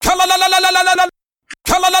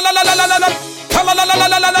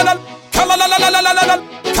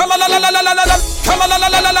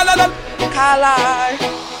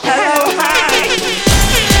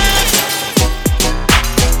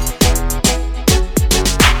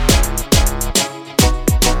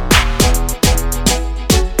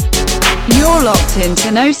You're locked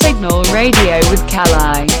into No Signal Radio with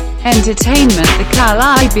Kali. Entertainment the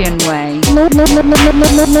Caribbean way. No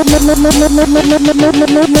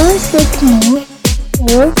Signal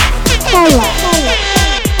with Kali.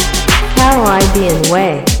 Caribbean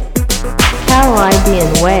way.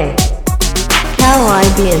 Caribbean way.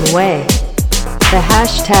 Caribbean way. The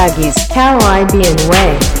hashtag is Caribbean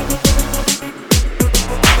way.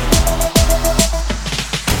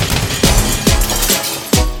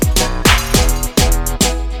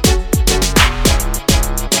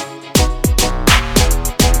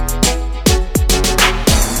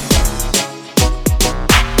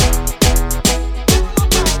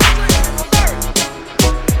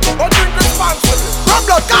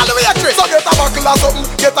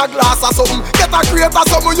 Get a glass or something, get a crate or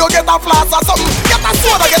something, you get a flask or something, get a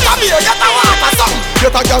soda, get a beer, get a water something,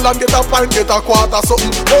 get a gallon, get a pint, get a quarter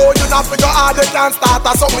something. Oh, you not figure hard, you can't start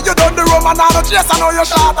or something. You done the rum and all the chase, I know you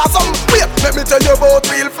short or something. Wait, let me tell you about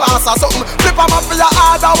real flask or something. Flip 'em up for your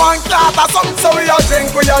harder one cart or something. So we a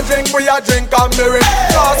drink and merry.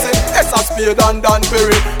 Class it, it's a spade and Dan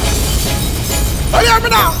Perry. You hear me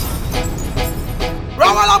now?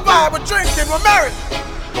 Rum and a vibe, we're drinking, we're merry.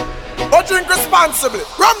 But drink responsibly.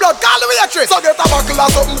 Rum blood, call the waitress. So get a buckle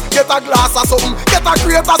or something, get a glass or something, get a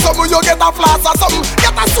crate or something, you get a flask or something,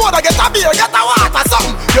 get a soda, get a beer, get a water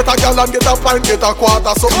something, get a gallon, get a pint, get a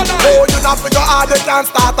quarter something. Oh, you not figure hard, you can't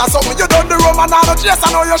start or something. You done the rum and all the chase,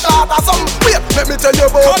 I know you short or something. Wait, let me tell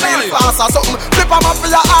you about real flask or something. Flip 'em up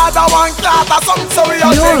for your harder one cart or something. So we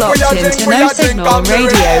are You're locked into No Signal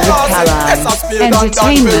Radio with Kali.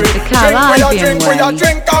 Entertainment the Caribbean way.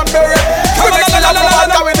 Drink and berry. We a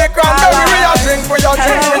drink, we a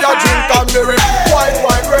drink and merry.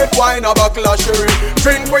 White, red wine, a buckle of sherry.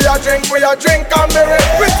 Drink, we a drink and merry.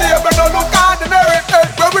 We table no look ordinary.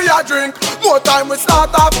 Where we a drink, more time we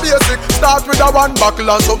start off basic. Start with a one buckle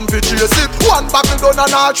and something to chase it. One buckle done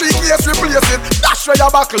and all three case replace it. Dash where your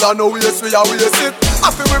buckle and no waste we a waste it.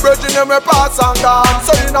 After we bridging them we pass and gone.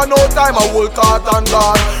 So in a no time a whole cart and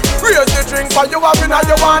gone. Raise the drink for you having and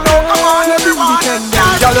you want now. Come on everyone.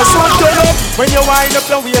 Y'all just want to know when you wind up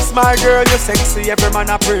your waist, my girl, you're sexy. Every man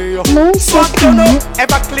a pray you. Swag turn up,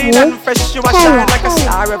 ever clean and fresh. You a shine like a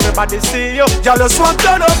star. Everybody see you. Y'all just want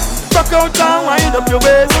to know. Rock out and wind up your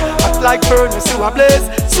waist. Act like furnace you a blaze.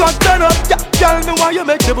 Swag turn up, girl, me why you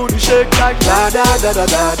make the booty shake like da da da da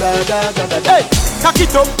da da da da da. Hey, cock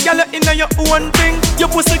it up, girl, you inna your own thing. Your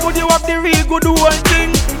pussy good, you have the real good one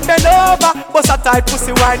thing. Bend over, bust a tight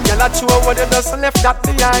pussy wine. Girl, I chew what you just left that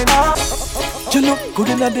behind. You look good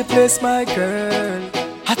inna the place, my girl.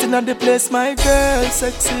 Hot inna the place, my girl.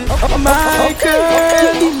 Sexy, my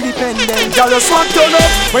girl. Independent. Girl, you swag turn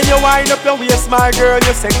up when you wind up your waist, my girl.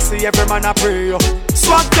 You're sexy, every man a pray you.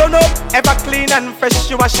 Swag turn up, ever clean and fresh.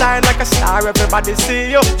 You a shine like a star, everybody see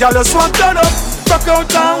you. Girl, you swag turn up, rock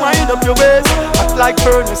out and wind up your waist. Act like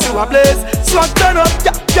furnace, you a blaze. Swag turn up,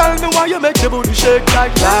 girl, me why you make the booty shake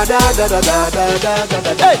like da da da da da da da da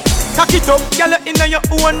da. Hey, cock it up, girl, you inna your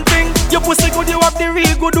own thing. Your pussy good, you have the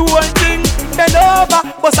real good one thing. Bend over,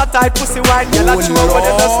 bust a tight pussy wine. Girl, I chew what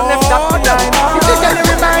you just left that behind. You think girl, you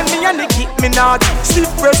remind me and they keep me not.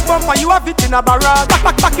 Stiff breast bumper, you have it in a barrage.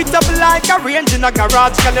 Pack it up like a range in a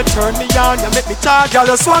garage. Girl, you turn me on, you make me charge. Girl,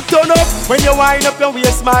 you swag turn up when you wind up your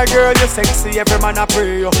waist, my girl. You're sexy, every man a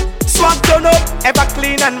pray you. Swag turn up, ever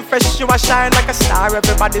clean and fresh. You a shine like a star,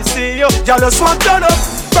 everybody see you. Girl, you swag turn up,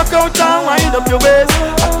 rock out and wind up your waist.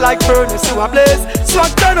 Act like furnace, you a blaze.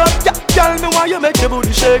 Swag turn up, girl, me why you make the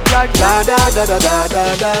booty shake like da da da da da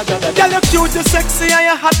da da da. Girl, you cute, you sexy and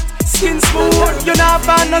you hot. Skin smooth, you not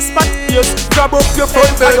find a spot. Just grab up your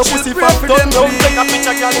front and your pussy pop. Turn round, take a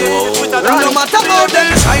picture, girl. No matter how them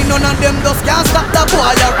try, none of them just can't stop the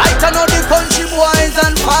boy. Right, I know the country boys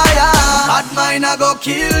on fire. Bad mind I go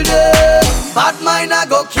kill them. Bad mind I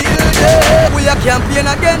go kill them. We are campaign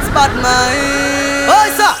against bad mind. Oh,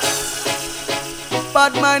 sir.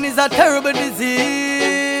 Bad mind is a terrible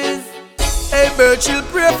disease. Hey, Birchill,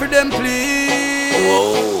 pray for them, please.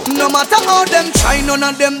 Whoa. No matter how them try, none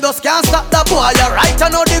of them just can't stop the boy. Right, I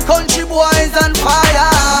know the country boys on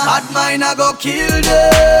fire. Bad mind I go kill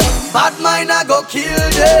them. Bad mind I go kill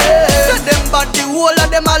them. Say them bad, the whole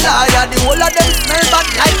of them a liar. The whole of them smell bad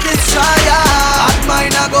like this fire. Bad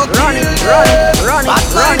mind I go kill them.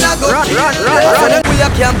 Bad mind I go kill them. We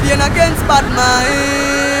are campaign against bad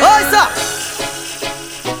mind. Oh, sir.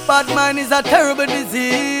 Bad mind is a terrible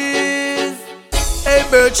disease. Hey,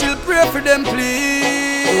 Birchill, pray for them,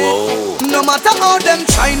 please. Whoa. No matter how them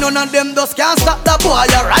try, none of them just can't stop the boy.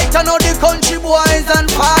 Right, I know the country boys on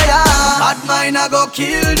fire. Bad mind I go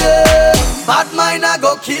kill them. bad mind I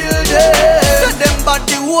go kill them. Say them bad,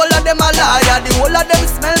 the whole of them a liar. The whole of them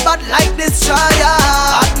smell bad like destroyer.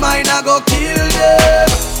 Bad mind I go kill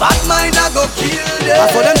them. Bad mind I go kill them.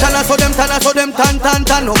 I saw them tan, I saw them tan, I saw them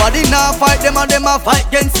tan. Nobody now fight them and them a fight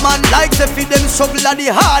against man. Like say feed them struggle are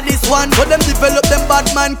the hardest one. So them develop them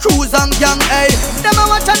bad man crews and gang. Hey, them a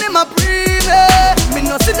watch and them a pray me. Me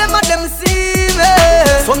no see them and them see me.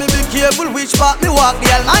 So me be careful which part me walk.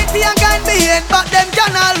 The Almighty and guide me in, but them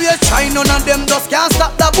can always try. None of them just can't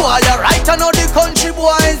stop the boy. Right, I know the country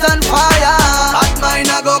boys on fire. Bad mind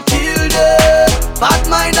I go kill them. Bad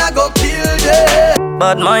mind I go kill them.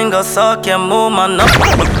 Bad mind go suck your mom and up.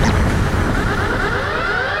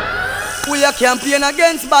 We are campaign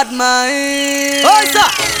against bad mind. Oh, sir.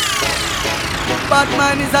 Bad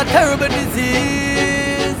mind is a terrible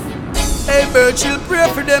disease. Hey, Birchill, pray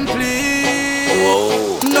for them, please.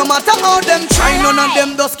 Whoa. No matter how them try, none of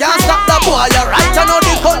them just can't stop the boy. Right, I know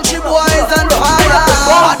the country boys on fire.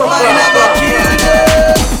 Bad mind I go kill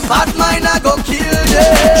them. Bad mind I go kill them.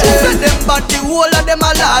 Say them bad, the whole of them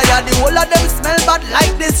a liar. The whole of them smell bad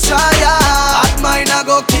like destroyer. Bad mind I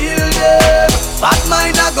go kill them. Bad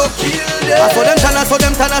mind I go kill them. I saw them tan, I saw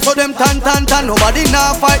them tan, I saw them tan. Nobody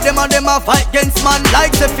now fight them and them a fight against man.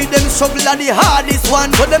 Like say feed them struggle are the hardest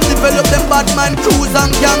one. So them develop them bad man crews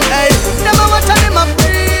and gang. Hey, them a watch and them a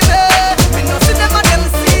pray me. Me no see them and them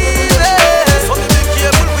see me. So me be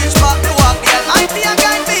careful which part me walk. The Almighty and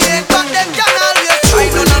guide me in, but them can always try.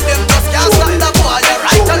 None of them just can't stop the boy.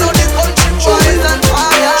 Right, I know the country boys on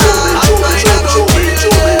fire. Bad mind I go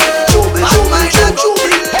kill them. Bad mind I go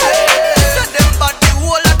kill them. Say them bad, the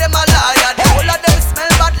whole of them a liar. The whole of them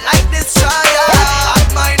smell bad like destroyer. Bad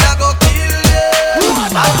mind I go kill them.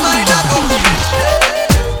 Bad mind I go kill them.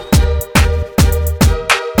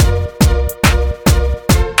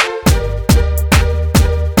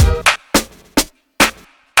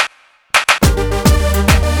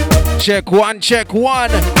 Check one, check one.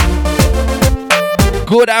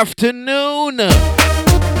 Good afternoon.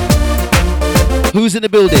 Who's in the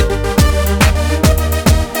building?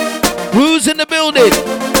 Who's in the building?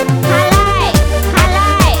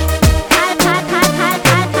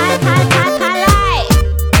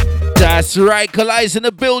 That's right, Kalai's in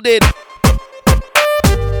the building.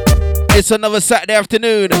 It's another Saturday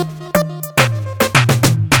afternoon.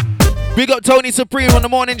 Big up Tony Supreme on the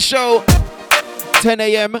morning show. 10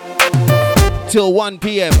 a.m. till 1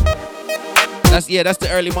 p.m. That's the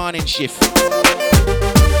early morning shift.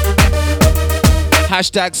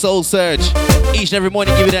 Hashtag Soul Surge. Each and every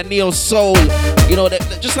morning give you that neo soul. You know,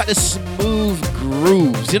 just like the smooth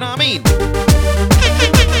grooves. You know what I mean?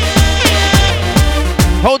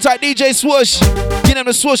 Hold tight, DJ Swoosh. Give them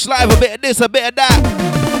the Swoosh Live. A bit of this, a bit of that.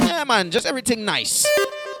 Yeah, man. Just everything nice.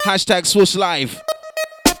 Hashtag Swoosh Live.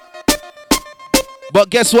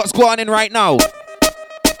 But guess what's going on right now?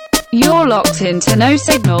 You're locked into No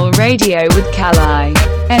Signal Radio with Kalai.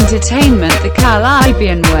 Entertainment the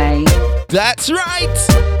Caribbean way. That's right.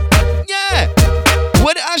 Yeah.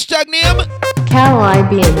 What the hashtag name?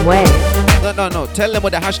 Caribbean way. No. Tell them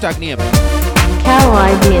what the hashtag name.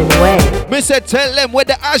 Caribbean way. Me said tell them what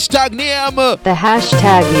the hashtag name. The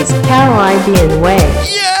hashtag is Caribbean way.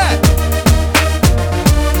 Yeah.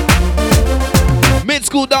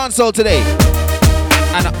 Mid-school dancehall today.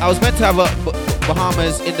 And I was meant to have a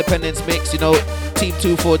Bahamas Independence mix, you know, Team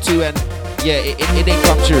 242, and yeah, it didn't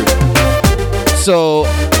come true. So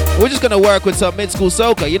we're just gonna work with some mid-school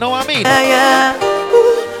soca, you know what I mean? Yeah.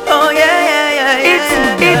 Oh yeah.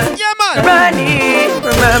 It's yeah, man. Ronnie,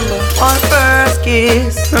 remember our first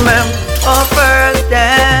kiss, remember our first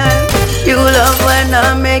dance. You love when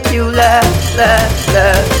I make you laugh. Remember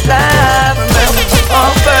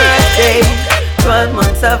our first day, 12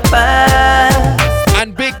 months have passed.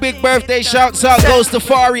 And big birthday shouts out goes to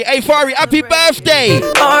Fari. Hey Fari, happy birthday!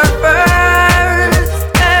 Our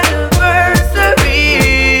first anniversary.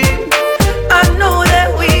 I know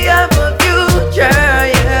that we have a future,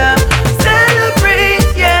 yeah.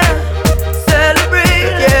 Celebrate, yeah.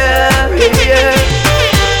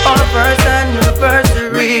 Our first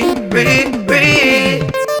anniversary.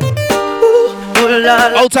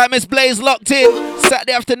 Old time Miss Blaze locked in.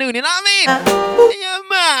 Saturday afternoon, you know what I mean? Yeah,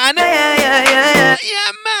 man.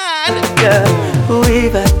 Yeah, man. Yeah,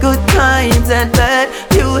 we've had good times and bad.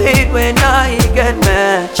 You hate when I get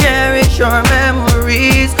mad. Cherish our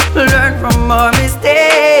memories, learn from our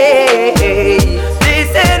mistakes. They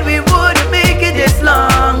said we wouldn't make it this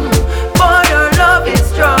long, but our love is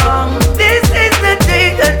strong. This is the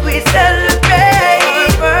day that we celebrate.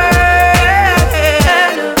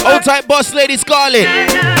 Old type boss lady Scarlett.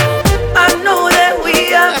 I know that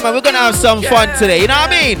we have. Yeah, man, we're gonna have some fun today, you know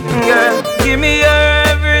what I mean? Girl, give me your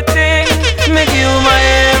everything.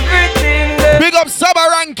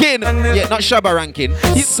 Not Shabba ranking.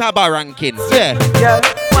 Saba ranking. Yeah. Yeah,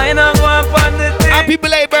 why not go up on the thing? Happy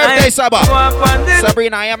belated birthday, Saba. Go up on the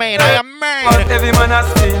Sabrina, I am in. I am But man. every man has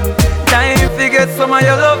seen. Time to get some of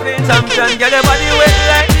your loving. Champion, get your body wet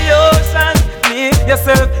like the ocean. Me,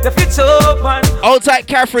 yourself, the future open. Old tight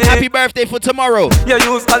Catherine, happy birthday for tomorrow. You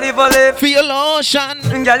use olive oil. For your lotion.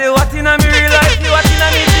 Girl, you what in a me real life, you what in a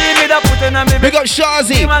me dream, me that put in a me. Big up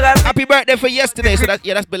Shazi. Happy birthday for yesterday. So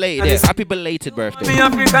that's belated. Yeah. Happy belated birthday. Me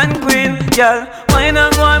African queen, girl. Why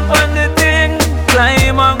not go on the thing?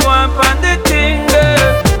 Climb and go on the thing,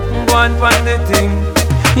 girl. Go on the thing.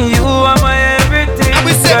 You are my everything, And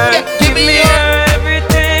we said, girl. yeah, give me your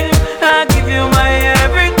everything. I give you my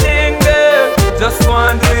everything, girl. Just go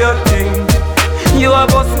and do your thing. You are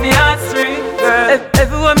boss me heartstring, girl.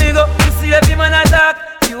 Everywhere me go, you see every man attack.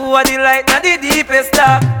 You are the light, not the deepest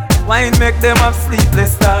dark. Wine make them have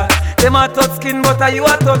sleepless thoughts. Them a touch skin, but you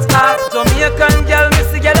a touch heart. Jamaican girl, me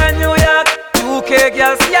see girl in New York. UK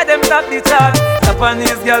girl, see them top the chart.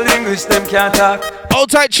 Japanese girl, English them can't talk. Old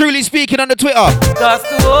tight truly speaking on the Twitter. Cause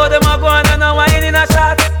to all them a go on and a wine in a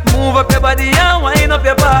shot. Move up your body and wine up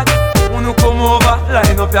your back. When you come over,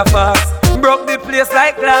 line up your fast. Broke the place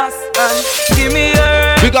like glass. And give me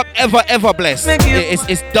your Big up ever blessed.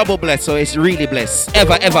 It's double blessed, so it's really blessed.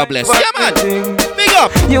 Ever blessed. Yeah, man. Big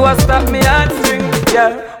up. You a stop me heartstring,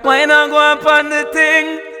 yeah. Why not go up on the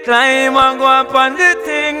thing? Climb and go up on the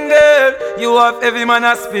thing, girl. You have every man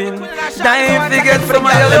a spin. Dying to get from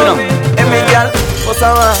my loving. Every girl, what's a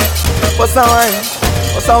wine?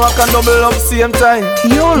 What's a walk and double up same time?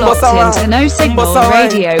 You're locked into No Signal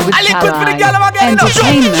Radio with Calai.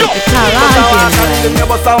 Entertainment the Caribbean way.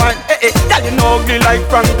 What's a wine? Girl, you know ugly like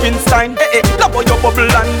Frankenstein. Love how you bubble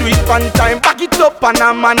and do it one time. Back it up and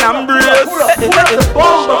a man embrace.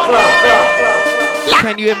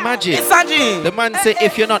 Can you imagine? The man say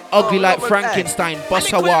if you're not ugly like Frankenstein,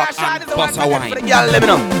 bossa walk and bossa wine. Girl, let me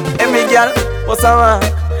know. Every girl, what's a wine?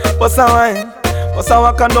 What's a wine? What's a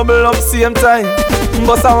walk and double up same time?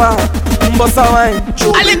 Bossa wine.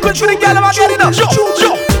 I lick with the girl, I'm getting up.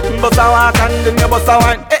 Bossa walk and then you bossa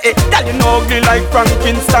wine. Girl, you know ugly like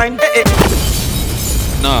Frankenstein.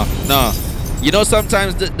 No. You know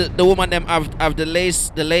sometimes the woman them have the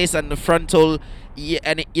lace and the frontal. Yeah,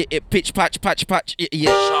 and it pitch patch.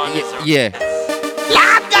 Yeah.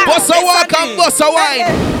 Bossa walk and bossa wine.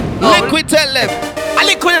 Liquid tell them. I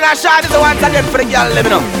liquid in a shot is the one again for the girl, let me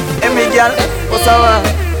know. Every girl, bossa wine.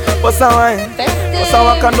 Bossa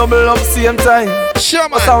walk and double up same time. Sure,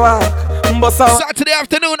 man. Bossa walk. Saturday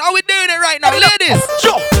afternoon, how we doing it right now, ladies?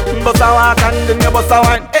 Sure. Bossa walk and then you bossa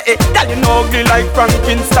wine. Girl, you know ugly like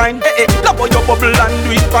Frankenstein. Love how you bubble and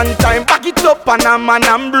do it one time. Back it up and a man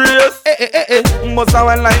embrace. Bossa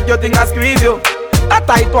wine like you think I squeeze you. A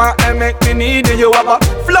tight one and make me need you. You have a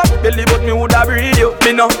flop belly but me woulda breathe you.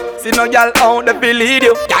 Me no see no girl out the believe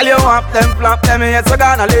you. Girl you want them flop them yes you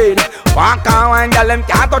gonna lead. Walk on one girl them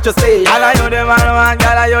can't touch your stage. Girl you the man,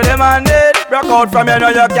 girl you the man need. Broke out from you know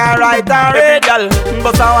you can't write and read. Girl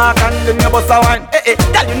bossa walk and then you bossa wine.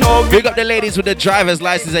 Girl you know. Big up the ladies with the driver's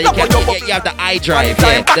license and you have the iDrive.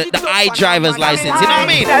 Yeah, the iDriver's license. You know what I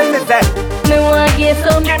mean? Tell me that. Me want get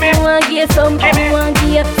some, me want get some, me want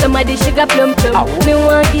get somebody sugar plum plum. Me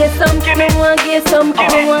want get some, me want get some,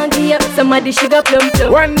 me want get somebody sugar plum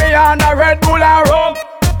plum. When me on a Red Bull and rum,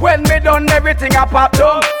 when me done everything I pop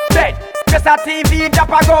down. Dead, just a TV drop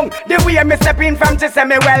a gun. The way me step in from she say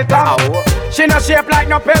me welcome. She no shape like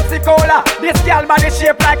no Pepsi Cola. This girl body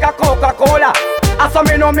shape like a Coca-Cola. I saw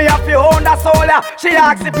me know me have to own the solar. She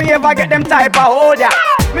asks if me ever get them type of holder.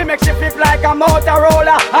 Me make she flip like a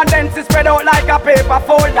Motorola, and then she spread out like a paper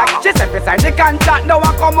folder. She said beside the contract, no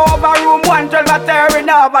one come over room 112 a tearing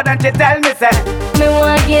over. Then she tell me say, me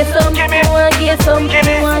want get some, me want get some,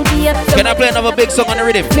 me want get some. Can I play another big song on the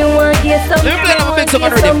rhythm? Me want get some. Let me play another big song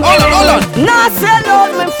on the rhythm. Hold on. Now sell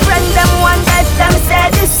out my friend them one that them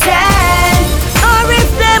said the same. Or if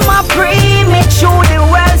them a premature the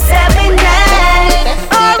world 7 days.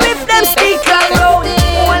 Or if them stick around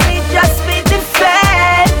only just be the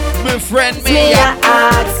fed. My friend Me I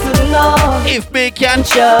ask to know if me can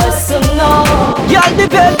just to know. Y'all the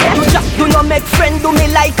girl, you just do not make friend do me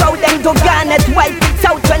like how them do garnet. Wipe it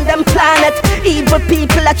out when them planet. Evil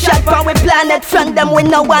people a chat for we planet. From them we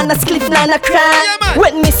no wanna spliff nana cry.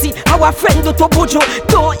 When me see our friend do to buju,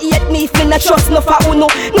 don't hate me if me not trust no for uno.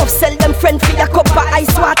 No sell them friend for a cup of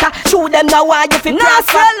ice water. Show them now why you fi prosper. Now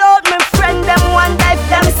sell out me friend them one life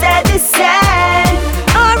them say the same.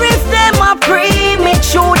 Or if them a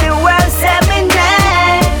premature the world 7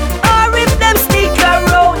 days. Or if them stick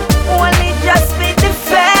around only just be the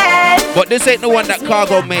fed. But this ain't the one that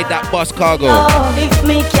Cargo made, that bus Cargo. If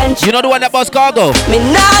me can You know the one that bust cargo? Me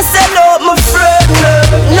nah sell out my friend,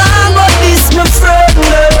 nah but this my friend.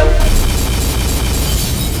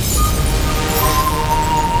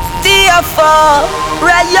 TFR,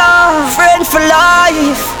 Raya, friend for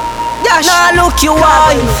life. Yeah, nah look your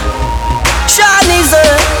wife. Sean is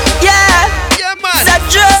yeah. Yeah, man.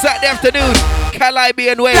 Sadra. Saturday afternoon,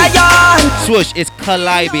 Caribbean Way. Ryan. Swoosh, it's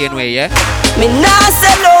Caribbean Way, yeah? Me nah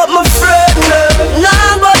sell out my friend,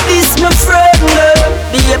 nah but this my friend.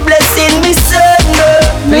 Be a blessing, me son.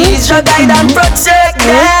 Please your guide and protect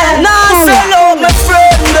them. Nah sell out my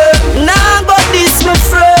friend, nah but this my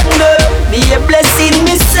friend. Be a blessing,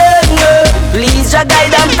 me son. Please your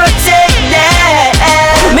guide and protect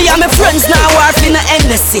them. Me and my friends now are in a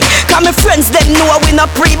endlessy. Cause my friends them know we no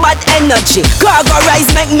pre-bad energy. Cargo rise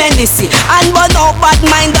make menacy. And burn out bad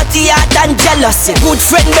mind, dirty heart and jealousy. Good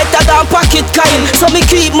friend better than pocket kind. So me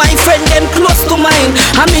keep my friend them close to mine.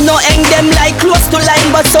 And me no hang them like close to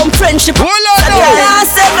line. But some friendship Hold on, no. I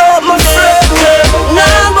said out my friend.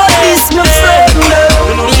 Nah but this my friend.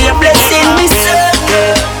 Be a blessing me son.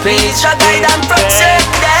 Please your guide and protect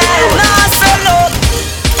them. Nah sell out.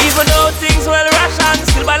 Even though things well ration,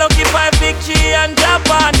 still by lucky 5 big G and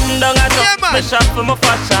Japan. Don't I just me shop for my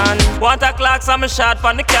fashion. Want a clocks and me shot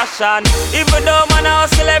for the cash on. Even though man I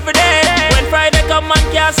hustle every day. When Friday come man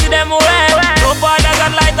can't see them away. No father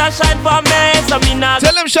got light and shine for me. So me not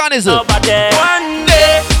tell him Sean is up. One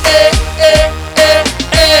day,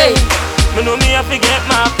 me know me have to get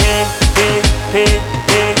my pay.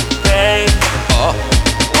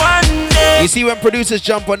 You see when producers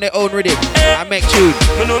jump on their own rhythm, I make tune.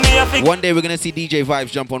 One day we're gonna see DJ Vibes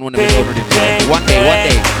jump on one of his own rhythms. One day.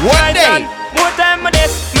 More time with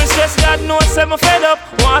this, me stress God knows I'm fed up.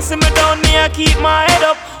 Want see me down, me I keep my head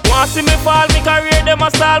up. Want see me fall, me career them a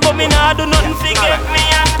stall, but me nah do nothing to get me.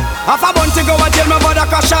 Half a bunch to go and tell me about a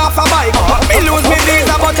crash off a bike. Me lose me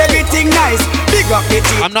visa but everything nice. Big up the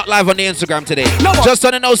team. I'm not live on the Instagram today. Just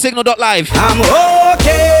on the NoSignal.live. I'm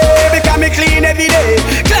okay because me clean every day.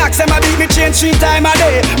 Clocks and my beat me change 3 times a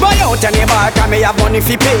day. Buy out any bar and me have money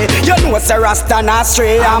fi pay. You know it's a rasta not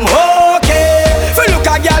stray. I'm okay. Fi look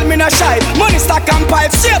a girl me no shy. Money stack and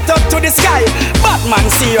pipe straight up to the sky. Batman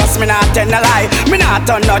serious me not tell a lie. Me not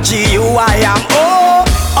turn no GUI. I'm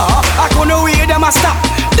I couldn't wait them a stop.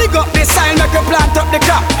 Dig up the sign, make you plant up the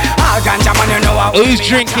crop. All ganja man, you know how. Who's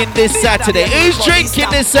drinking this Saturday? Who's drinking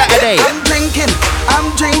this Saturday? I'm drinking.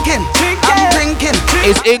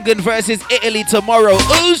 It's England versus Italy tomorrow.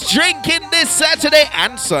 Who's drinking this Saturday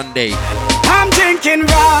and Sunday? I'm drinking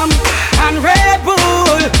rum and Red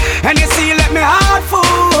Bull. And you see, let me heart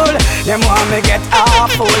full. Them want me get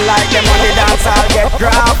awful. Like them on the dance, I'll get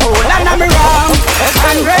grappled. And I'm rum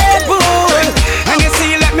and Red Bull. And you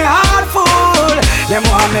see, let me heart full. Them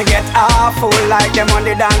want me get awful. Like them on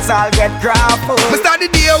the dance, I'll get grappled. Me start the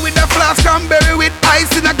day with a flask cranberry with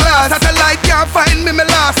ice in a glass. Satellite can't find me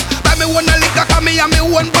last. Buy me one a liquor, cause me and me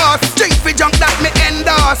one boss. Drink for junk that me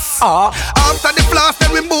endorse. After the flask,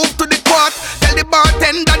 then we move to the quart. Tell the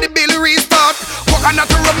bartender the bill restart. Coconut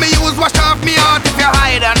rub me use, wash off me heart. If you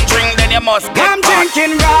hide and drink, then you must get I'm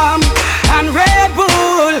drinking rum and Red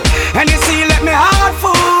Bull. And you see, let me heart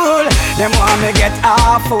full. Them want me get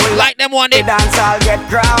awful. Like them want it. Dance, I'll get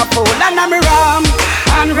grappled. And I'm rum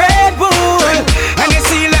and Red Bull. And you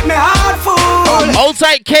see, let me heart full. Hold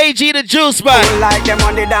tight, KG the juice man. Like them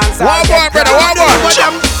on the dance, one more, brother, one more.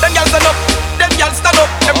 Them girls stand up, them girls stand up.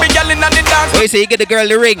 Every girl in the dance. What you say, you get the girl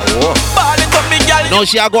the ring? Ball it up, big girl. No,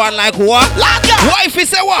 she a go on like what? What if you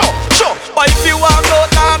say what? Sure, but if you walk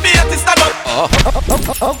out now, be at the stand up.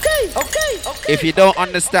 Okay. If you don't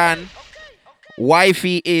understand,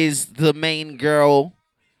 wifey is the main girl,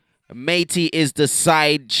 matey is the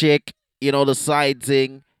side chick, you know, the side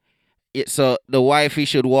thing. So the wifey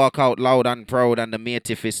should walk out loud and proud, and the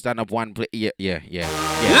matey if stand up one place. Yeah.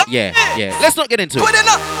 Let's not get into it.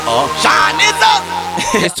 Sean is up.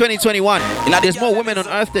 It's 2021. There's more women on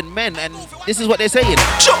earth than men, and this is what they're saying.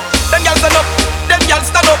 Sure, them girls stand up. Them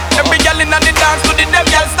girls stand up. Every girl in the dance to the them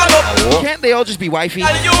girls stand up. Can't they all just be wifey?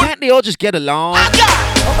 Can't they all just get along?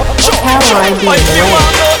 Sure, but if you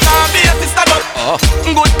walk out now, be at the stand up.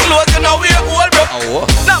 Good clothes, you know we're all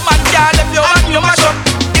broke. That man can't let you on your mash up.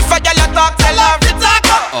 If a girl a talk, tell her to talk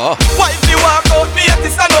up. Why if you walk out, be at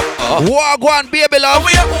the stand up. Walk one, baby love.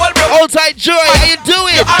 We're all broke. Hold tight, Joy. How you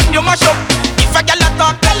doing? You on your mash up. If a girl a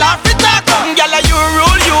talk, tell her to talk up. Girl, you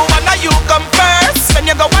rule you, and you come first. When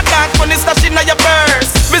you go and dance, money stash in your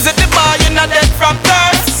purse. Visit the bar, you're not dead from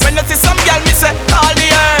thirst. When you see some girl, me say, all the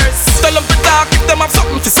earth. Tell them to talk if them have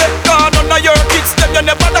something to say. Cause none of your kids, them you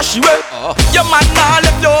never dash away. Your man now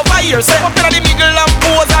left you over here. Say, up in the middle and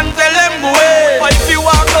pose and tell them go away. But if you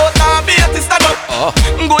walk out now, be at the stand up.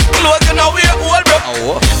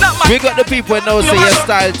 We got the people who know say your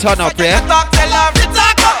style turn up, yeah?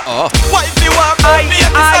 Oh.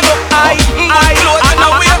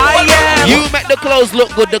 You make the clothes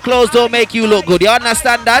look good, the clothes don't make you look good. You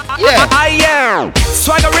understand that? Yeah. I am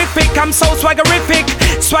swaggerific, I'm so swaggerific.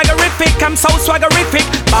 Swaggerific, I'm so swaggerific.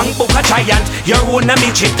 Bang book a giant, you're one a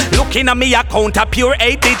midget. Looking at me account a pure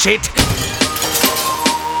 8-digit.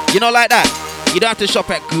 You know, like that. You don't have to shop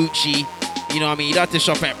at Gucci. You know what I mean? You don't have to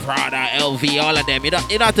shop at Prada, LV, all of them. You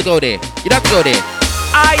don't have to go there. You don't have to go there.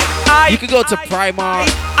 You can go to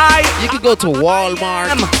Primark. You can go to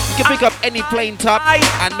Walmart. You can pick up any plain top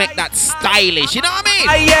and make that stylish. You know what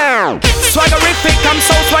I mean? Swaggerific, I'm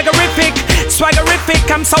so swaggerific.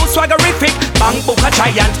 Swaggerific, I'm so swaggerific. Bang book a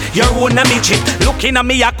giant, you're one a midget. Looking at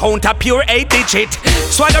me account a pure 8-digit.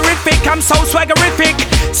 Swaggerific, I'm so swaggerific.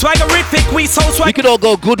 Swaggerific, we so swag. You could all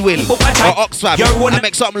go Goodwill or Oxfam and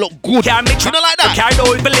make something look good. You know, like that.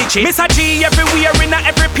 Mr. G everywhere in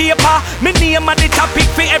every paper. Me name at the topic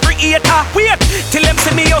for every eater. Wait till them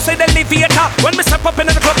see me outside the elevator. When me step up in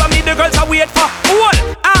the club, I mean the girls I wait for.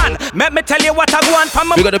 Hold on, let me tell you what I want from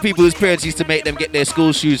my. We got the people whose parents used to make them get their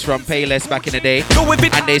school shoes from Payless back in the day,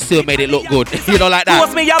 and they still made it look good. You know, like that.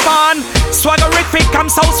 Was me a man, swaggerific, I'm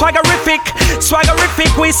so swaggerific.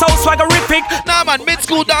 Swaggerific, we so swaggerific. Nah man,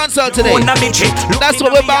 mid-school dancehall today. That's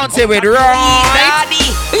what we're bouncing with, right?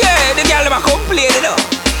 Yeah, the girl never complain, you know.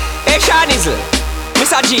 Hey, Shanizel,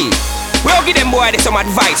 Mr. G, we'll give them boy some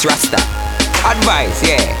advice, Rasta. Advice,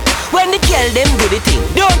 yeah. When the girl them do the thing,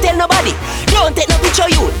 don't tell nobody. Don't take no picture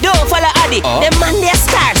you, don't follow Addy. Them man they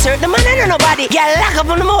start, sir, the man I know nobody. Girl lock up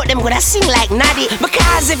on the mouth, them gonna sing like Naddy.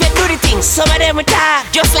 Because if you do the thing, some of them will talk,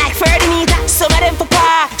 just like Ferdinita. Some of them for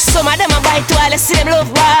par, some of them a bite to all, see them love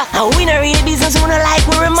bar. And we no real business, we no like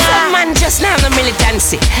we remark. Some man just now no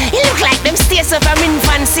militancy. It look like them stays up in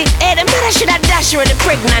fancy. Hey, them mother should have dashed with the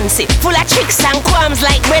pregnancy. Full of tricks and qualms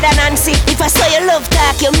like bread and Nancy. If I saw your love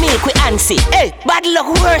talk, you make we answer. Hey, bad luck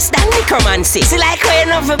worse than necromancy. See like how you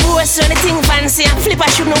never boast when the thing fancy. And flipper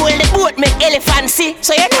shouldn't hold the boat make elefancy.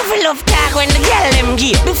 So you never love talk when the girl them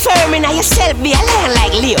give. Be firm in yourself, be a lion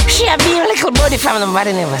like Leo. She a be a little body from them, but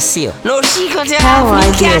they never see you. No, she cut you off,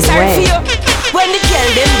 me can't sorry for you. When the girl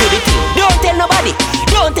them do the thing, don't tell nobody.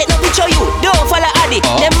 Don't take no picture you, don't follow Addy.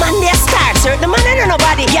 Them man they start, sir, the man I know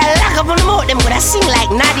nobody. Girl lock up on the mouth, them gonna sing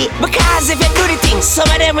like Naddy. Because if you do the thing, some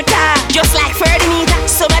of them will talk, just like Ferdinita.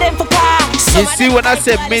 Some of them for par. You see when I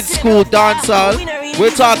said mid-school dancehall,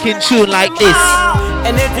 we're talking tune like this.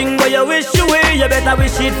 Anything where you wish you will, you better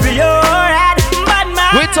wish it for your head.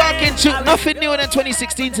 We're talking tune, nothing newer than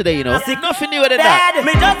 2016 today, you know. Nothing newer than that.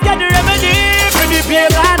 Me just get the remedy for the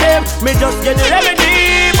paper them. Me just get the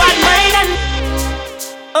remedy, but mine and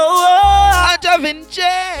out of Vinci.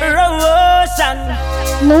 Rotion.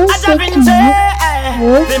 Out of Vinci.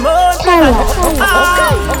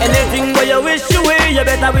 Anything where you wish you will, you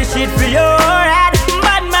better wish it for your head.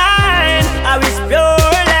 But mine, I wish pure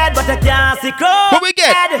lead, but I can't see cold. What we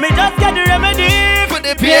get? Me just get the remedy for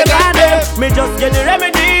the paper. Me just get the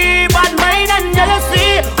remedy, but mine and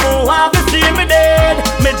jealousy. Oh, have you seen me dead?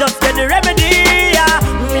 Me just get the remedy.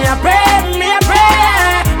 Me a pray, me a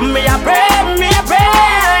pray, me a pray, me a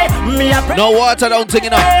pray, me a pray. No water, don't take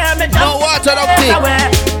it up. No water, don't take.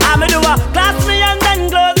 I'm a doer, class me and then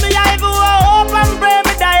close me eye. Go hope and pray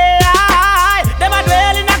me die. Them a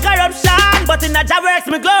dwell in a corruption, but in a job works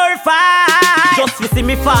me glorify. Just you see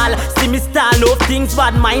me fall, see me stall. No things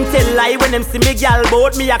bad mind tell lie. When them see me gal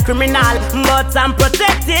bout me a criminal, but I'm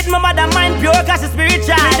protected. My mother mind pure cause she's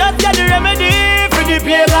spiritual. Me just get the remedy for the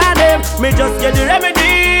pagan them. Me just get the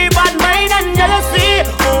remedy, bad mind and jealousy.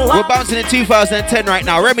 We're bouncing in 2010 right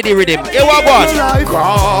now. Remedy rhythm. Here what one?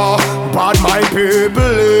 Bad mind people.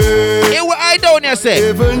 Here what I don't you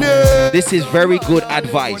say. This is very good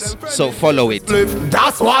advice, so follow it.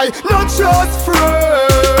 That's why not just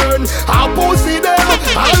friend. I pussy them.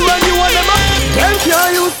 And when you want them up, them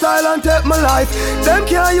can't use style and take my life. Them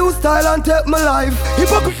can't use style and take my life.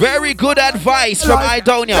 Very good advice from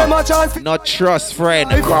Idonia. Not trust friend.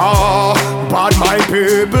 Bad mind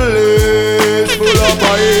people is full of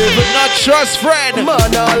evil. Not trust friend.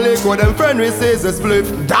 Man, I lick what them friend we says a split.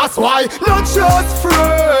 That's why not trust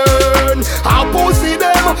friend. I pussy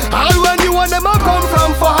them. And when you want them, I come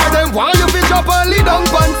from far. Them why you fish up and lead on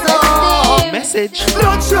pants. Message.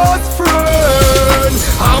 Not trust friend.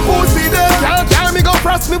 I pussy them. Can't carry me go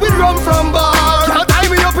frost me with rum from bar. Can't tie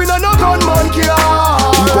me up in a no gunman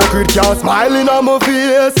car. Hypocrite can't smile in on my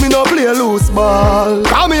face, me no play loose ball.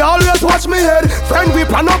 Cause me always watch me head. Friend we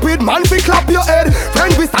plan up with man, we clap your head.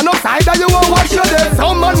 Friend we stand upside and you won't watch your dead.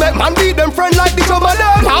 Some man make man beat them friend like the some of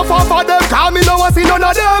them. Half of them, cause me no want see none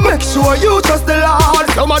of them. Make sure you trust the Lord.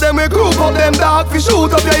 Some of them we group up them dog, fi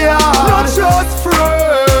shoot up your yard. Not just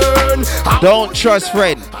friend. Don't trust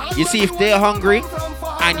friend. You see, if they're hungry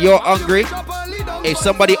and you're hungry, if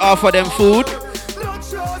somebody offer them food,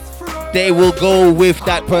 they will go with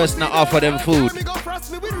that person that offer them food.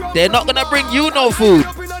 They're not gonna bring you no food.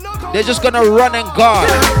 They're just gonna run and guard.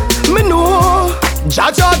 Me know,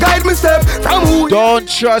 Jaja guide me step from who. Don't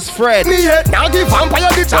trust friend. Me yet now give vampire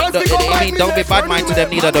the chance to go I mean, don't be bad mind to them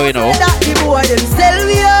neither, though, you know. The boy them sell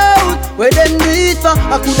me out. Where them do it for?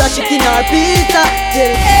 I coulda chicken or pizza.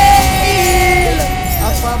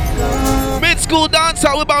 Mid-school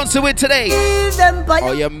dancer we bouncing with today.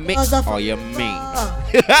 Oh, you mean? Oh, you mean?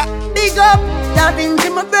 Big up, that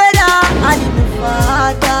into my brother. I need my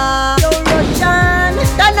father. No Russian,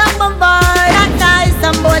 turn up my boy. That nice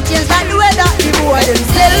and boy change like the weather. The boy them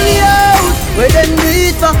sell me out. Where them do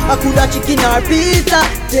it for? I coulda chicken or pizza.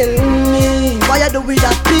 Tell me, why you do with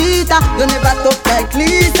that Peter? You never talk like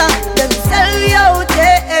Lisa. Them sell me out,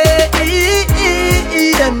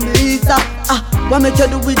 them Lisa. What make you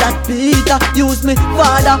do with that Peter? Use me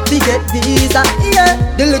father to get visa. Yeah,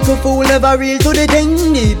 the little fool never real to the thing.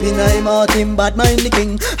 Deep in I'm out him bad mind the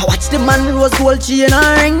king. I watch the man rose gold chain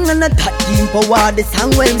and ring. And that team power the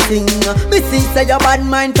song when sing. Me see say your bad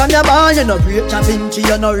mind from your band. You no rate Da Vinci,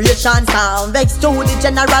 you no ration sound. Vex to the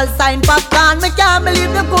general sign popcorn. Me can't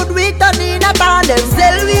believe the good we turn in a band. Them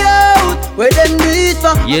sell me out. Where them do it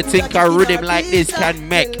for? You think a rhythm like this can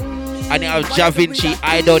make? And you have Da Vinci,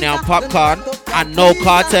 I don't and popcorn and no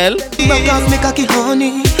cartel. Because me cocky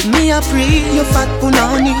honey, me a free you fat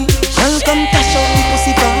punani. Girl come touch up the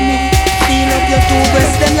pussy for me. Feel up your two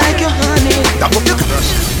breasts them like your honey. Tap up your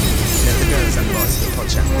crush. Tell the girls and boys to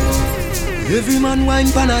touch her. Every man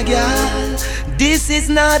wine pan a girl. This is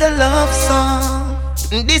not a love song.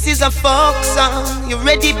 This is a folk song. You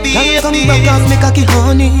ready, baby? Girl come back off me cocky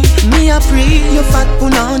honey. Me a free you fat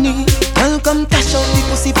punani. Girl come touch up the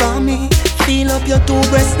pussy for me. Feel up your two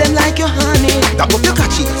breasts, them like your honey. Tap up your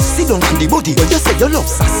catchy, sit down on the body when you say you love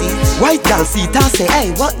sassy. White girl see ta say,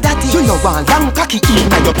 hey, what that is? You know one long cocky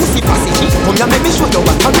in and your pussy passage. Come here, make me show you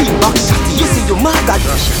what a real back shotty. You see you mad at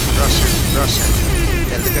Russian.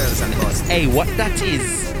 Tell the girls and boys. Hey, what that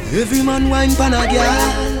is? Every man wine pan a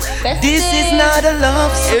girl. This is not a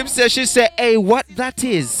love song. Him say she say, hey, what that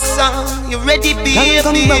is? Song, you ready, baby?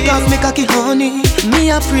 Girl come back off me cocky honey.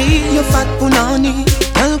 Me a free you fat punani.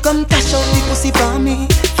 Girl come touch up the pussy for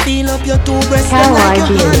me. Feel up your two breasts like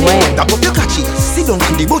your honey. Tap up your catchy, sit down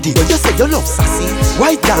on the body when you say you love sassy.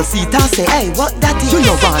 White girl see ta say, hey, what that is? You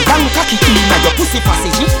know one long cocky in and your pussy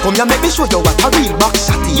passage. Come here, make me show you what a real back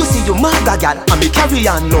shotty. You see you mad a girl and me carry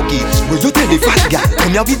on luggage. Will you tell the fat girl?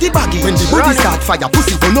 Come here with the baggy. When the body start fire,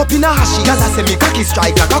 pussy burn up in a hashy. Girl I say me cocky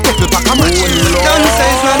strike like a couple pack of match. Don't say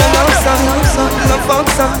it's not a love song, no fuck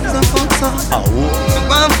song, no fuck song.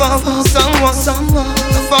 One fuck someone,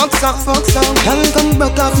 no fuck song. Girl come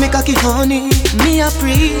back off me cocky honey. Me a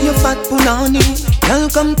free you fat punani. Girl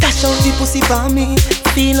come touch out the pussy for me.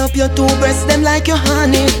 Feel up your two breasts them like your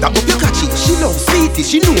honey. Tap up your catchy, she know sweetie,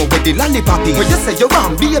 she know where the lollipop is. When you say you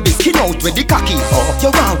want baby skin out with the cocky.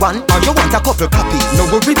 You want one or you want a couple copies. No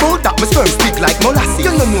worry about that, my sperm stick like molasses.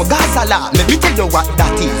 You know Gazala, let me tell you what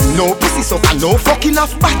that is. No pussy so and no fucking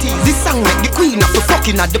off parties. This song make the queen of the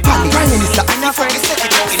fucking at the palace. Prime Minister and a fucking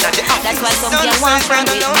second in at the office. That's why some girl want friend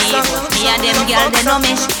with me. But me and them girl they no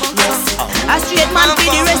mesh. Yes, a straight man for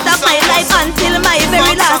the rest of my life until my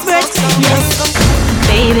very last breath. Yes,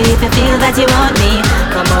 baby, if you feel that you want me,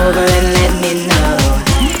 come over and let me know.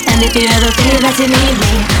 And if you ever feel that you need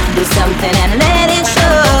me, do something and let it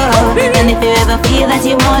show. And if you ever feel that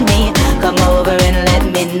you want me, come over and let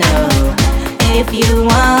me know. If you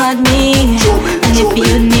want me, and if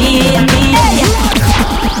you need me.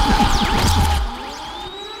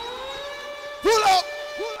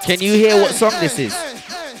 Can you hear what song this is?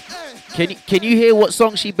 Can you hear what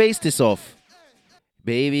song she based this off?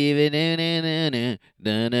 Baby, the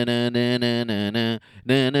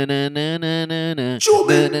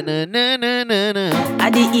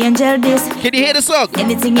angel this. Can you hear the song?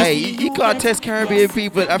 Anything hey, you can't test Caribbean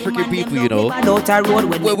people, African people, you know.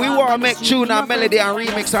 Well, we want to make tune and melody and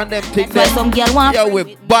remix on them things. Yeah,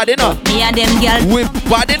 we're bad enough. Me and them girl. We're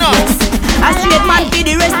bad enough. Yes. A straight man for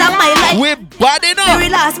the rest of my life. We're bad enough. Very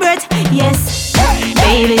last breath. Yes.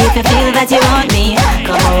 Baby, if you feel that you want me,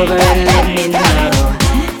 come over and let me know.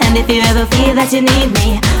 And if you ever feel that you need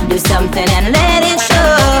me, do something and let it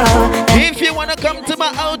show. If If you wanna come to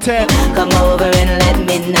my hotel, come over and let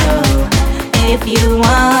me know if you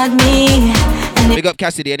want me. Big up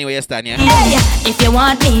Cassidy anyway, yes, Dan, yeah? Hey, if you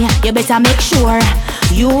want me, you better make sure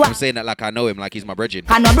you I'm saying that like I know him, like he's my brethren.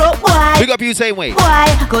 I know broke boy. Big up you same way. Boy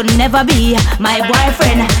could never be my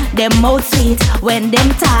boyfriend. Them mouth sweet when them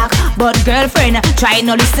talk, but girlfriend try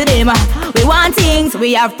no listen to them. We want things,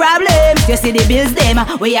 we have problems. You see the bills them,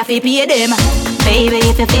 we have to pay them. Baby,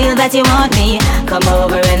 if you feel that you want me, come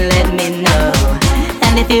over and let me know.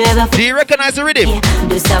 And if you ever do you recognize the rhythm?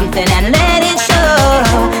 Do something and let it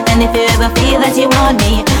show. And if you ever feel that you want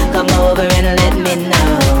me, come over and let me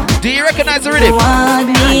know. Do you recognize the rhythm?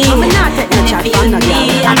 Want me? I'm not taking chat from no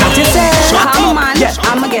girl. I got you say, come on,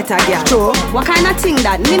 I'ma get a girl. True. What kind of thing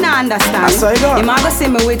that me not understand? You might go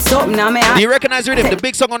see me with something now me. Do you recognize the rhythm? The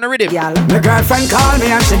big song on the rhythm. Yeah. My girlfriend called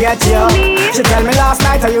me and she get you. She tell me last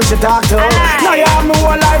night I you should talk to. Now you have my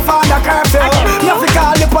whole life under curfew. You have to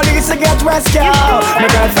call the police to get rescue. My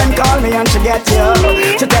girlfriend called me and she get you.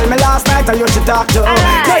 She tell me last night I you should talk to.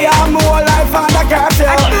 Now you have my whole life under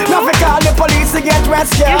curfew. You have to call the police to get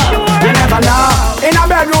rescue. You never know. In a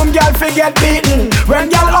bedroom, girl forget beaten. When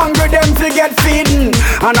girl hungry, them forget feeding.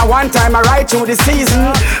 And a one time I ride through the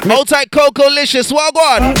season. Hold tight, Coco Licious, what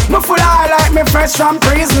on? Me full eye like me fresh from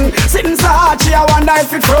prison. Sitting so hard, she I wonder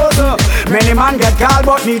if it frozen. Many man get called,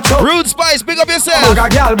 but me choke. Rude Spice, big up yourself. I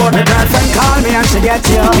girl, but my girlfriend call me and she get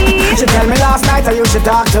you. She tell me last night I you should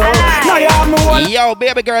talk to. Now you have me one. Yo,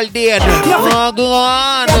 baby girl dead. Oh, go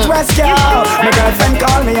on. Get rescue. My girlfriend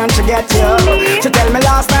call me and she get you. She tell me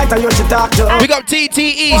last night I you should talk to. Big up TT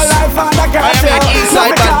East. I am an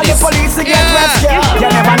Eastside bandit. Police to get rescue. You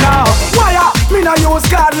never know. Why me no use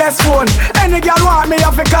cardless phone? Any girl want me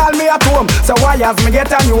have to call me at home. So why has me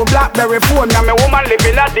get a new BlackBerry phone? Now me woman live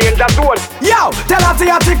in a danger zone. Yo, tell her to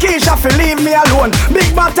your Keisha fi leave me alone.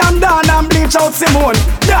 Big bottom down and bleach out Simone.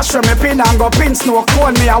 Dash from me pin and go pin snow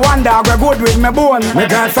cone. Me a wonder go good with me bone. My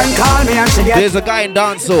girlfriend call me and she get. There's a guy in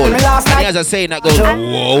Dancehall and he has a saying that goes,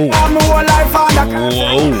 whoa.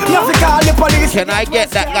 Can I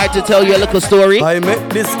get that guy to tell you a little story? I met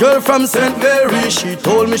this girl from St. Mary. She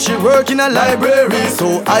told me she work in a library,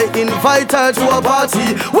 so I invite her to a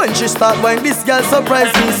party. When she start wine, this girl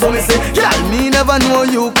surprised me. So me say, girl, me never know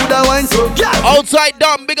you coulda wine so. Girl, outside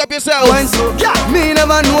dumb, big up yourself. Wine so. Girl, me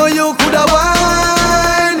never know you coulda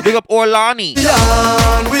wine. Big up Orlani.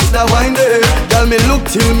 Down with the wine there. Girl, me look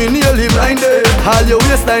till me nearly blinded. All your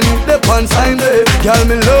waistline, the pants sign there. Girl,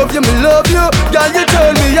 me love you, me love you. Girl, you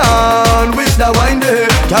turn me on with the wine there.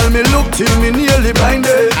 Girl, me look till me nearly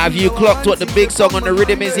blinded. Have you clocked what the big song on the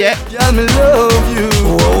rhythm is yet? Girl, me love you.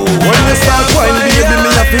 Whoa. When you start wine, baby, me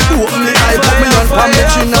have to open me eye. Put me on palm the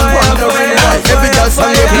chin and wondering why. Every girl song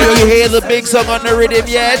you play. Did you hear the big song on the rhythm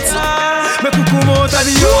yet? Me come out of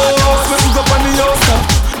the house, me pick up on the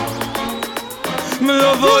house. Me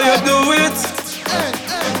love how you do it.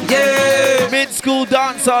 Yeah. Mid-school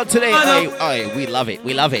dancehall today. Aye, we love it.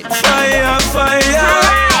 We love it. Fire, fire,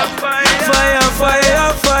 fire,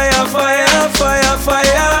 fire, fire, fire, fire,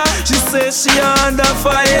 fire. She says she under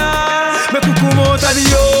fire. Me come out of the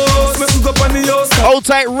house, me pick up on the house. Hold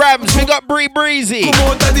tight Rams, big up Breezy. Come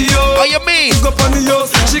out of the house. Oh, you mean? Pick up on the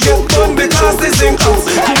house. She get done because they sing house.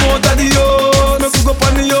 Come out of the house, me pick up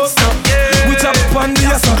on the house. We chop on the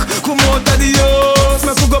house. Come out of the house,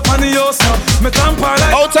 me pick up on the house. Me tamper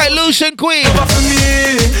like. Hold tight Lucian Queen. For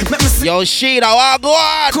me. Yo, shit, I go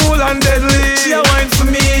on. Cool and deadly. She a wine for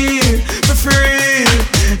me, for free.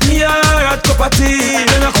 Me a hot cup of tea.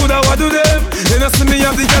 Then I coulda what do them. Then I see me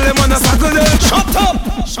have the girl them and I circle them. Shut up,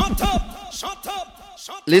 shut up, shut up,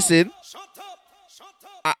 shut up. Listen,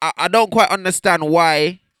 I don't quite understand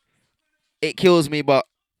why it kills me, but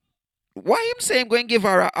why him saying go and give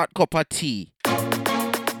her a hot cup of tea?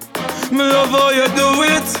 Me love how you do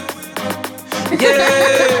it.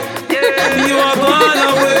 Yeah, you are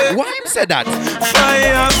gone away. Why him say that?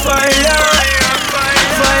 Fire, fire,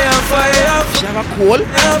 fire, fire. She have a cold?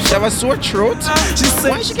 She have a sore throat?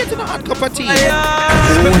 Why is she getting a hot cup of tea?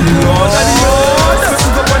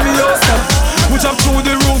 Which up through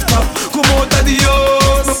the rooftop. Come out of the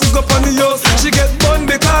house, me pick up on the house. She get bun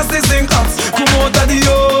because they sing ups. Come out of the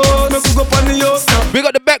house, me pick up on the house. We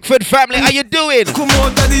got the Beckford family, how you doing? Come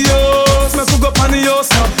out of the house, me pick up on the house.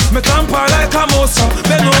 Me tamper like a mouse.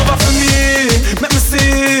 Bend over for me, let me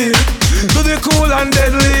see. Do the cool and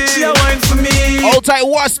deadly. She a wine for me. Hold tight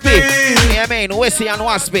Waspy. Yeah, man, Wessie and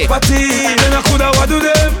Waspy. Party, then I coulda what do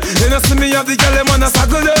them. Then I see me have the girl them and I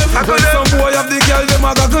saggle them. When some boy have the girl them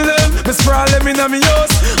I goggle them. Me sprawl them in a me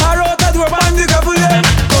house. I wrote a door and the gobble them.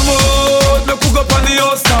 Come out, me cook up on the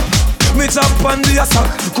house top. Me me chop on the ass.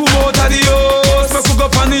 Come out of the house, me cook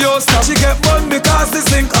up on the house. She get bun because the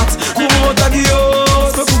sink hot. Come out of the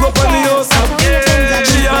house, me cook up on the house.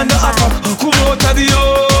 She on the attack. Come out of the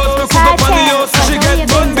house, me cook up on the house. She get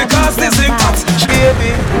bun because the sink hot.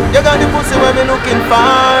 Baby, you got the pussy where me looking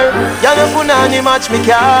for. You know Punani match me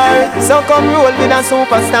car. So come roll with a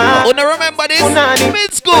superstar. Oh, no, remember this? Punani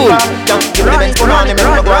mid-school. Benz Punani, me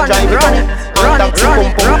go and drive it on. All taxi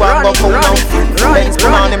pum pum go and go cool now. Benz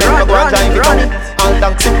Punani, me go and drive it on. All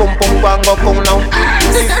taxi pum pum go and go cool now.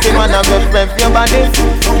 60 man a rev your body.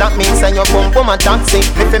 That means that you pum pum a taxi.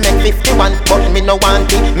 Me fi make 51, but me no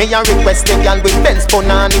want it. Me a request the girl with Benz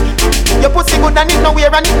Punani. Your pussy good and it no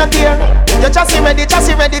wear and it no tear. You just ready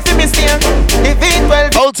for me steer. The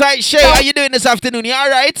V12. Hold tight, Shay. How you doing this afternoon? You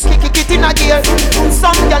alright? Kick it in a gear.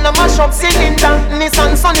 Some gyal a mash up cylinder.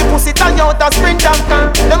 Nissan Sunny pussy Toyota Sprinter.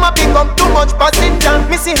 Them a pick up too much passenger.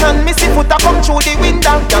 Missy hand, missy foot a come through the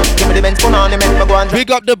window. Give me the Benz Punani, make me go and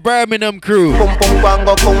big up the Birmingham crew. Pum pum go and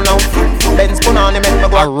go cool now. Benz Punani, make me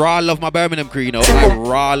go. I raw love my Birmingham crew, you know. I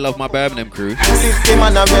raw love my Birmingham crew. 60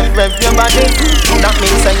 man a rev your body. That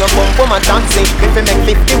means that you pum pum a taxi. If you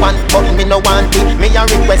make 51, but me no want it. Me a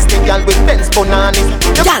request the girl with Benz Punani.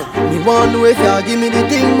 Girl, me want know if you give me the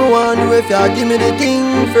thing. Me want know if you give me the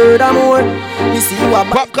thing. Furthermore, me see you a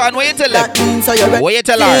Popcorn, what you tell her? That means so you're what you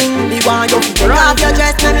tell her? Me want you to take off your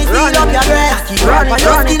dress. Let me feel up your dress. Run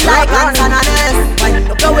your skin like ants and a nest.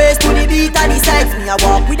 Wind up your waist to the beat of the sex. Me a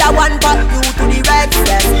walk with a one pack, you to the red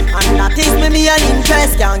step. And that is me an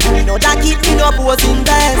interest. Can't give me no jacket, me no posing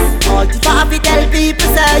vest. All the faffy tell people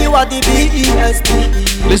say you are the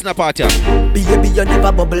B-E-S-T-E. Listen up, party. Baby, you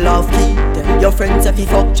never bubble off key. Tell your friends if you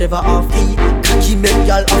fuck Trevor off key. Cocky make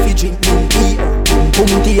y'all off you drink me tea.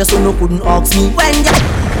 Boom tea so no couldn't ask me. When ya.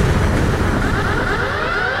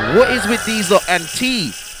 What is with Diesel and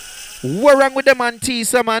T? What wrong with them and T,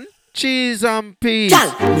 sir, man? Cheese and peas.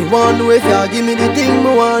 Me want know if you give me the thing.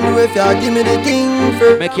 Me want know if you give me the thing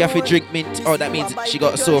for. Make you have to drink mint. Oh, that means she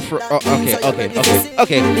got a sore throat. Oh,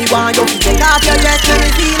 okay. Me want you to take off your dress. Let me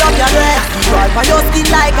feel up your dress. Roll for your skin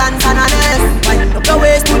like ants and a nest. Wind up your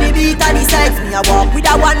waist to the beat of the sex. Me a walk with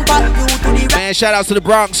a one pack, you to the right. Man, shout out to the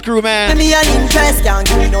Bronx crew, man. Me an interest. Can't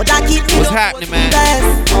give me no jacket. What's happening, man?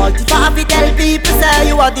 All the faffy tell people say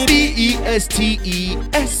you are the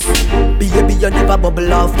B-E-S-T-E-S. Baby, you never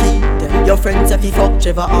bubble off key. Tell your friends if you fuck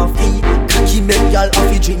Trevor off key. Cocky make y'all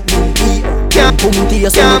off you drink me tea. Boom tea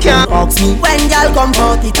so you can ask me. When y'all come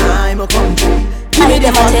party time, I come through. Give me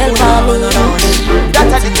them a tell for me.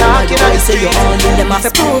 That's the talking I say you on in them have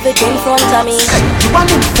to prove it in front of me. You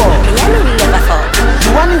want him for? Me and him never fuck.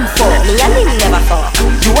 You want him for? Me and him never fuck.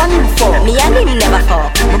 You want him for? Me and him never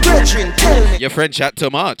fuck. My brethren, tell me. Your friend chat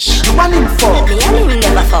too much. You want him for? Me and him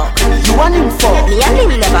never fuck. You want him for? Me and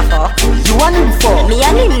him never fuck. You want him for? Me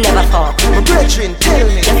and him never fuck. My brethren,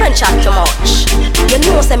 tell me. Your friend chat too much. You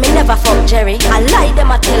know say me never fuck Jerry. I lie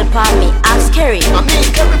them a tell pa me. Ask Kerry. I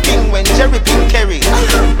make everything when Jerry Pink Kerry.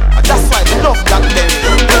 That's why I love Blackberry.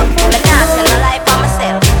 I can't tell a lie by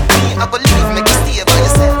myself. Me, I believe make you stay by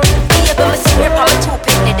yourself. Me, I must swear by my two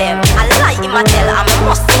penny them. I lie in my tell, I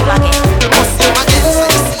must see him again. You must see him again, so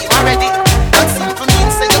you see him already. That's simple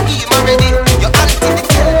means say you give him already. Your auntie the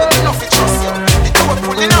tell me enough to trust you. The door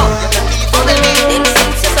pulling out, you can leave already. Then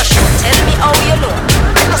since you're so sure, tell me how you know.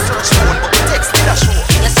 I no search phone, but the text me that show.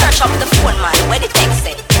 You search up the phone, man, where the text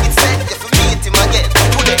say? It said if you meet him again,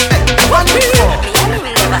 put it back. You want him for? Me and him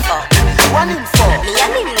never fuck. You want him for? Me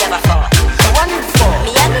and him never fuck. You want him for?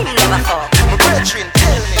 Me and him never fuck. My brethren,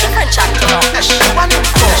 tell me. Your friend chat too much. You want him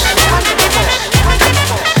for? You want him for? You want him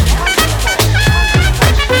for?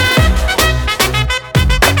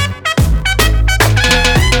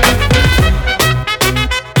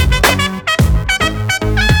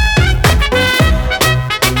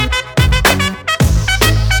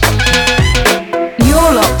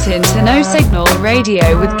 You're locked into No Signal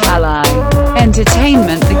Radio with Kali.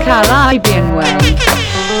 Entertainment the Caribbean way.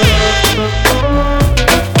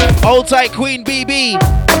 Hold tight, Queen BB.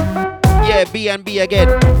 Yeah, B&B again.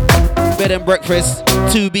 Bed and breakfast,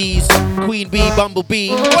 2 B's, Queen B,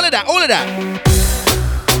 Bumblebee. All of that.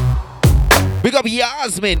 Big up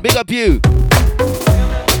Yasmin, big up you.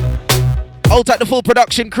 Hold tight the full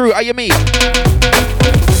production crew, are you me?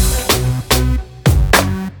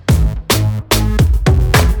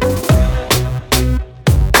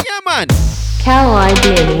 Yeah, man.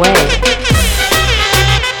 Caribbean way.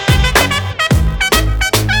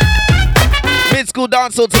 Mid-school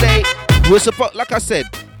dancehall today. We're supposed, like I said,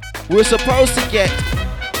 we're supposed to get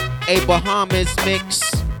a Bahamas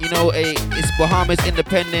mix. You know, it's Bahamas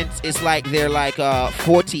independence. It's like they're like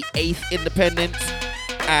 48th independence,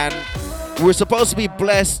 and We were supposed to be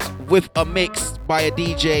blessed with a mix by a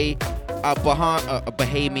DJ, a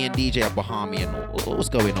Bahamian DJ, a Bahamian. What's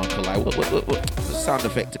going on, Kalai? What sound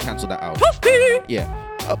effect to cancel that out? Yeah,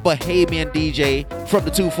 a Bahamian DJ from the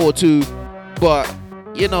 242. But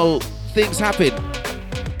you know, things happen.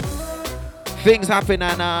 Things happen,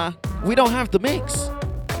 and we don't have the mix.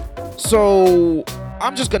 So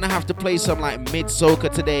I'm just gonna have to play some like mid soca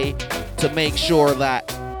today to make sure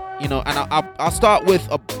that, you know, and I'll start with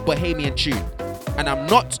a Bahamian tune, and I'm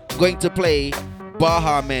not going to play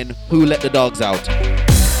Baha Men Who Let the Dogs Out.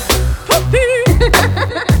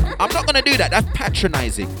 I'm not gonna do that. That's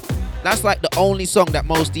patronizing. That's like the only song that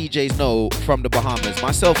most DJs know from the Bahamas,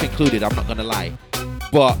 myself included. I'm not gonna lie,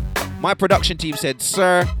 but my production team said,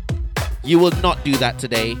 sir, you will not do that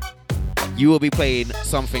today. You will be playing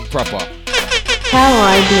something proper.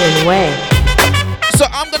 Caribbean way. So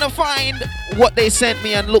I'm gonna find what they sent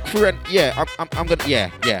me and look through, and yeah, I'm gonna, yeah,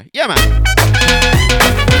 man.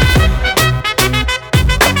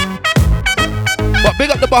 But big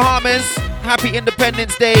up the Bahamas, happy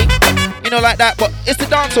Independence Day, you know, like that. But it's the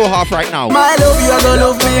dancehall half right now. My love, you are gonna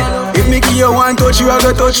love me. If me give you one touch, you are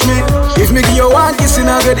gonna touch me. If me give you one kiss, you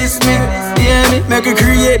are gonna diss me. Yeah, me make you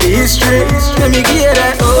create the history. Let me give you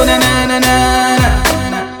that, oh na na na na na.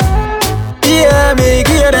 Yeah, me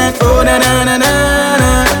give you that, oh na na na na na.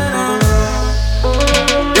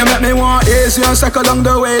 You make me want easy and suck along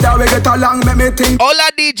the way that we get along. Make me think. Hola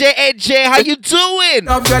DJ AJ, how you doing?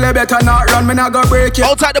 Love girl, you better not run, me not gonna break you.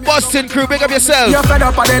 Outside the Boston crew, big up yourself. You're fed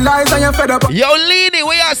up of the lies and you're fed up. Yo, Leanie,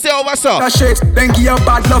 where you say over so? That shit, then give you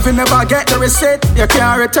bad love, you never get the receipt. You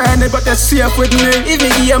can't return it, but you're safe with me. If me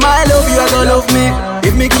give you my love, you are gonna love me.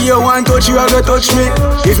 If me give you one touch, you are gonna touch me.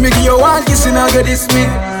 If me give you one kiss, you are gonna diss me.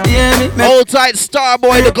 Yeah, me. Hold tight,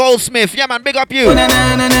 Starboy, the Goldsmith. Yeah, man, big up you. Na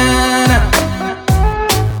na na na na.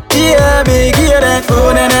 Yeah, me give you that.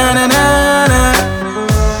 Oh na na na na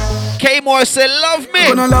na. K-More say love me.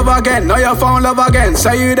 Gonna love again, now you found love again.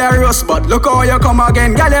 Say you the rust, but look how you come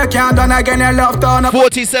again. Girl, you can't done again, you love turn up.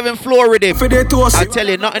 47 floor rhythm. For the toast, I tell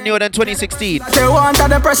you, nothing newer than 2016. Say want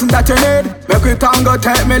the person that you need. Make it tango,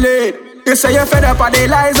 take me lead. You say you're fed up of the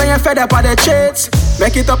lies and you're fed up of the cheats.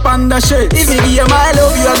 Make it up on the shit. If me give you my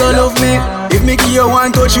love, you are gonna love me. If me give you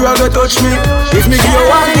one touch, you are gonna touch me. If me give you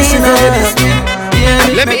one kiss, you are gonna diss me.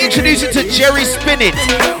 Let me introduce you to Jerry Spinning.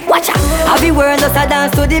 Watch out, happy world us a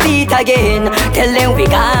dance to the beat again. Tell them we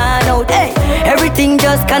gone out, hey. Everything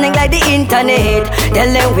just connect like the internet.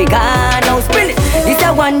 Tell them we gone out, spin it. This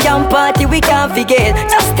a one jam party we can't forget.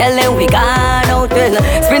 Just tell them we gone out, well.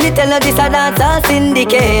 Spin it, tell them this a dance all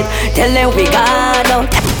syndicate. Tell them we gone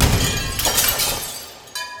out.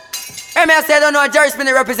 Hey, me I say I don't know Jerry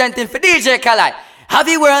Spinning representing for DJ Kalai. Have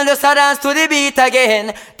you world just a dance to the beat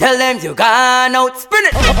again? Tell them you gone out, spin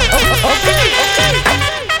it.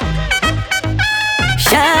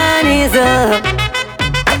 Shine is up,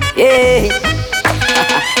 yeah.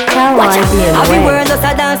 Watch out, have you world just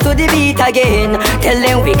a dance to the beat again? Tell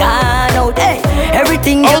them we gone out, hey.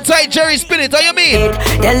 Everything. Hold tight, Jerry, spin it. How you mean?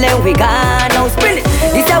 Tell them we gone out, spin it.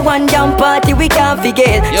 This a one jam party we can't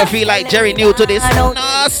forget. You feel like Jerry new to this?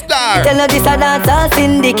 Nah, star. Tell them this a dance all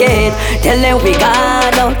syndicate. Tell them we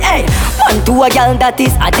gone out, hey. One to a girl that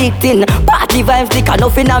is addicting. Party vibes lick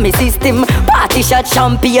enough in a me system. Party shot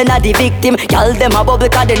champion a the victim. Girl them a bubble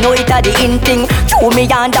cause they know it a the in thing. Chew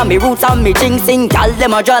me under me roots and me jinxing. Girl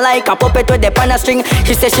them a draw like a puppet with the pan a string.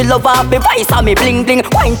 She say she love her me vice and me bling bling.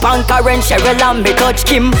 Wine pan Karen, Cheryl and me touch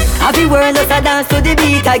Kim. Happy world us a dance to the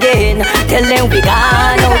beat again. Tell them we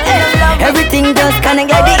gone out, hey. Everything just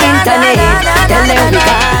connect like the internet. Tell them we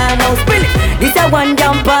gone out, spin it. This a one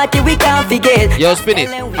jam party we can't forget. Yo, spin it.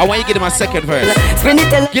 I want you to give him a second verse. Spin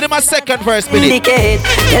it. Give him a second verse, spin it.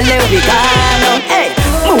 Tell them we gone out, hey.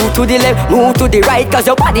 Move to the left, move to the right. Cause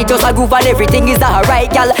your body just a groove and everything is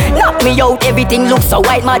alright, gal. Knock me out, everything looks so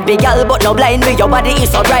white, mad big gal. But no blind me, your body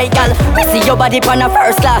is so bright, gal. Me see your body on a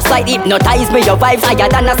first class flight. Hypnotize me, your vibes higher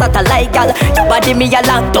than a satellite, gal. Your body me a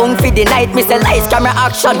lock down for the night. Me say lights, camera,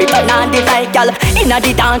 action, me turn on the light, gal. Inna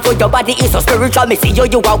the dance, so your body is so spiritual. Me see you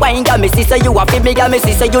a wine, gal. Me see so you a feel me, gal. Me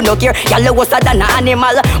see so you no care, gal. You was than an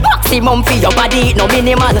animal. Maximum for your body, no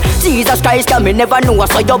minimal. Jesus Christ, gal, me never know.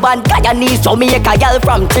 So your band, Guyanese, Jamaica, gal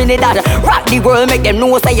from Trinidad. Rock the world, make them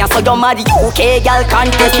know say you so you mad. UK, gal,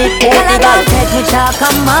 can't test it. Gal, take me chalk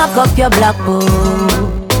and mark up your black book.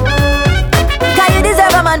 Cause you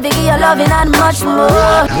deserve a man, biggie, your loving and much more.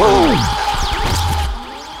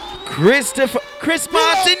 Chris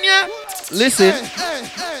Martin, yeah? Listen,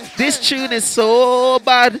 this tune is so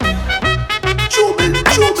bad.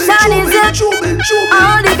 Son is it?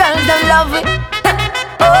 All the girls them love it.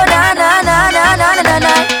 Oh na na na na na na na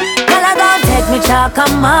na. Girl, I gon' take me chalk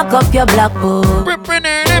and mark up your blackboard. Cause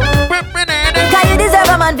you deserve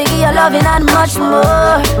a man to give you loving and much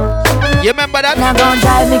more. You remember that? Now gon'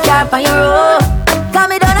 drive me car on your road. Cause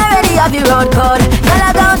me done already have your road code. Girl,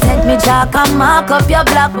 I gon' take me chalk and mark up your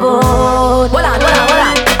blackboard. Hold on.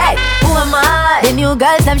 Hey, who am I? The new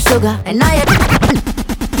girls, them sugar. And now you...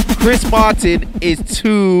 Chris Martin is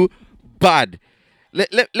too bad.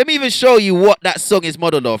 Let me even show you what that song is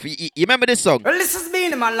modeled off. You remember this song? Well, this has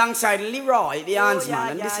been him alongside Leroy, the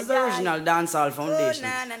Hansman, and this is the original Dancehall Foundation.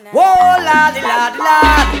 Whoa, la di la di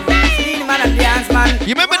la. Beenie Man and the Hansman.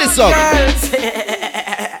 You remember this song?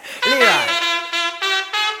 Leroy.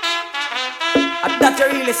 That you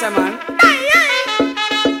really say, man.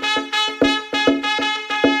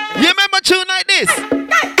 You remember a tune like this?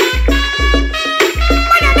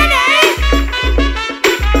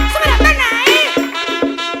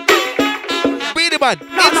 Man,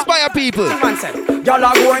 inspire people. Y'all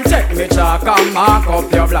are going to take me chalk and mark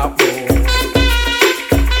up your blackboard.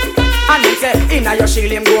 And him say, inna your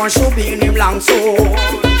shield him go and shoot in him long sword.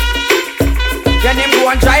 Then him go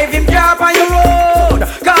and drive him car on your road.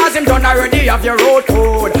 Cause him done already have your road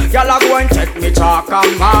code. Y'all are going to take me chalk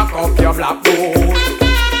and mark up your blackboard.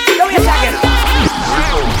 Don't you again?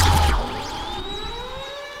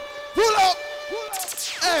 Pull up.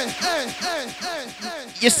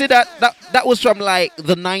 You see that was from like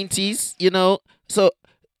the 90s, you know. So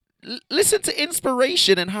listen to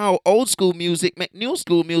inspiration and how old school music make new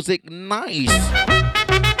school music nice.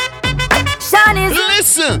 Shawnee's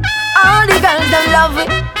listen. All the girls them love it.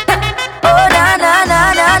 Oh na na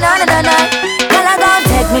na na na na na. Girl, I gon'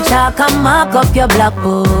 take me chalk and mark up your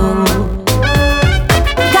blackboard.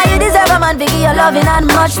 Cause you deserve a man to give you loving and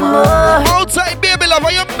much more. Outside baby love,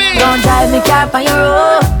 what you mean? Don't drive me car on your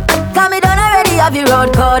road. Cause me done already have your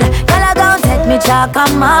road code. Girl, I gon' take me chalk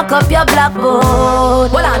and mark up your blackboard.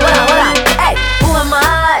 Hold on. Hey, who am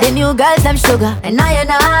I? The new girls, them sugar. And I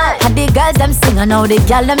and the girls, them sing. And now the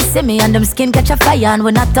girl, them see me. And them skin catch a fire. And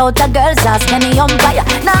when I thought the girls ask any umpire.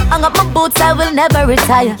 Now hang up my boots, I will never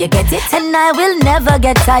retire. You get it? And I will never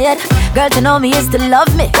get tired. Girl, to know me is to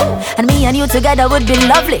love me. And me and you together would be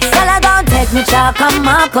lovely. Girl, I gon' take me chalk and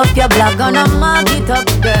mark up your black. Gonna mark it up,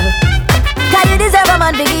 girl. Cause you deserve a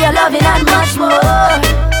man to give you loving and much more.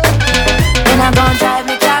 Then I'm gon' drive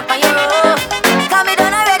me chalk on your road. Cause me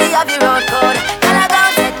done already have your road code. Then I'm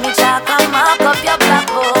gon' take me chalk and mark up your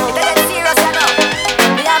blackboard. They get serious, you know.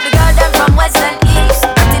 We have the girls them from west and east.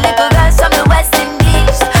 The little girls from the west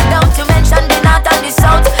indies. Don't you mention the north and the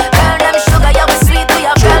south. Girl, them sugar, you was sweet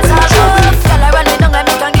to your girls all love. Girl, I run me down and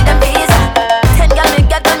me can give them visa. 10 girl me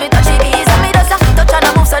get when me touch the visa. Me just a touch and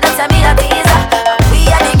a move so them say me a teaser.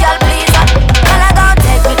 We are the girl pleaser.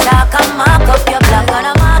 Mark up your black,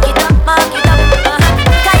 gonna mark it up.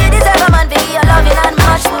 Cause you deserve a man to give you loving and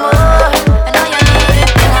much more. I know you need it.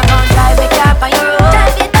 Then I'm gon' drive me car on your road.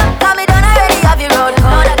 Drive it up, cause me done already have your road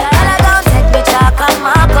code. And I gon' take me chalk and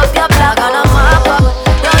mark up your black, gonna mark up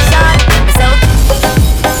your shine.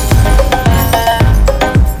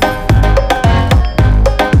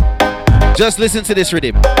 Just listen to this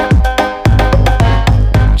rhythm.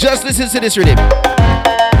 Just listen to this rhythm.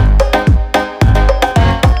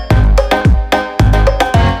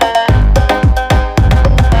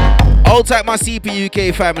 Hold tight, my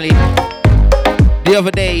CPUK family. The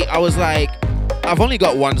other day, I was like, I've only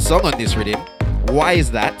got one song on this rhythm. Why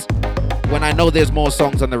is that? When I know there's more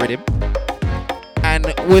songs on the rhythm. And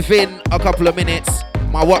within a couple of minutes,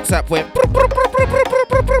 my WhatsApp went.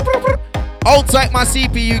 Hold tight, my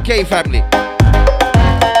CPUK family.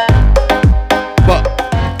 But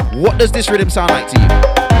what does this rhythm sound like to you?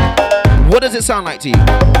 What does it sound like to you?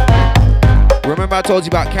 Remember I told you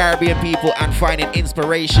about Caribbean people and finding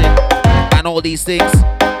inspiration and all these things?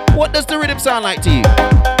 What does the rhythm sound like to you?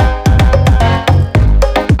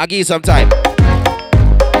 I'll give you some time.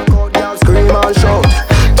 Scream and shout.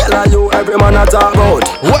 Tell you every man a talk about.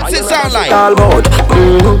 What's it sound like? All about.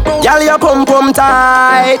 Girl, your pum pum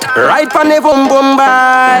tight. Right from the boom boom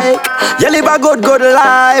bike. You live a good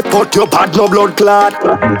life. But your bad no blood clot.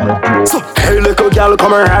 So hey little girl,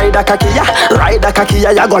 come and ride a kakia. Ride a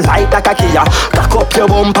kakia, you go light a kakia. Cock up your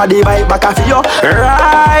bumper, the bike back off you.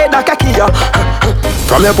 Ride a kakia.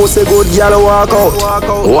 From your pussy good girl walk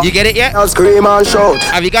out. You get it yet? I'll scream and shout.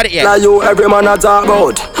 Have you got it yet? Tell you every man a talk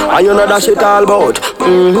about. And you know that shit all about.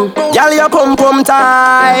 Girl, your pum pum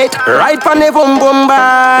tight. Right from the boom boom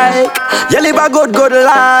bike. You live a good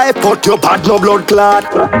life. But your bad no blood clot.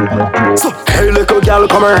 So Hey little girl,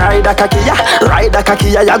 come and ride a kakia. Ride a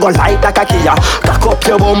kakia, ya go like a kakia. Cock up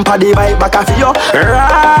your bumper, the vibe back of you.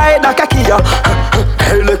 Ride a kakia.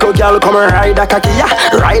 Hey little girl, come and ride a kakia.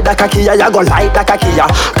 Ride a kakia, ya go like a kakia.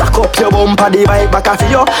 Cock up your bumper, the vibe back of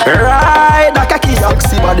you. Ride a kakia.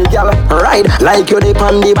 Sexy body girl, ride like you dip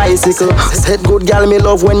on the bicycle. Said good girl, me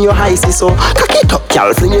love when you icy so. Cock it up,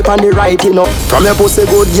 girl, fling it on the right, you know. From your pussy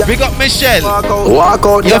good girl. Big up Michelle. Walk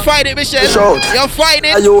out. You're fighting Michelle. Shout. You're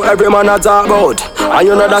fighting. You every man a talk about, and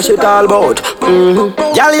you know that shit all about.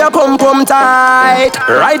 Girl, your pum pum tight,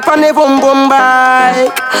 right from the pum pum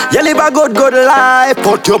bike. You live a good life,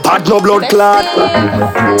 but your bad no blood clot.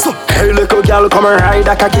 So hey little girl, come and ride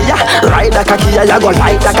a kakia. Ride a kakia, you go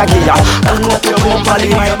like a kakia. Cock up your bumper, the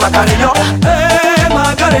vibe back on you. Hey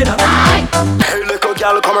Margarita. Hey little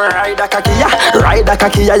girl, come and ride a kakia. Ride a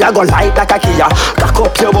kakia, you go like a kakia. Cock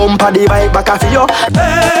up your bumper, the vibe back of you.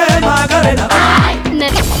 Hey Margarita.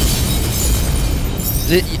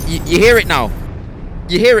 You hear it now.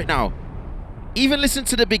 You hear it now. Even listen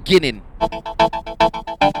to the beginning.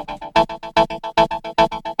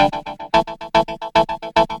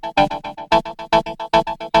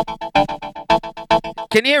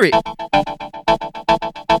 Can you hear it?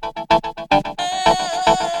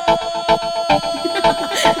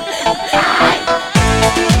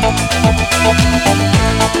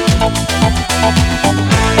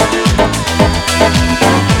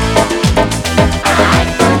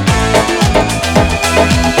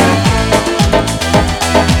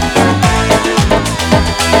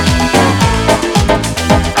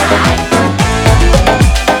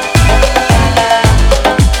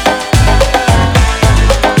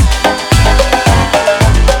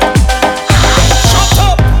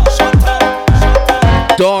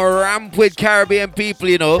 Don't ramp with Caribbean people,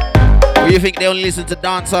 you know. Or you think they only listen to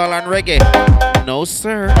dancehall and reggae? No,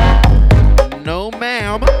 sir. No,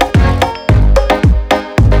 ma'am.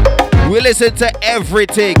 We listen to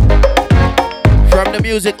everything. From the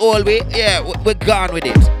music all the way. Yeah, we're gone with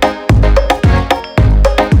it.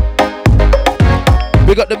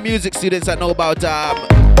 We got the music students that know about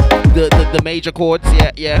the major chords.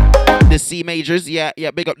 Yeah. The C majors. Yeah.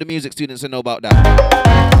 Big up the music students that know about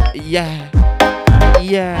that. Yeah.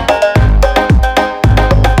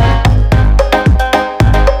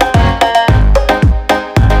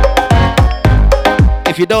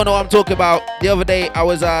 If you don't know what I'm talking about, the other day I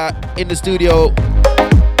was in the studio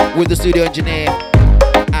with the studio engineer,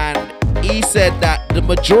 and he said that the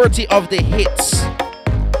majority of the hits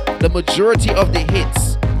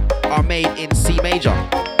are made in C major.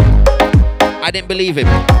 I didn't believe him.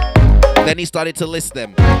 Then he started to list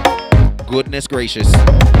them. Goodness gracious.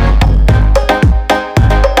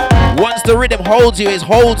 Once the rhythm holds you, it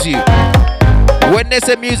holds you. When they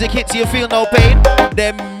say music hits you, feel no pain,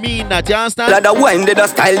 they mean that, you understand? That wine, that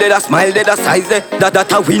style, that smile, that size,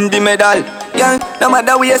 that a win the medal. Yeah, no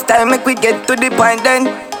matter waste time, make we get to the point then.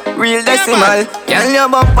 Real decimal. Girl, your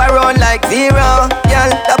bump around like zero.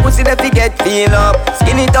 Girl, that pussy that we get feel up.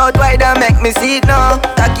 Skin it out wide and make me see it now.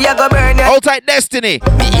 Taki I go burn it. Hold tight, Destiny.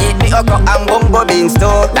 Me eat the okra and bongo beans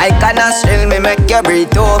too. Like an nostril, me make you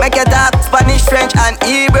breathe too. Make you talk Spanish, French and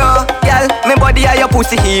Hebrew. Girl, me body are your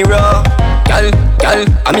pussy hero. Girl,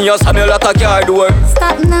 I'm your Samuel like a car door.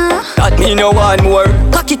 Stop now. That mean you want more.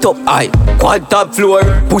 Cock it up, aye. Quad top floor.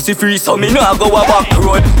 Pussy free, so me nah go a back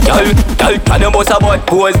road. Girl, can you bust a butt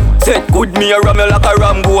pose? Said good me a ram you like a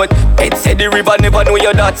ram boat. Head said the river never know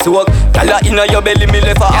you that soak. Girl, inna your belly me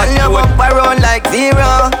left a hot road. Girl, you bump around like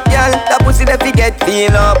zero. Girl, that pussy that we get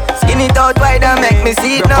feel up. Skin it out wide and make me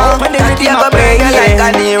see it now. Cocky a go burn you like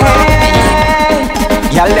a Nero.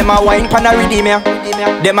 Y'all them a wine pan a redeem ya.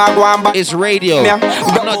 Them a go and back. It's radio. I'm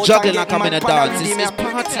not juggling like I'm in a dance. It's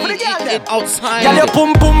party in outside. Y'all your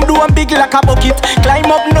pum pum do a big like a bucket.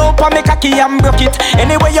 Climb up now pa me cocky and broke it.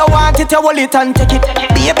 Anyway you want it, you hold it and take it.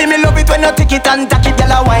 Baby me love it when you take it and tack it.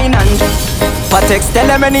 Y'all a wine and Patex tell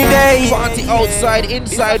them any day. Party outside,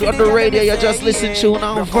 inside on the radio. You just listen to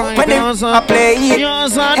now. When they a play it.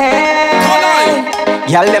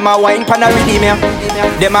 Y'all them a wine pan a redeem ya.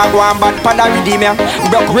 Them a go and back pan a redeem ya.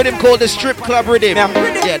 Rhythm called the strip club rhythm.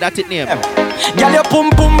 Yeah, that's it name. Girl, your pum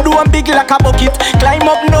pum do a big like a bucket. Climb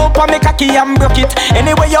up now pa me cocky and broke it.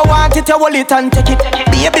 Anyway you want it, you hold it and take it.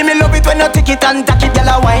 Baby me love it when you take it and tack it. Girl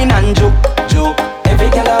a wine and juke. Every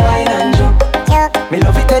girl a wine and juke. Me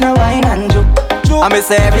love it when you wine and juke. I me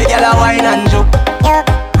say every girl a wine and juke.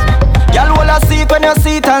 Girl, hold a seat when you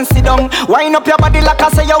sit and sit down. Wind up your body like I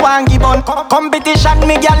say you want give on. Competition,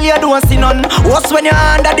 me girl, you don't see none. What's when you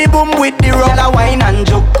under the boom with the rum? Girl, a wine and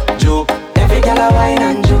joke. Every girl a wine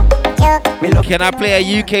and joke. Can I play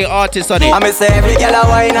a UK artist on it? I me say every girl a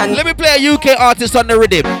wine and. Let me play a UK artist on the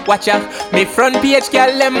rhythm. Watch ya. Me front page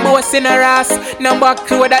girl them boss in her ass. Number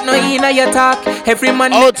crew that no in your talk. Every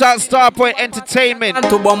man out at Starpoint Entertainment. And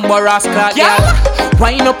to bumper ass clock, girl.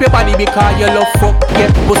 Wind up your body because you love fuck.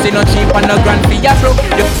 Yeah, pussy no cheap and no grand for your broke.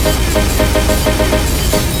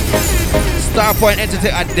 Starpoint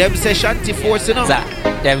Entertainment at them say Shanty Force, you know.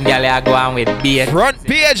 Them girl are going with beer. Front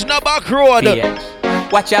page, no back road.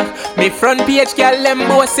 Watch out, me front page girl them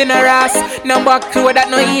boss in her ass. Number crew that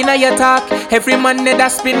no in your talk. Every man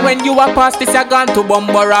that spin when you are past this, you gone to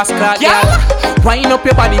bumper ass clock, girl. Wind up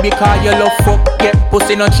your body because you love fuck. Yeah,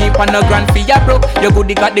 pussy no cheap and no grand for your broke. You good,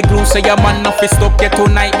 got the glue so your man no fi stop. Yeah,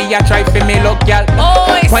 tonight me a try for me look, girl.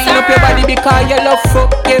 Wind up your body because you love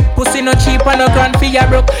fuck. Yeah, pussy no cheap and no grand for your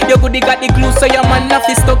broke. You good, got the glue so your man no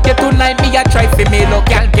fi stop. Yeah, tonight me a try for me look,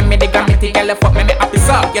 girl. Give me the grammy, girl, fuck me happy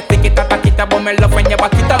so. You take it, attack it, but me love when you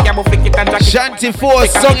back it up. You flick it and jack it. Shanty Force,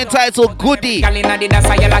 song entitled Goodie. Girl inna the dance,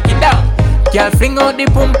 you lock it down. Girl, fling out the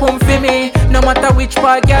pum pum for me. No matter which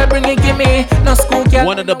part, girl, bring it, give me. No school, girl.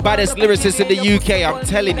 One of the baddest lyricists in the UK, I'm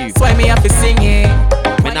telling you. That's why me have to sing it.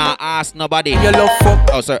 Me not ask nobody. You love fuck.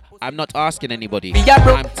 Oh, sir, I'm not asking anybody.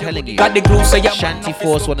 I'm telling you. Got the glue, so Shanty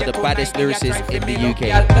Force, one of the baddest lyricists in the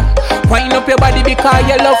UK. Wind up your body because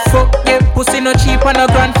you love fuck. Yeah, pussy no cheap and no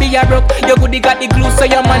grand for your broke. You good, got the glue, so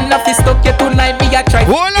your man have to stuck. You tonight me a try.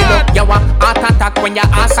 Hold on. You want heart attack when your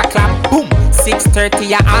ass a clap. Boom. 6:30,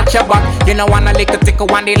 you arch your back. You know wanna lick the tickle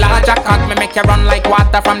one the larger cock. Me make you run like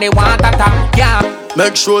water from the water tap. Yeah.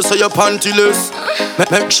 Make sure so you're pantyless.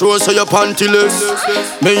 Make sure so you're pantyless.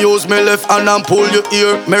 Me use me left hand and pull your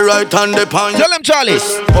ear. Me right hand the pan. Tell him Charlie.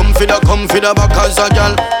 Come for the back as a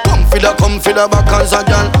gal. Come for the back as a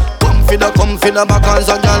gal. Come for the back as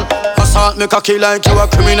a gal. Assault me cocky like you a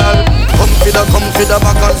criminal. Come for the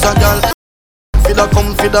back as a gal.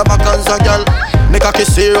 Come for the back as a gal. Make a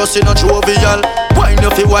kiss serious in a jovial. Wine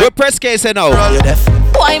if you wine. We press case now.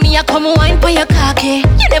 Why me a come wine for your cocky?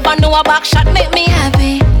 You never know a back shot make me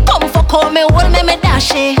happy. Come for call me, hold me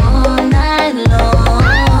dash it all night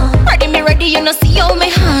long. Ready, you know see how me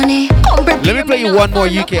honey. Let me play you one more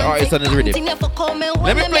UK artist on this rhythm.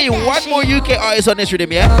 Let me play you one more UK artist on this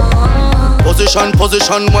rhythm, yeah? Position,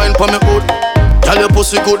 wine for me hood. Tell your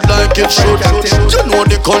pussy good like it should. You know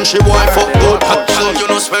the country boy fuck good. So you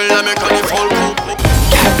know smell like me can fall good.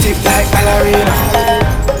 Can't tip like ballerina.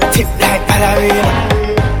 Tip like ballerina.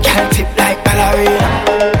 Can't tip like ballerina.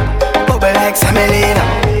 Bubble like Samelina.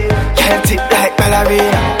 Can't tip like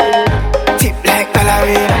ballerina. Tip like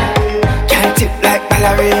ballerina. Can't tip like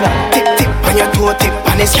ballerina. Tip on your toe, tip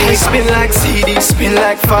on his face. Spin like CD, spin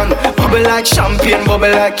like fan. Bubble like champagne, bubble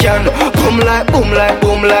like can. Boom like boom like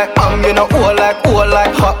boom like you know all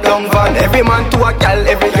like hot long van. Every man to a gal,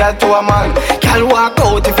 every gal to a man. Gal walk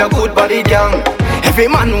out if you're good body gang. Every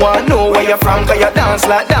man want know where you're from, cause you dance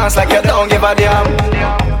like you don't give a damn.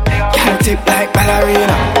 Gal tip like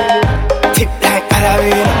ballerina. Tip like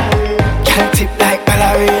ballerina. Gal tip like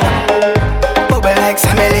ballerina. Bubble like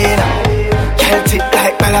Samelina. Gal tip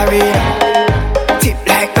like ballerina. Tip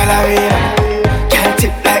like ballerina. Gal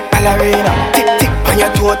tip like ballerina. Tip on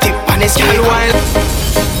your toe, tip on his gal wine.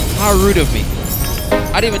 How rude of me.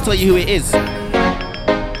 I didn't even tell you who it is.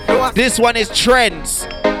 This one is Trends.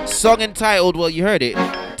 Song entitled, well, you heard it,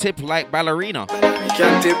 Tip Like Ballerina. You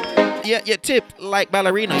can't tip. Yeah, tip like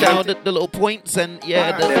ballerina. You know, the little points and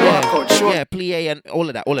yeah, plie and all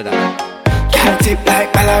of that. Can't tip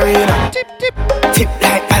like ballerina. Tip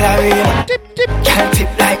like ballerina. Tip. Can't tip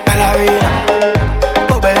like ballerina.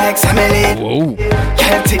 Bubble like Samelina. Whoa.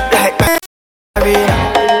 Can't tip like ballerina.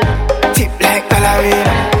 Tip like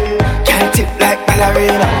ballerina. Can't tip like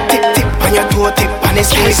ballerina. Tip on your toe, tip on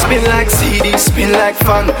his face. Spin like CD, spin like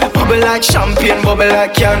fan. Bubble like champagne, bubble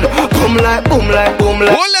like can. Boom like boom like boom like.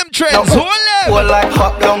 Hold them Trends, hold them. Hold like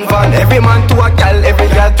hot long van. Every man to a gal, every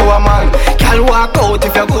gal to a man. Gal walk out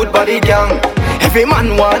if you're good body gang. Every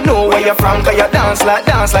man want know where you're from, cause you dance like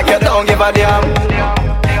you don't give a damn.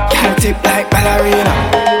 Gal tip like ballerina.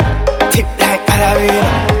 Tip like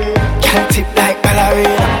ballerina. Gal tip like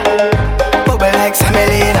ballerina. Bubble like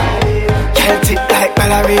Samelina. Gal tip like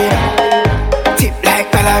ballerina. Tip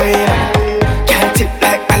like ballerina. Gal tip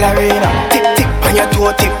like ballerina. Tip on your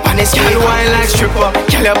toe, tip on his gal wine like stripper.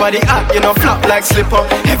 Gal your body hot, you know flop like slipper.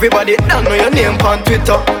 Everybody don't know your name on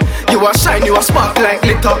Twitter. You a shine, you a spark like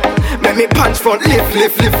glitter. Make me pants front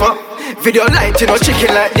lift up. Video light, you know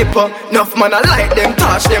chicken like dipper. Enough man I like them,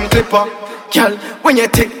 touch them clipper. Girl, when you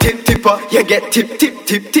tipper, you get tip,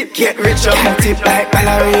 get richer. Can't tip like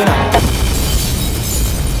ballerina.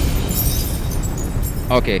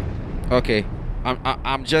 Okay.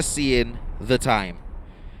 I'm just seeing the time,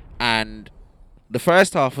 and the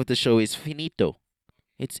first half of the show is finito.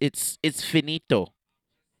 It's finito.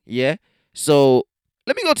 Yeah. So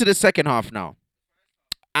let me go to the second half now.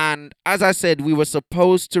 And as I said, we were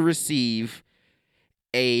supposed to receive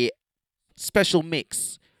a special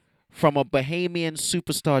mix from a Bahamian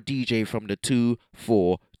superstar DJ from the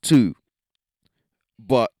 242.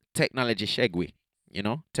 But technology shegwe,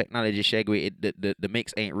 technology shegwe, the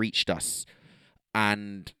mix ain't reached us.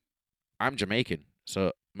 And I'm Jamaican,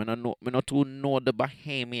 so me not too know the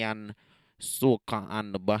Bahamian soca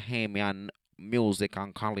and the Bahamian music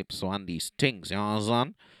and calypso and these things, you know what I'm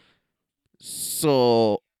saying?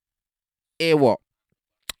 So, what?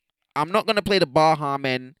 I'm not gonna play the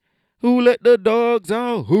Bahamen. Who let the dogs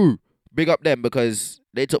out? Who? Big up them because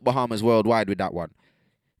they took Bahamas worldwide with that one.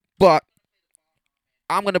 But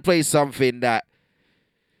I'm gonna play something that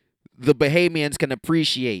the Bahamians can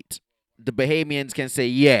appreciate. The Bahamians can say,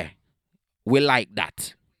 yeah, we like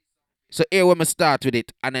that. So here we're gonna start with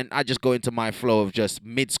it, and then I just go into my flow of just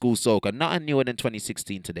mid-school soca. Nothing newer than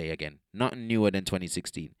 2016 today again. Nothing newer than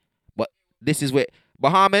 2016. But this is where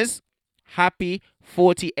Bahamas, happy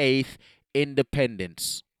 48th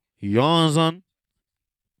independence. You understand?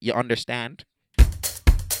 You understand?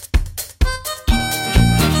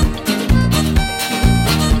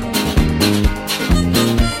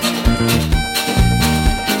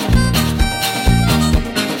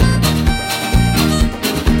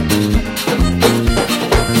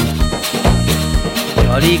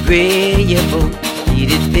 Jolly gray, your boat,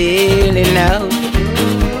 need it sailing out.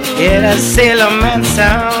 Get a sailorman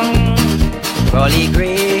sound. Jolly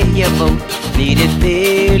gray, your boat, need it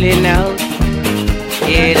sailing out.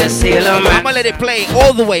 Get a sailorman. I'ma let it play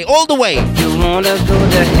all the way, all the way. You wanna go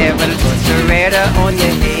to heaven, put the radar on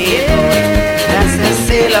your head, boy. That's a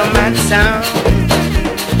sailorman sound.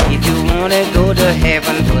 If you wanna go to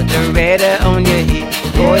heaven, put the radar on your head,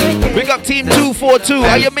 boy. Big up Team 242,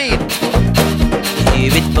 how you mean?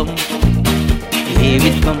 Hear it bum, hear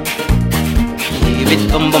it bum, hear it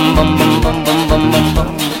bum bum bum bum bum bum bum bum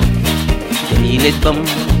bum. Feel it bum,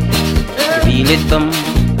 feel it bum,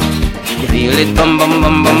 feel it bum bum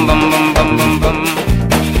bum bum bum bum bum bum bum.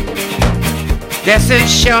 This is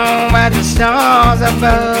shown by the stars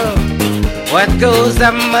above. What goes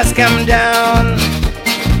up must come down.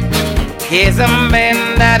 Here's a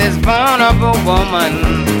man that is born of a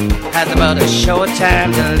woman, has about a short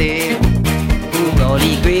time to live.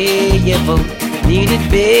 Jolly gray, your boat, need it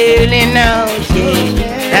bailing out,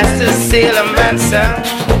 yeah. That's the sailorman sound.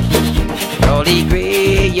 Jolly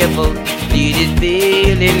gray, your boat, need it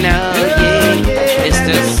bailing out, yeah. It's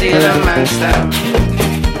the sailorman sound.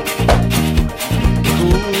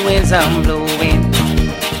 Cool winds are blowing.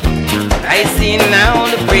 I see now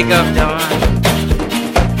the break of dawn.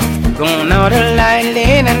 Gone out of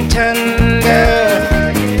lightning and thunder.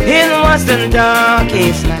 It was the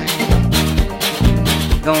darkest night.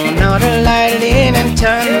 Gone out of lightning and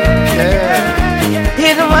thunder.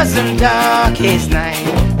 It was the darkest night.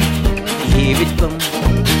 Hear it bum,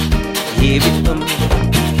 hear it bum,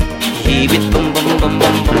 hear it bum bum bum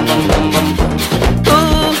bum bum bum bum bum bum.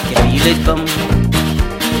 Ooh, feel it bum,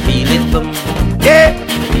 yeah,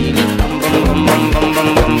 feel it bum bum bum bum bum bum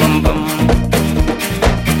bum bum bum.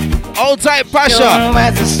 Old type Pasha.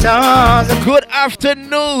 Good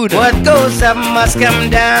afternoon. What goes up must come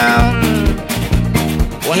down.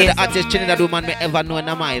 One of the artists Trinidad woman me ever know in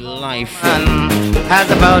my life. Has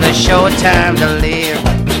about a short time to live.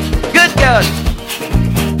 Good God.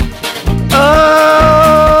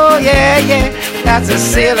 Oh yeah, yeah, that's a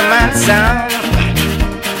sailorman sound.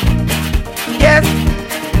 Yes,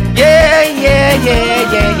 yeah, yeah,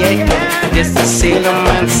 yeah, yeah, yeah. This a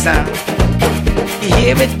sailorman sound. You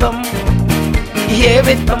hear it bum, you hear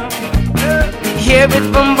it bum, you hear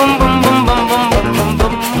it bum bum bum bum bum bum bum bum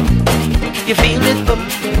bum. You feel it bum.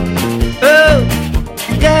 Oh,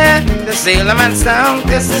 yeah, the sailorman sound,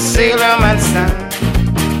 this is sailorman sound.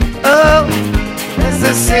 Oh, this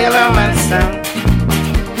is sailorman sound.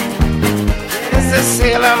 This is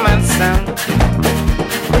sailorman sound.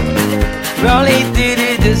 Rolly did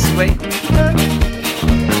it this way.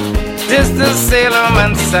 This is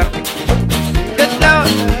sailorman sound. Good Lord,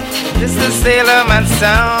 this is sailorman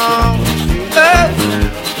sound. Oh,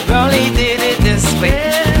 Rolly did it this way.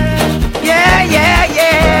 Yeah, yeah,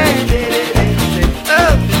 yeah.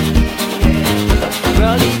 Oh,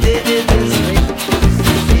 Rolly did it this way.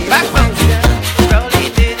 Back up, Rolly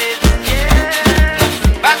did it.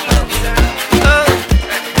 Yeah, back up. Oh,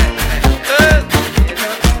 oh,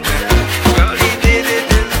 Rolly did it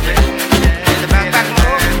this way. Back, back,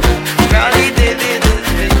 move. Rolly did it this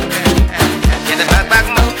way. In the back, back,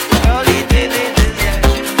 move. Rolly did it this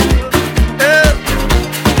way. Oh,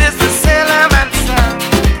 this is sailorman sound.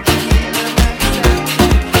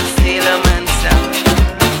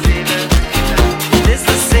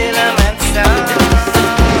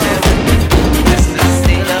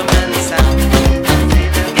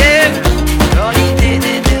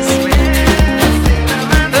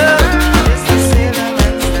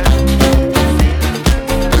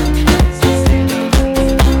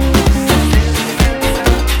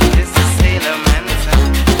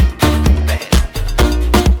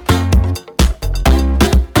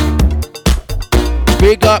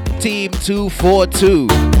 Big up Team 242.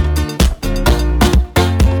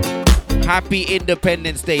 Happy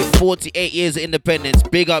Independence Day. 48 years of independence.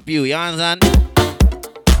 Big up you. You understand?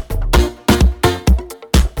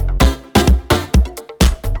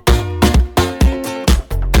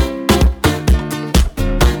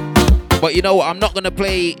 But you know what? I'm not going to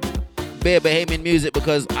play bare Bahamian music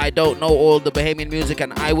because I don't know all the Bahamian music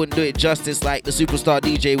and I wouldn't do it justice like the superstar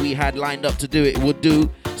DJ we had lined up to do it would do.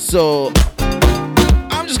 So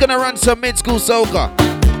I'm just going to run some mid-school soca.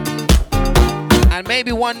 And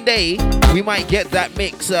maybe one day we might get that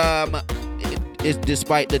mix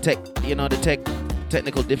despite the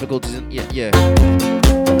technical difficulties. Yeah.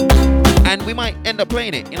 And we might end up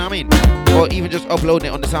playing it, you know what I mean? Or even just uploading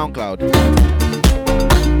it on the SoundCloud.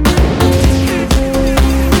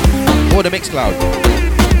 Or the Mixcloud.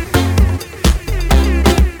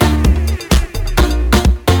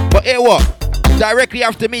 But here what? Directly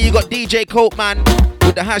after me, you got DJ Copeman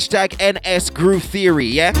with the hashtag NS Groove Theory,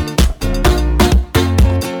 yeah?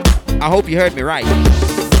 I hope you heard me right.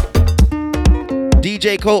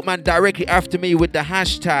 DJ Copeman directly after me with the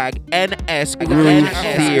hashtag NS Groove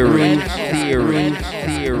Theory.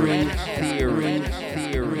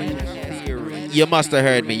 You must have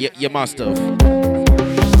heard me. You must have.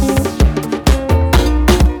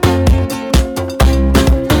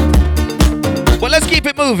 Well, let's keep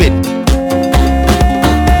it moving.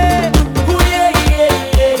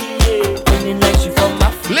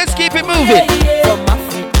 Let's keep it moving.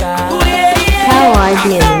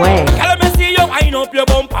 Caribbean way. Let me see you wind up your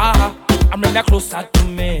bumper. I'm bring that closer to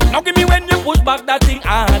me. Now give me when you push back that thing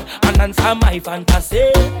hard and answer my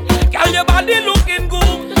fantasy. Girl, your body looking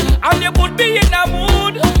good and you put me in a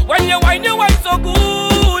mood. When you wine so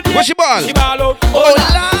good. What's your ball? She ball out. Oh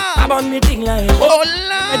la. I'm on me thing like. Oh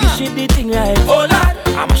la. Maybe she the thing like. Oh la.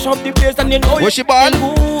 I'ma shop the place and you know. What's your ball?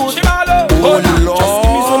 She ball out. Oh la. Just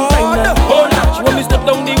give me some time now. Oh la. She want me step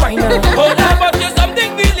down the wine now. Oh la. But there's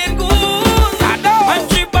something feeling good. And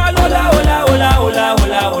she ball hola hola hola hola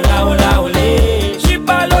hola hola hola hola. She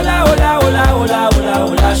ball hola hola hola hola hola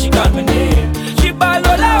hola. She call me name. She ball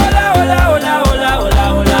hola hola hola hola hola hola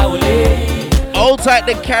hola hola. All tight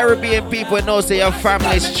the Caribbean people know say your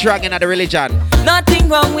family is strong in the religion. Nothing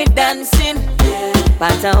wrong with dancing,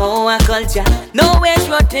 but our culture, no ways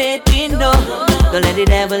rotating, no. Don't let the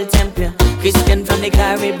devil tempt you. Christian from the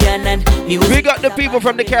Caribbean and music. We got the people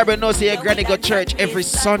from the Caribbean know say your granny go church every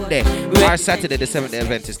Sunday or Saturday the 7th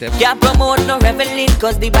Adventist them. Can't promote no reveling,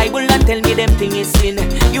 cause the Bible don't tell me them thing is sin.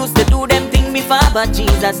 Used to do them thing before, but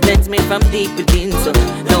Jesus cleansed me from deep within. So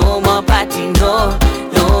no more party, no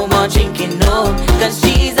more drinking, no. Cause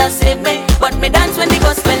Jesus saved me, but me dance when the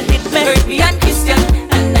gospel hit me. Caribbean Christian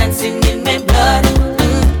and dancing in my blood.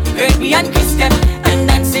 Caribbean Christian and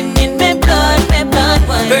dancing in my blood, my blood.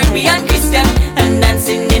 Caribbean Christian and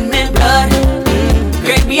dancing in my blood.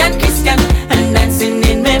 Caribbean Christian and dancing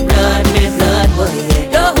in my blood, boy.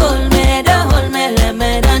 Yeah. Don't hold me, let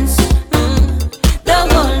me dance.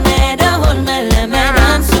 Don't hold me, let me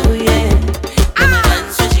dance. Oh yeah. Come and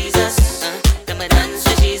dance to Jesus. Come and dance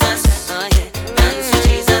to Jesus. Oh yeah. Dance to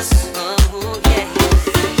Jesus. Oh yeah.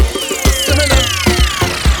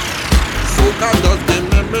 Soca does give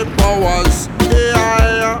me powers.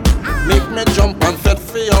 Yeah. Make me jump and fet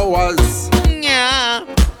for hours. Yeah.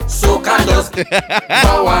 Soca does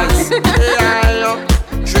powers. Yeah.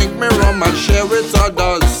 Drink me rum and share with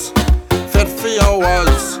others. Fet for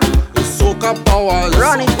hours. The soca powers.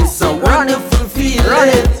 It's a wonderful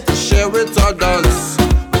feeling to share with others.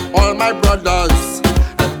 All my brothers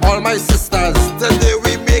and all my sisters. Today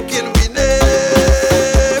we making we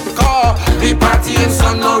name. Cause we partying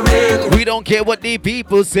sun no rain. We don't care what the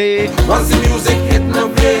people say. Once the music hit my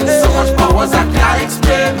brain, so much powers I can't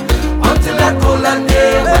explain. Until that golden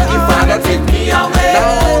day when the Father take me away.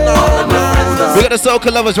 All my friends. We got the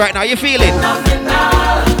soca lovers right now. You feeling?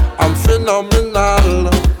 I'm phenomenal.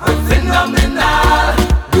 I'm phenomenal.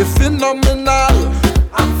 We're phenomenal.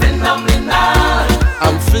 I'm phenomenal.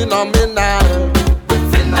 I'm phenomenal. We're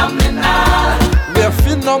phenomenal. We're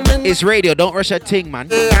phenomenal. It's radio. Don't rush a ting, man.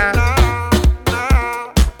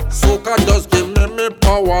 Soca does give me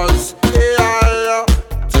powers. Yeah.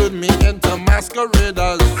 Turn me into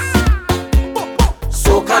masqueraders.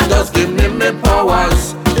 Soca does give me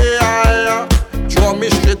powers. Yeah. Draw me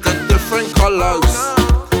straight to different colors.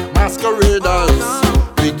 Masqueraders,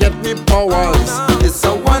 we get me powers. It's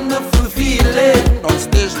a wonderful feeling. On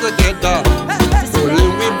stage together,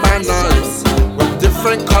 rolling with banners with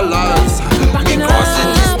different colors. We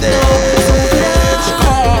crossing the stage.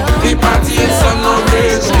 We partying sun no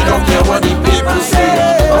rain. We don't care what the people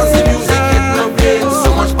say. Once the music hit the brain, so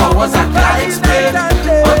much powers I can't explain.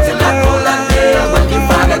 Until I roll and day when the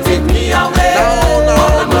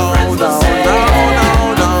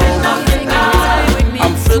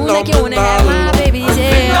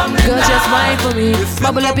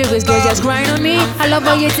your waist, girl, just grind on me. I love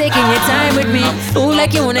how you're taking your time with me. Ooh,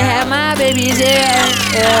 like you wanna have my babies, yeah.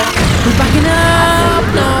 We're backing up,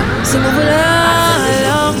 no, so move it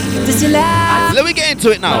along. This your life. Let me get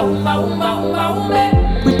into it now.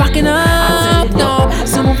 We're backing up, no,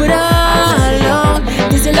 so move it along.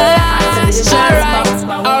 This your life.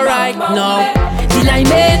 Alright, no. The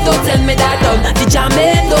limeade, don't tell me that done. The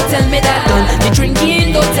jamming, don't tell me that done. The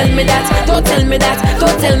drinking, don't tell me that. Don't tell me that,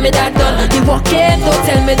 don't tell me that done. The walking, don't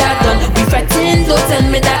tell me that done. We fretting, don't tell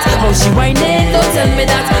me that. How she whining, don't tell me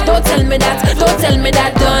that. Don't tell me that, don't tell me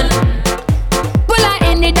that done. Pull her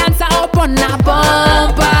in the dancer up on a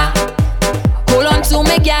bumper. Hold on to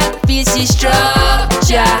me, girl, feel she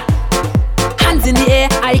structure. Hands in the air,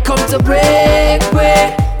 I come to break.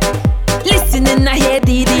 Listening, I hear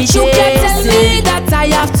the DJ. You can't tell me that I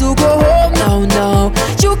have to go home, no.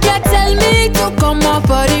 You can't tell me to come off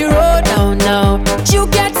of the road, no. You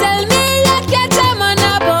can't tell me I can't time on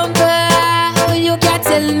a bumper. You can't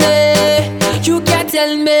tell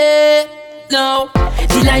me, no.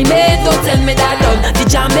 The limeade, don't tell me that done. The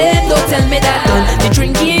jamming, don't tell me that done. The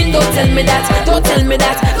drinking, don't tell me that. Don't tell me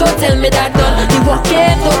that, don't tell me that done. The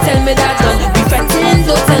walking, don't tell me that done. The fretting,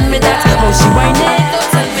 don't tell me that. How she whining, don't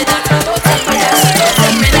tell me that. Don't tell me that, don't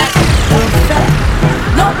tell me that.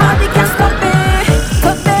 Nobody can stop me.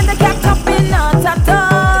 Cause then they can't stop me, not at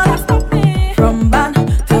all. From band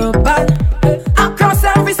to band, across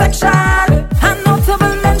every section. And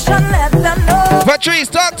notable mention, let them know. Patrice,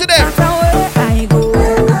 talk to them.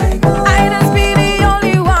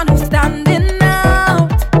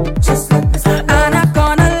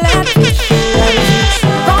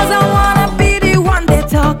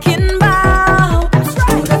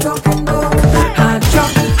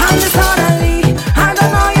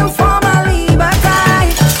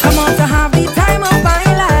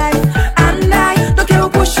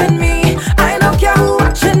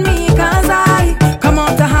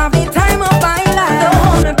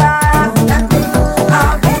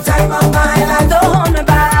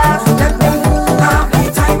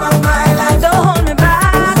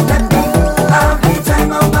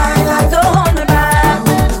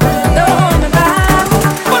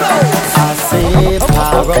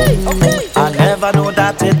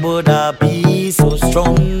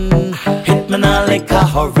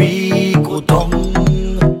 Hurry, go down.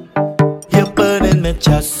 You're burning my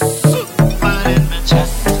chest,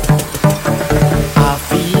 I'm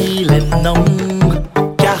feeling numb.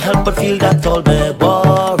 Can't help but feel that all my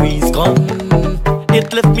worries gone.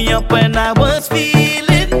 It lifted me up when I was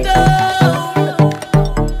feeling down.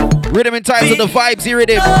 Rhythm and times of the vibes, here it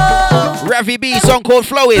is. Ravi B, song called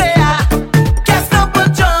Flowing. Can't stop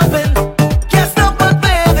but jumping.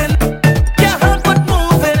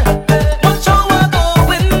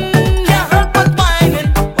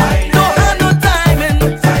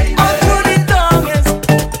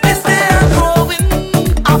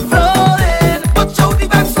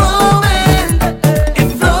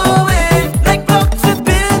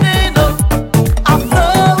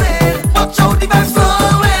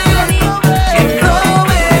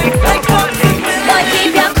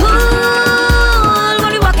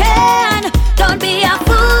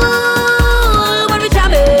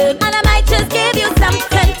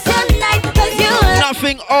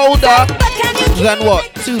 Than what?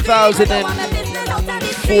 2004.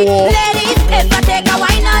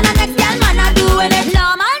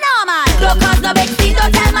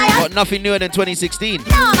 But nothing newer than 2016. If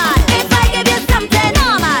I give you something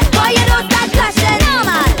normal, boy, you don't start clashing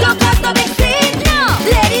normal. Don't cost no big scene, no.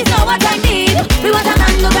 Ladies know what I need. We want a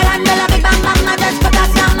man who can handle a big bang bang and just put a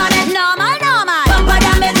slam on it. Normal. Bumper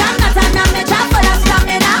damage and not a damage and full of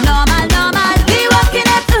stamina. Normal. He walking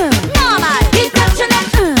it, normal. He's touching it,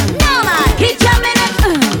 normal. He's jamming it,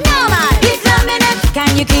 normal. He's slamming it. Can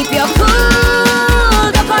you keep your cool?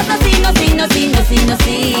 Don't cause no scene.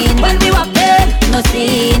 When we walk in, no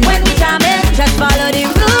scene. When we jamming, just follow the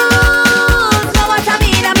rules. Know what I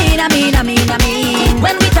mean.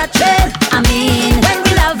 When we touch it, when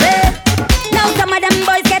we love it. Now some of them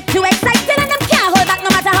boys get too excited and them can't hold back no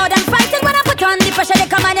matter how them fighting. When I put on the pressure, they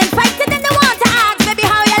come on and fight it. Then they want to ask, baby,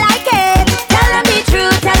 how you like it? Tell them the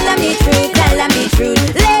truth. Ladies,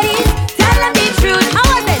 tell them the truth. How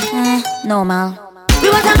was it? Normal. We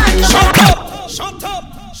want a man. Shut up.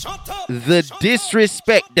 The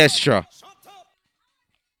disrespect, Destra.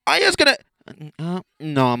 Are you just gonna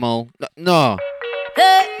normal? No.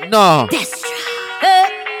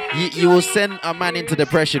 You will send a man into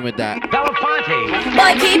depression with that.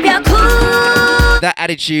 Boy, keep your cool. That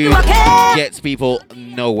attitude gets people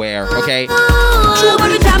nowhere, okay? And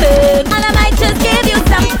I might just give you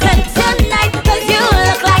something tonight, cause you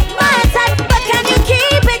look like my type. But can you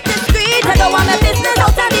keep it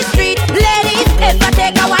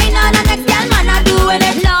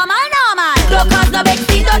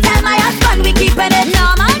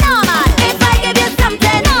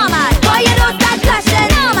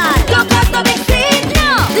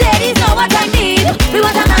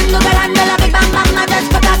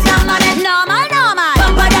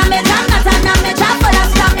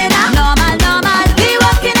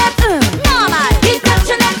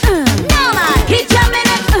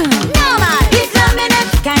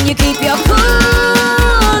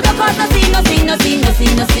rules. Don't cause no scene, no scene, no scene, no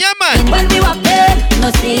scene, no scene. Yeah, man. When we walk in, no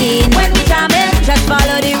scene. When we jam in, just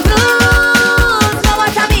follow the rules. Know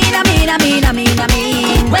what I mean, I mean, I mean, I mean, I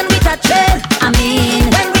mean. When we touch it, I mean.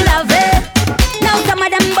 When we love it. Now some of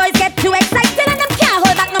them boys get too excited and them can't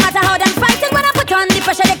hold back no matter how them fighting. When I put on the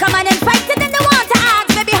pressure, they come on and fight it. Then they want to ask,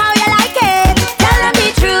 baby, how you like it? Tell them the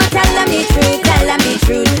truth, tell them the truth, tell them the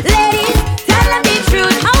truth. Ladies, tell them the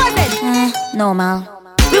truth. How was it? Normal.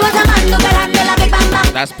 We want a man who can handle a big bang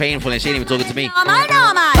bang. That's painful and she ain't even talking to me. Normal,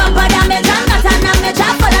 normal. Bumper damage and not a damage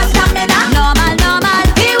and full of stamina. Normal, normal.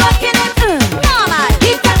 He walking it, normal.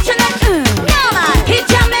 He touching it, normal. He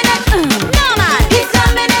jamming it, normal. He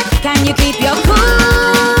slamming it. Can you keep your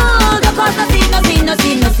cool? Don't cause no scene, no scene, no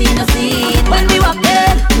scene, no scene, no scene. When we walk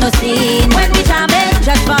in, no scene. When we jam it,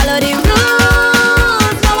 just follow the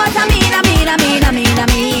rules. Know what I mean, I mean, I mean, I mean, I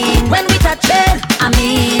mean. When we touch it, I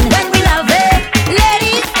mean. When we love it,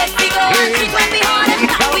 ladies, let's we go and see when we hold it.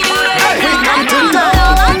 We do it.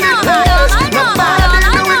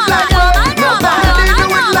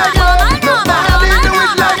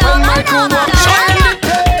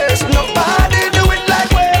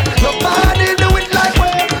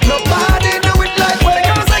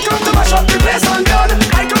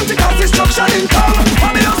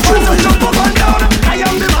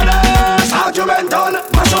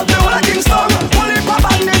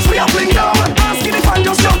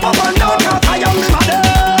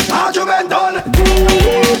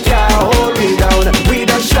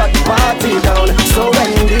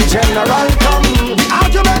 General come, the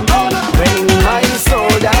argument on. When my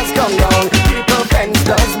soldiers come down, people fence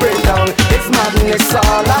does break down. It's madness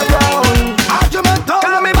all around. Argument on.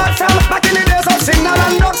 Call me back from back in the days of signal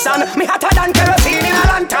and Roxanne. Me hotter than kerosene in a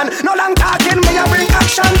lantern. No long talking, me a bring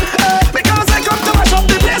action. Because I come to mash up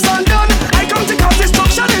the place undone. I come to cause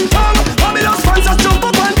destruction in town. Babylon's fans just jump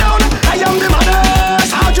up and down. I am the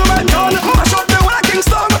maddest argument on. Mash up the whole of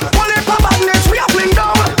Kingston. Only for badness we a fling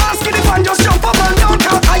down. Ask the fan just jump up and down.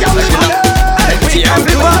 I am the maddest.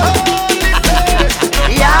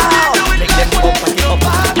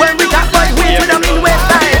 When we talk about we to them in West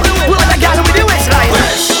Side, we want a girl with the West Line.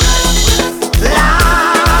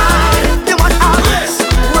 Line, you want a West.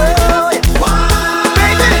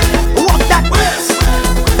 Baby, walk that West.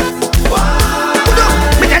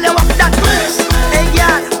 Me tell you walk that West. Hey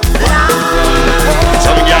girl, line.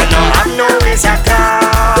 Some girl no have no waist at all.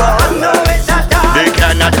 They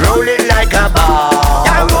cannot roll it like a ball.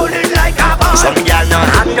 They roll it like a ball. Some girl no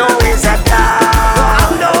have no waist at all.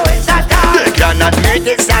 They cannot make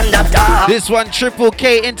it stand up tall. This one, Triple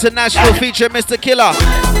K International featuring Mr. Killer.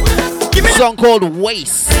 Song called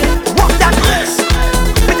Waste. Walk that waist.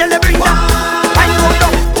 Me tell you bring that. I know you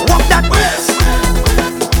walk that waist.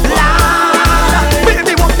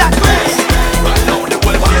 Baby, walk that waist.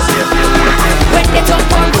 When they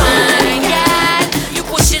talk on mine, yeah, you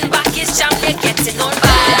pushing back his jam, you're getting on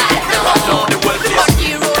bad. No, but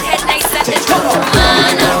you roll head nice and it's come to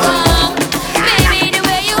man along. Baby, the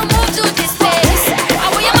way you move to this place, how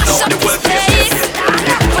will you mash up this place?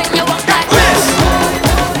 When you walk that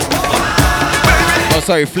Oh,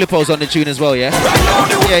 sorry, Flippo's on the tune as well, yeah?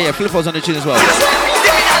 Yeah, Flippo's on the tune as well.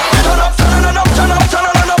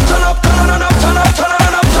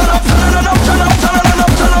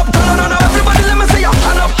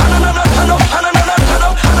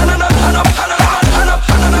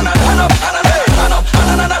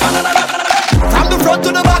 From the front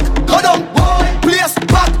to the back, go down. Place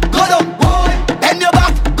back, go down. Bend your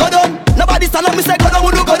back, go down. Nobody stand up, me say go down,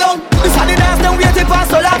 we do go down. This are the dance, then waiting for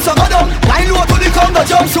so long, so go down. Line low to the Congo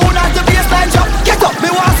jump, soon as the baseline drop. Get up, me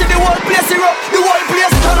want see the whole place zero, the whole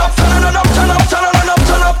place turn up, turn up, turn up, turn up,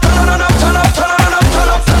 turn up, turn up, turn up, turn up, turn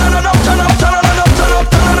up, turn up, turn up, turn up, turn up, turn up,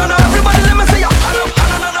 turn up. Everybody let me see ya.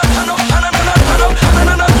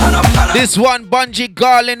 This one, Bungie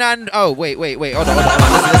Garlin and oh wait, hold on.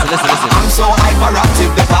 Listen. I'm so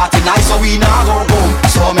hyperactive, the party nice, so we now go boom.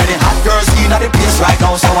 So many hot girls in the place right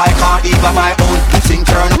now, so I can't even my own thing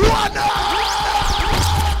turn.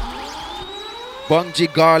 Bungie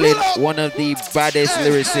Garlin, one of the baddest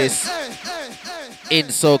lyricists in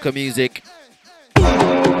soca music.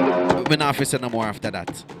 We're not official no more after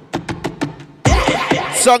that.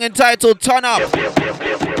 Song entitled Turn Up.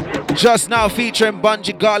 Just now featuring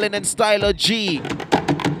Bungie Garlin and Stylo G.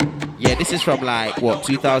 Yeah, this is from like what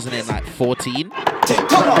 2014.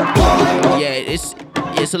 Yeah, it's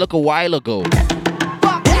a little while ago.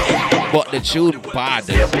 But the tune bad.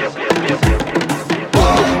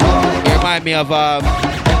 It remind me of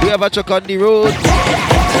we have a truck on the road.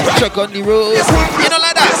 Truck on the road. You know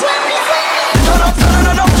like that.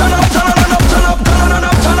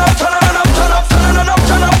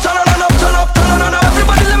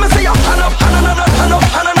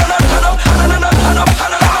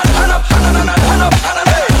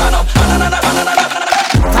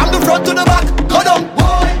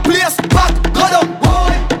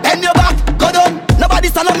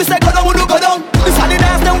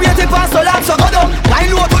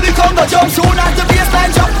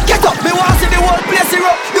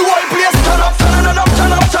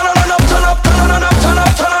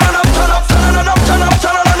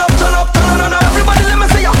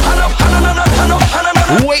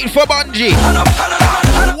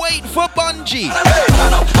 Bungie. Wait for Bungie.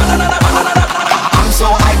 I'm so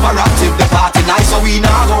hyperactive, the party nice, so we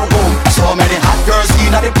now go home. So many hot girls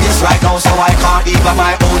in the place right now, so I can't even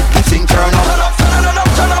my own. The thing turn up.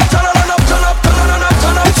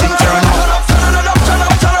 The thing turn up.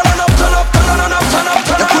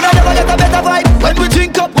 You coulda never get a better vibe when we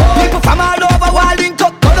drink up. People from all over while link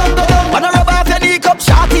up. Wanna rub off your knee cup,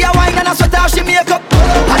 shawty a wine and a sweat off she make up.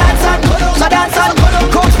 A dance on, so dance on.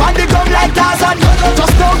 Coach on the ground like Tarzan.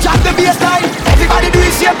 Just don't jack the baseline. Everybody do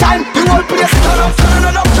it same time. The whole place turn up, turn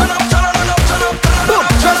up, turn up, turn up, turn up. Boom,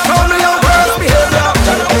 just show me your worst behavior.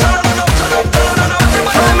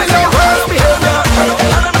 Show me your worst behavior.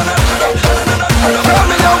 Show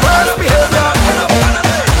me your worst behavior.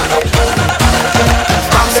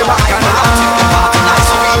 From the back and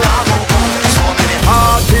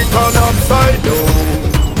Party turn upside down.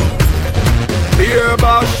 Beer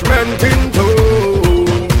bashment in tow.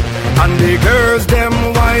 And the girls them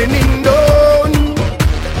whining down.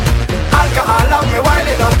 Alcohol and me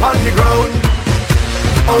whining up on the ground.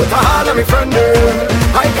 Out of all of me friend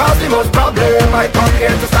I cause the most problem. I come here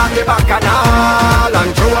to start the bacchanal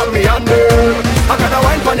and throw up me on them. I gotta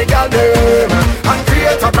wine for the girl them and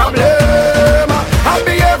create a problem. I'll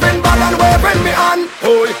be having bad and waving me on.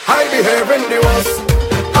 Oh, I behave in the worst.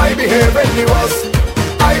 I behave in the worst.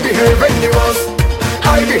 I behave in the worst.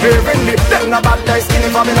 I behave in the. Them no bad guys skinny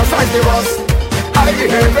for me no size the worst. I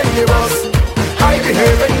behave in the worst. I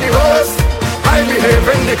behave in the worst. I behave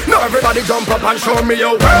in the. Now everybody jump up and show me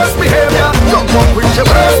your worst behavior. Jump up with your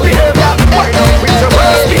worst behavior. Wind up with your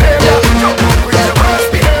worst behavior. Jump up with your worst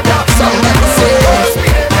behavior. Somebody say worst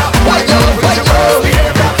behavior. Wind up with your worst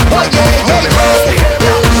behavior. Wind up with your worst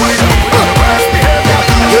behavior. Wind up with your worst behavior.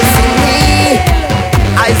 You see me,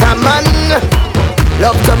 I's a man.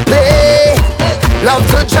 Love to play, love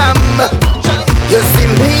to jam. You see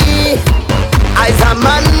me, I's a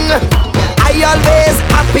man. I always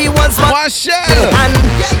happy once more. And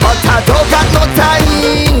but I don't got no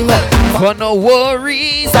time for no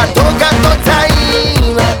worries. I don't got no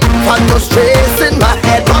time for no stress in my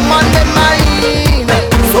head. I'm on the mind,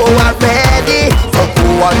 so I'm ready to go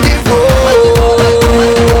on the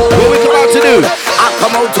road. What we come out to do? I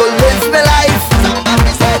come out to live my life,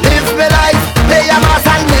 live my life, play a mass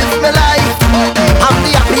and live my life. I'm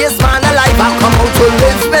the happiest man alive. I come out to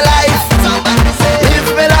live my life, live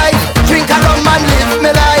my life, drink a rum and live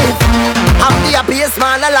my life. I'm the happiest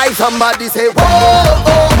man alive. Somebody say, whoa,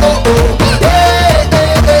 oh, oh, oh, hey,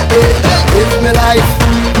 hey, hey, hey. Live my life,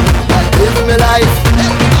 live my life.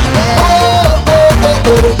 Oh, oh, oh,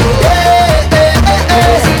 oh, hey, hey, hey,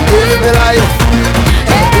 hey. Live my life,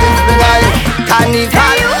 live my life.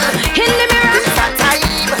 Carnival.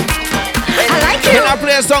 Can I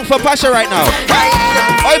play a song for Pasha right now?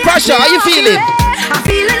 Oi, Pasha, how you feeling? I'm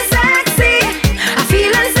feeling sexy. I'm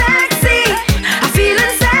feeling sexy. I'm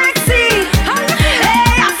feeling sexy.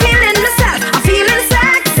 Hey, I'm feeling myself. I'm feeling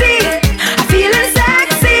sexy. I'm feeling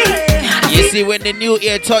sexy. You see when the new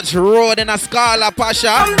year touch road in a Scala, Pasha.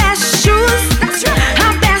 Our best shoes,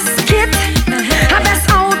 our best kit, our best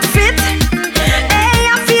outfit. Hey,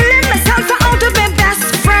 I'm feeling myself. I want to be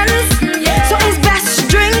best friends. So it's best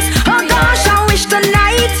drinks. Oh gosh, I wish the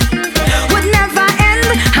night would never end.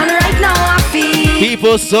 And right now I feel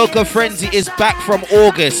People, Soca Frenzy is back from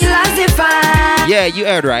August. as if I Yeah, you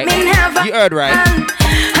heard right. been heaven. You heard right.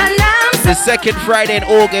 And I'm The second Friday in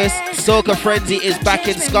August, Soca Frenzy is back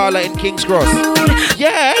in Scala in King's Cross.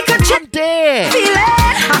 Yeah, I'm there.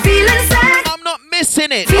 I'm feeling sexy. I'm not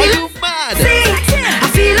missing it. Are you mad? I'm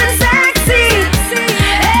feeling sexy.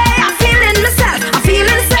 Hey, I'm feeling myself. I'm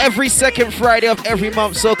feeling sexy. Every second Friday of every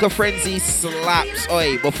month, Soca Frenzy slaps.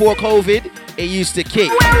 Oi, before COVID, it used to kick.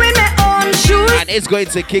 Wearing my own shoes. And it's going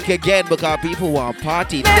to kick again because people want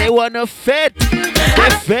party. They want to fed.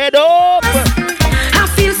 They're fed up. I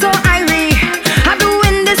feel so irie. I'm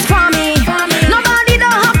doing this for me. Nobody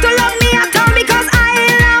don't have to love me at all because I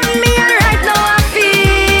love me. And right now I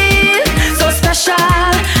feel so special.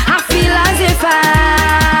 I feel as if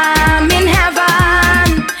I'm in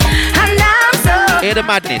heaven. And I'm so. Hear the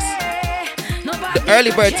madness. The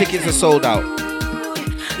early bird tickets are sold out.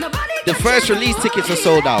 The first release tickets are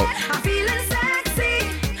sold out.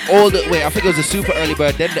 All the way, I think it was the super early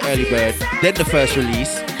bird, then the early bird, then the first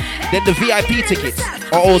release, then the VIP tickets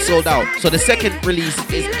are all sold out. So the second release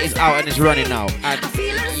is out and is running now. And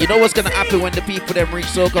you know what's gonna happen when the people then reach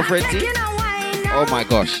Soca Frenzy? Oh my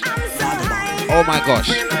gosh. Oh my gosh.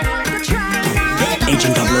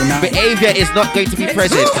 Behavior is not going to be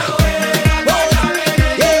present.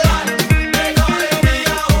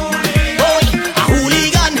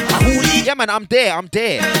 Yeah man, I'm there.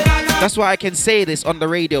 That's why I can say this on the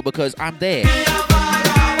radio, because I'm there. A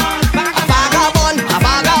vagabond,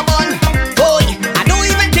 boy, I don't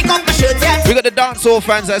even pick up the shirt yet. We got the dancehall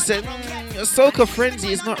fans that said, Soca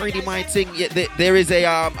Frenzy is not really my thing. Yet there is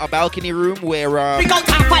a balcony room where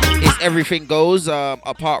it's everything goes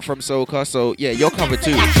apart from Soca. So yeah, you're covered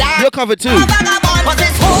too. You're covered too. We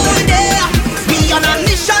on a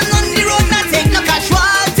mission on the road, not take no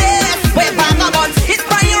casualties. We're vagabonds, it's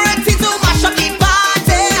priority to mash up the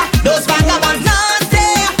party. Those vagabonds not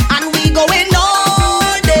stay, and we going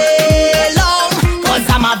all day long. Cause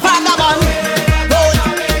I'm a vagabond.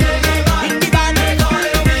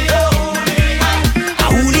 A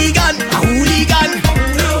hooligan.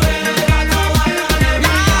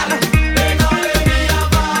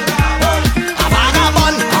 A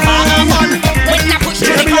vagabond. When I push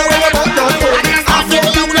to the ground,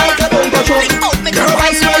 Girl,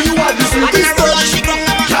 I swear you are the sweetest touch.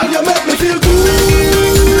 Girl, you make me feel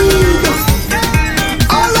good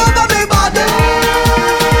all over my body.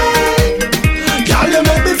 Girl, you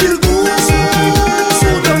make me feel good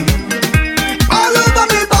all over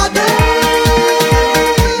my body.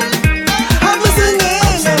 I'm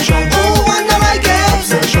singing, oh, and I like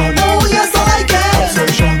it. Oh, yes, I like it.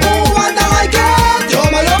 Oh, and I like it. You're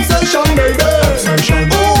my obsession, baby.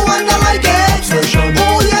 Oh, and I like it.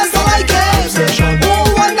 Oh, yes, I like it.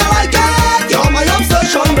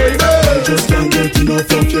 Just can't get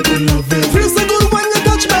enough of your good loving. Feel so good when you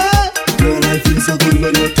touch me. Girl, I feel so good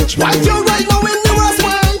when you touch me. Why you right now in the worst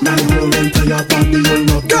way? My whole entire body you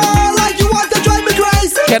love. Girl, like you want to drive me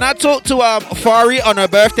crazy. Can I talk to Fari on her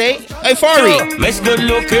birthday? Hey Fari. Miss good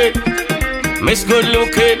looking, Miss good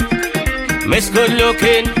looking, Miss good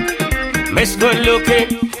looking, Miss good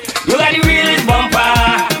looking. You got the realest bumper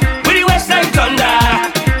with the West Side Thunder.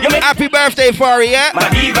 You make happy birthday, Fari, yeah? My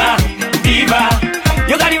diva.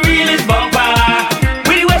 You got the realest bumper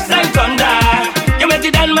with the West Side Thunder. You make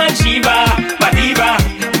the Dan man Shiva, my diva.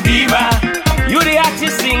 You the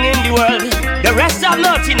hottest thing in the world. The rest have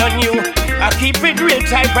nothing on you. I keep it real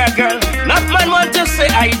type of girl. Not man want to say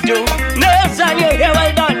I do. Nerves on your hair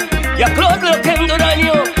well done. Your clothes looking good on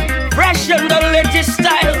you. Fresh and the latest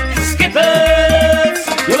style. Skippers.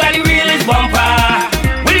 You got the realest bumper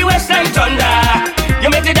with the West Side Thunder. You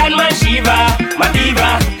make the Dan man Shiva, my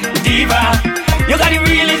diva. You got the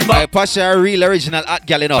realest bumper. Pasha, a real original hot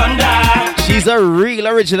gal, you know. She's a real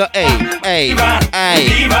original. Hey.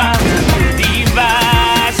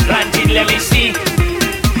 Divas, planted, let me see.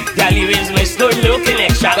 Gal, you is Miss Good Looking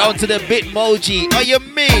extra. Down to the Bitmoji. Are you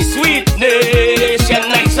me? Sweetness, you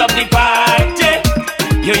nice of the party.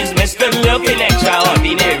 You is Miss Good Looking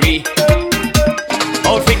extraordinary.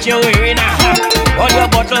 Outfit you wearing, on your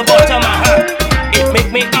bottom, it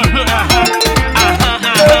make me,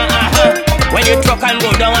 When you truck and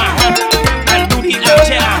go down, and do the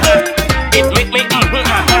action, it make me,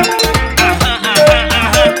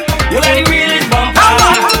 You got the realest bumper,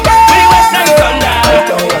 with the West Side Thunder.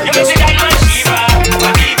 You make the diamond Shiva,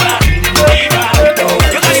 my diva.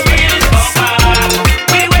 You got the realest bumper,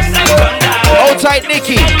 with the West Side Thunder. Hold tight,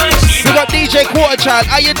 Nikki. We got DJ Quarterchild.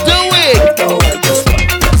 How you doing?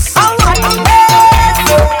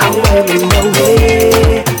 I'm wearing my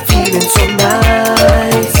way, feeling so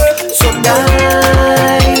nice. So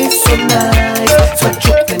nice, sweat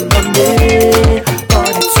dripping on me,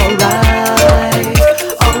 but it's alright.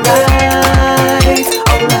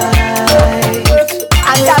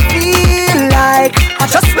 And I feel like I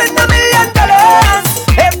just win $1 million.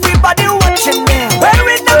 Everybody watching me,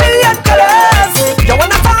 wearing $1 million. You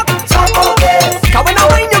wanna talk? Okay. Cause when I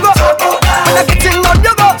win you go, when I get in on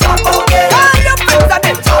you go, call your friends and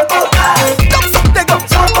them. Come some they go,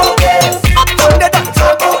 up on the dance.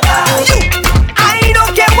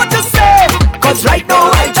 Cause right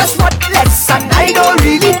now I just want less, and I don't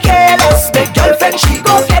really care less. My girlfriend she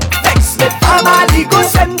go get vexed, my family go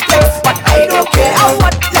send text, but I don't care, I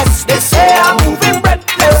want less. They say I'm moving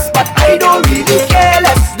breathless, but I don't really care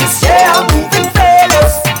less. They say I'm moving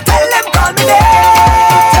fearless. Tell them call me name,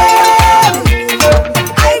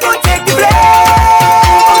 I gon' take the blame.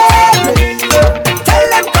 Tell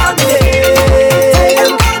them call me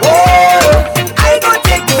name, I gon'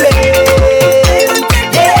 take the blame.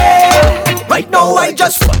 Right now I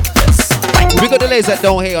just want this. We got the ladies that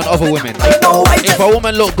don't hate on other women. If a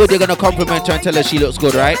woman look good, you're gonna compliment her and tell her she looks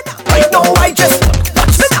good, right? Right now I just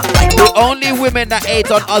watch me now. The only women that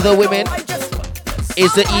hate on other women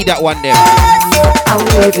is the E that one there. I'm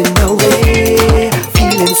living away,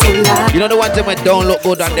 feeling so light. You know the ones that don't look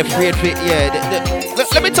good and they're afraid fit. Yeah.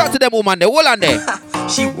 Let me talk to them woman there. Hold on there.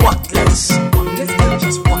 She worthless. This girl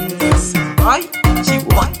just worthless. Right? She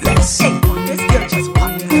worthless. This girl just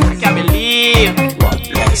worthless. I can't believe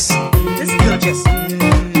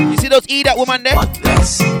woman there?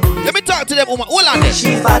 Let me talk to them woman. Hold on there.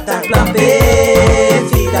 She fat and plumpy,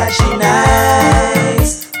 feel that she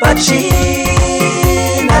nice, but she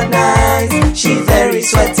not nice. She very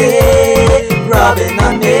sweaty, rubbing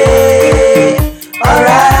on me.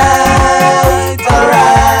 Alright.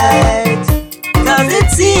 Cause it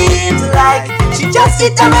seems like she just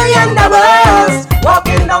hit a million doubles,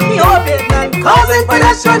 walking down the old pavement, causing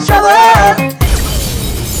pedestrian trouble.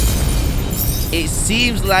 It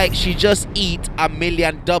seems like she just eat a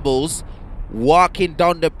million doubles, walking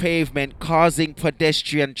down the pavement, causing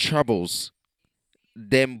pedestrian troubles.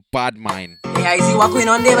 Them bad mind. Yeah, I see what going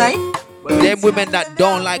on there, right? Them women that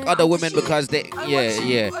don't like other women because they,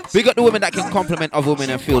 yeah. We got the women that can compliment other women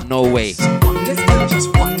and feel no way.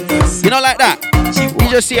 You know, like that. You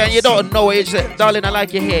just see her and you don't know it. You just say, darling, I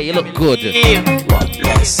like your hair. You look good.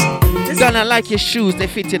 Darling, I like your shoes. They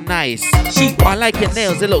fit you nice. Oh, I like your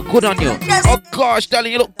nails. They look good on you. Oh gosh,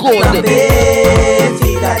 darling, you look good.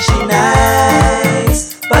 That she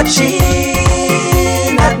nice, but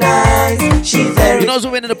she not nice. She very. You know those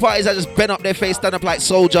women in the parties that just bend up their face, stand up like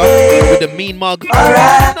soldier with the mean mug.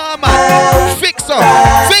 Alright. No man, fix up.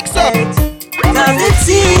 Cause it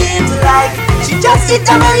seems like she just hit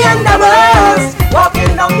a million doubles,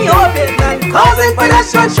 walking down the old pavement, causing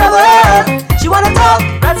pedestrian trouble. She wanna talk,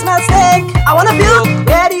 breath smell stink. I wanna puke,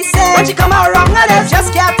 ready sick. When she come around, I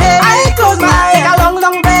just can't take. I ain't close my eyes, take a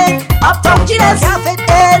long break. Uptown Genius, can't fit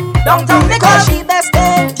in. Downtown because she best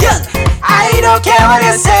in. Yeah, I don't care what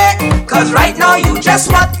you say, cause right now you just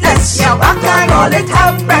worthless. Your back and all it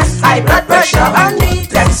have breast, high blood pressure and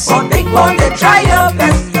needless. One big one, they try your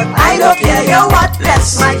best. I don't care, you're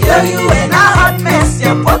worthless. My girl, you in a hot mess.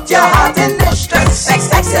 You put your heart in distress.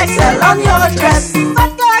 XXXL on your dress.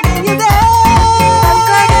 Fat girl in your bed.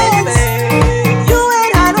 You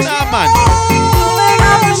ain't had no shit. Man.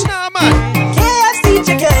 KFC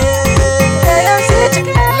chicken.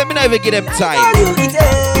 Let me not even give them time.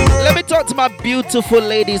 Let me talk to my beautiful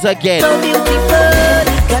ladies again. So beautiful,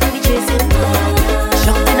 got me chasing,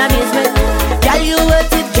 shocked in amazement. Girl, you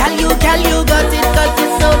worth it, girl, you got it, cause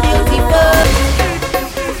it's so beautiful.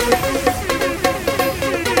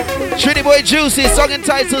 Trinity Boy Juicy, song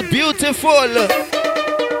entitled Beautiful.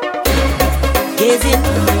 Gazing,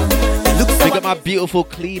 Look at my beautiful,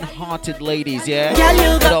 clean-hearted ladies, yeah? Girl,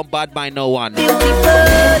 you got don't bad by no one. beautiful,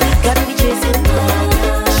 got me chasing,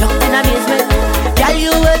 shocked in amazement. Girl,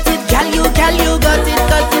 you worth it, girl, you got it,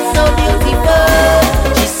 cause it's so beautiful.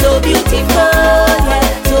 She's so beautiful, yeah,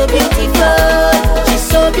 so beautiful. She's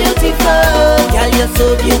so beautiful, girl, you're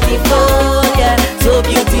so beautiful, yeah, so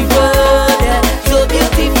beautiful, yeah, so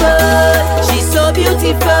beautiful. She's so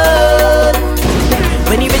beautiful.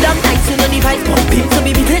 When you rhythm nice, you know the vibes pumping. So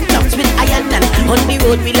baby, then jumps with iron and on the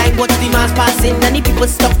road we like watch the mass passing and the people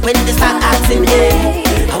stop when they start asking, hey,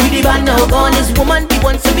 how we the band now gone? This woman we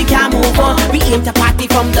want so we can't move on. We aim to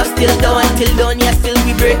party from dusk till dawn, yeah, still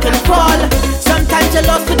we break and fall. Sometimes you're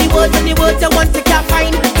lost with the words and the words I want to can't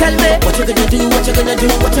find. Tell me what you gonna do, what you gonna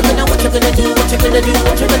do, what you gonna do, what you gonna do,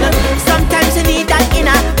 what you gonna. Sometimes you need that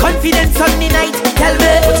inner confidence on the night. Tell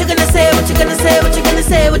me what you gonna say, what you gonna say, what you gonna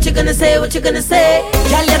say, what you gonna say, what you gonna say.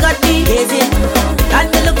 Girl, you got me gazing, and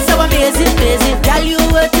you look so amazing. Girl, you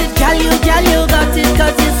worth it, girl, you got it,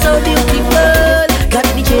 cause you're so beautiful. Got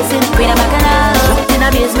me chasing, queen of bacchanal, shocked in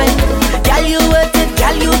amazement. Girl, you worth it,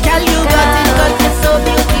 girl, you got it, cause you're so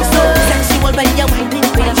beautiful. Sexual when you're whining,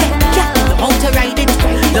 queen of bacchanal. Yeah, out to ride it.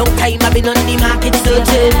 Long time I've been on the market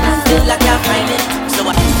searching, still I can't find it. So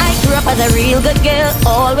I grew up as a real good girl,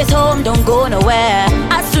 always home, don't go nowhere.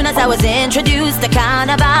 As soon as I was introduced to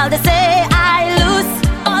carnival, they say I lose,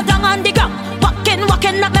 all down on the ground.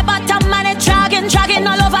 Walking up my bottom and it dragging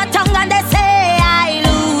all over tongue, and they say I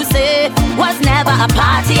lose it. Was never a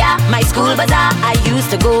party at my school bazaar I used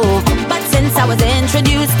to go, but since I was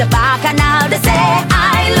introduced to bacchanal, they say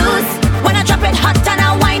I lose. When I drop it hot and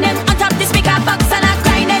I whine it on top the speaker box and I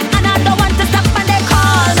grind it, and I don't want to stop and they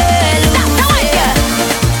call me loose.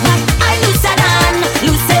 But I looser than,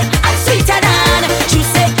 loose it, I'm sweeter than,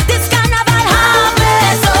 juice it. This carnival have me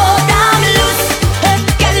so damn loose.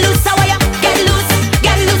 Get loose away, get loose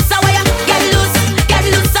away, get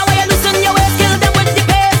loose away, loosen your waist, kill them with the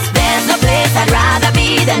pace. There's no place I'd rather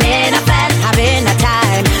be than in a fan, having a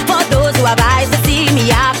time. For those who have eyes to see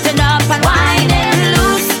me acting up and whining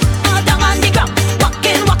loose. All down on the ground,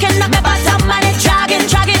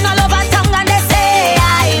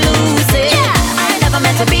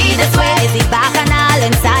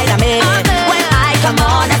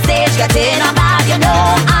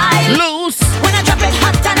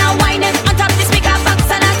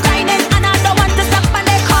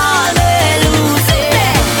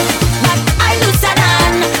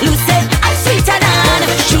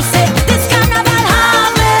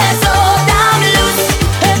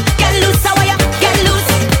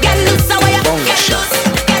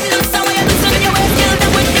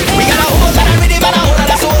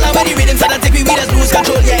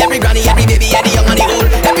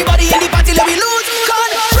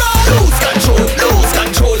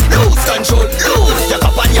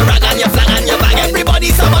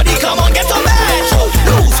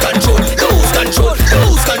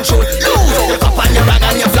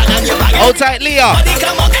 Hold tight, Leah.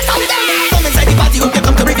 Come inside the party, hope you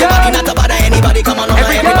come to bring your body, not to bother anybody. Come on,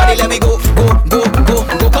 everybody, let me go.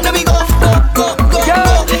 Come, let me go.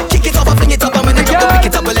 Kick it up, I fling it up, and when I drop to pick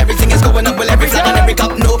it up, well, everything is going up, well, every flag and every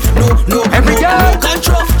cup. No, every girl,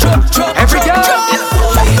 control, every girl,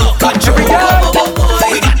 control, every girl,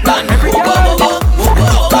 we got done, every girl,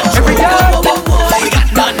 every girl, we got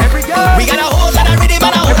done, every girl, we got a whole lot of rhythm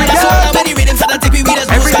and a whole lot of soul, and when the rhythm start to tip, we just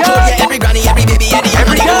lose control. Yeah, every granny, every baby,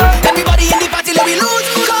 every girl, everybody in the party, let me lose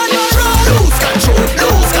control.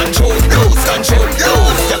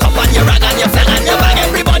 Your cup and your rag and your flag and your bag,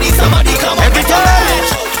 everybody, somebody come on, every girl,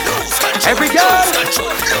 every girl,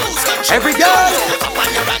 every girl,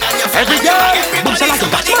 every girl.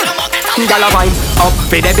 Gyal a wine up,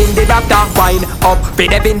 fi the bin the doctor. Wine up, fi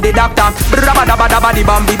the bin the doctor. Rabba dabba dabba di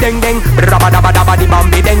bambi ding ding. Rabba dabba dabba di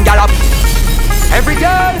bambi ding. Gyal up. Every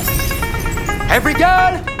girl, every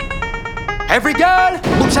girl, every girl.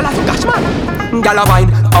 Boom shala to cash man. Gyal a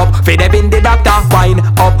wine up, fi the bin the doctor. Wine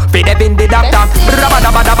up, fi the bin the doctor. Rabba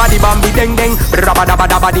dabba dabba di bambi ding ding. Rabba dabba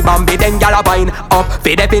dabba di bambi ding. Gyal a wine up,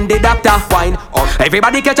 fi the bin the doctor. Wine up.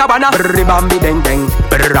 Everybody catch a banana. Ribambi ding ding.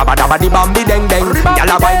 Rabba dabba di bambi ding ding.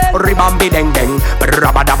 Gyal a wine. Ribambi ding ding.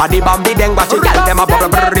 Rabba dabba di bambi ding. Watch it, gyal dem a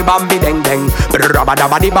bubble. Ribambi ding ding. Rabba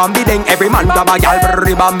dabba di bambi ding. Every man grab a gyal.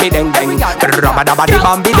 Ribambi ding ding. Rabba dabba di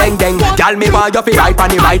bambi ding ding. Gyal me want you fi ride pon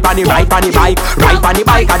the bike. Ride pon the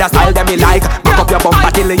bike. Other style dem me like. Back up your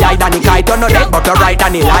bumper till the eye and the kite. You know that but you ride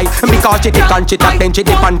and the lie. Because she tick and she tap, then she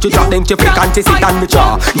dip and she drop, then she flick and she sit on me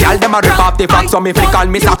jaw. Gyal dem a rip off the frock, so me flick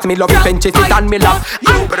on me socks. Me love it when she sit on me lap.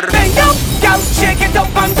 Bend down, girl, shake it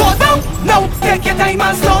up and go down. No, take your time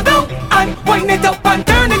and slow down. And wind it up and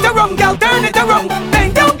turn it around, girl, turn it around.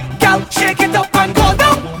 Bend down, girl, shake it up and go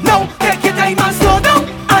down. No, take your time and slow down.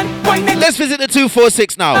 And wind it. Let's visit the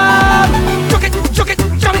 246 now. Chuck it,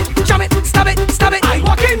 jam it, stab it. I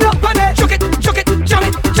walking up on it. Chuck it, jam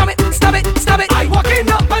it, stab it. I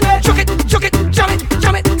walking up on it. Chuck it, jam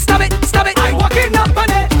it, stab it. I walking up on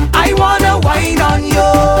it. I wanna wine on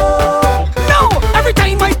you. No, every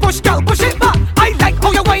time I push, girl, push it back. I like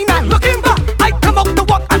how you whine and looking back. I come up the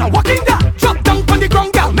walk and I'm walking down. Drop down on the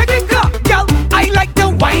ground, girl, make it clap. Girl, I like the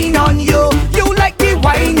wine on you. You like the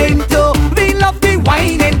whining too. We love the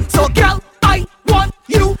whining. So, girl, I want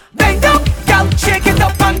you bend down. Girl, shake it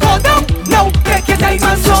up and go down. No, take your time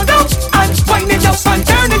and slow down. And wind it up and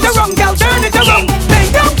turn it around, girl, turn it around.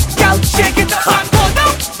 Bend down, girl, shake it up and go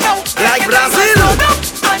down. No, like Brazil. Slow down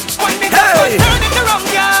and wind it up and turn it around,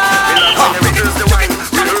 girl.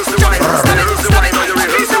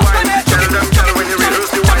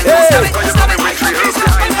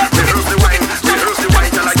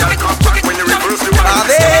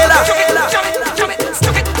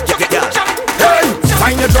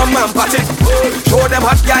 Find your drum and pat it. Show them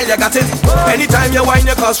hot girl you got it. Anytime you whine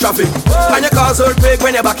you cause traffic. And you cause earthquake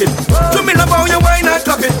when you back it. Do me love how you whine and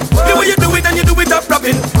clap it. The way you do it and you do it up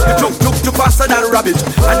rapping. You faster than rabbit.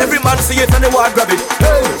 And every man see it and they want grab it.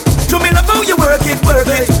 Do me love how you work it.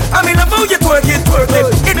 I mean love how you twerk it.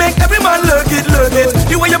 It make every man lurk it.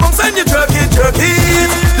 The way you bounce and you jerk it.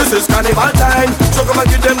 This is carnival time. So come and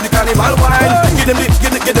give them the carnival wine. Give them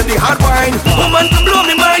the hard wine. Woman to blow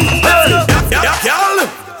me mind. Y'all,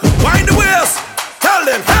 wind the waist. Tell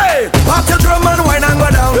them, hey, pop your drum and wine and go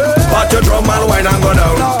down. Pop your drum and wine and go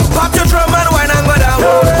down. Pop your drum and wine and go down.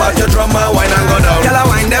 Pop your drum and wine and go down. Y'all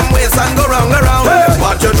wind them waist and go round.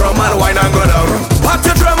 Pop your drum and wine and go down. Pop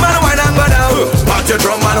your drum and wine and go down. Pop your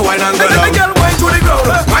drum and wine and go down. Girl, wine to the ground,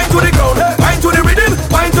 wine to the ground, wine to the rhythm,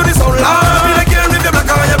 wine to the sound. Love me again with your black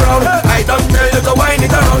and your brown. I don't tell you to wine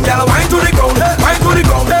it around. Y'all wine to the ground, wine to the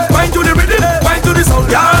ground, wine to the rhythm, wine to the sound.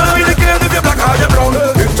 Y'all me again with your black and your brown.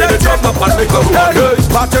 The drum up and make a round.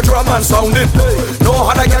 Pop your drum and sound it. No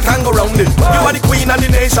other girl can go round it. You are the queen and the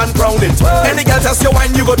nation crown it. Any girl just your wine,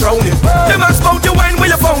 you go drown it. Them ask about your wine where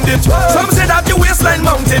you found it. Some say that your waistline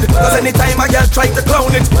mounted. Cause anytime a girl try to clown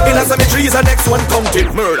it, in a cemetery is the next one counted.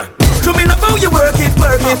 Murder. To me love how you work it.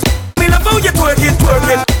 Me love how you twerk it.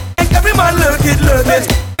 Make every man lurk it.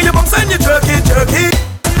 You bounce and you jerk it.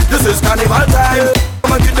 This is carnival time.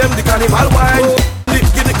 Come and give them the carnival wine.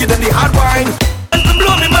 Give them the hard wine.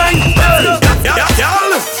 Blow me mind. Y'all,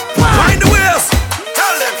 wind the waist.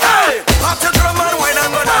 Tell them, hey, pop your drum and wine and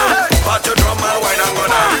go down. Pop your drum and wine and go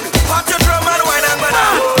down. Pop your drum and wine and go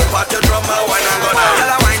down. Pop your drum and wine and go down.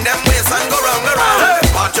 Y'all wind them waist and go round.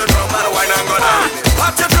 Pop your drum and wine and go down.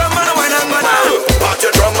 Pop your drum and wine and go down. Pop your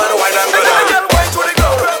drum and wine and go down. Girl, wine to the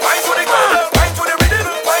ground, wine to the ground, wine to the rhythm,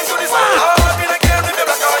 wine to the sound. I'll be the girl with the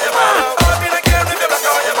black on your man. I'll be the girl with the black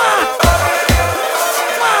on your man.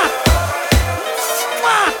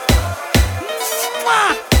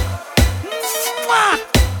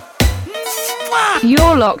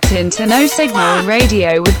 locked into No Signal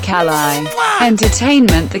Radio with Kali.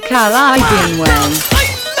 Entertainment the Caribbean way.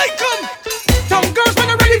 Some girls when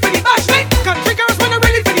they're ready for the bash, right? Country girls when they're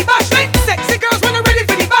ready for the bash, right? Sexy girls when they're ready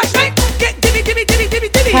for the bash, right? Get dibby dibby dibby dibby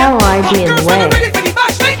dibby. Caribbean way.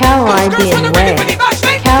 Caribbean way.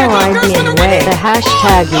 Caribbean way. The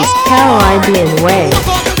hashtag is Caribbean way.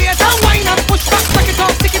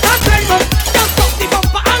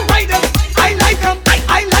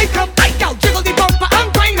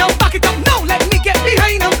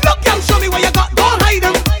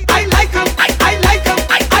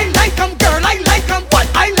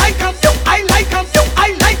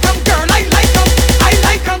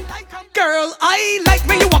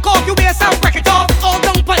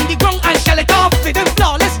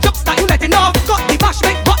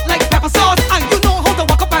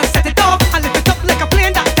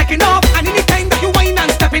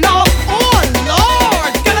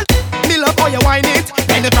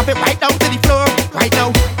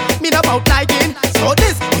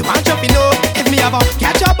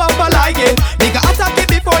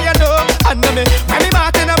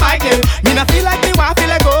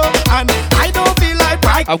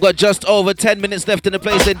 I've got just over 10 minutes left in the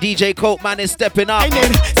place and DJ Coke Man is stepping up.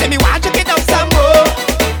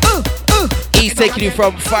 He's taking you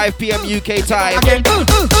from 5 p.m. UK time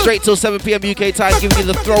straight till 7 p.m. UK time, giving you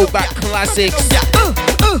the throwback classics,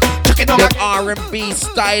 the R&B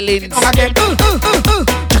stylings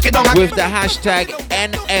with the hashtag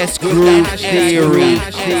NS Groove Theory.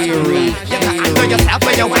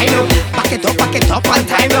 Back it up on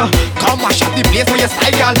time now. Come mash up the place for your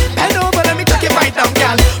style, girl. Bend over, let me take it right down,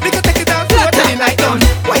 girl. We can take it down slow till the night done.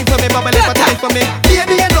 Wine for me, bubble up a time for me.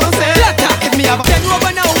 Baby, you know, say if me have a bend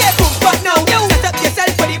over now, get book back now. Set up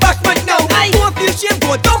yourself for the bashment now. Don't feel shame,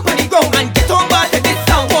 go down on the ground and get on board to this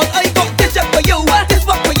sound. Cause I got this up for you, this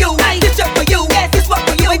what for you, this up for you, yes, this what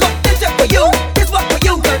for you. I got this up for you, this what for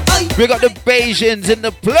you, girl. We got the Bayesians in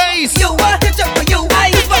the place. You this up for you,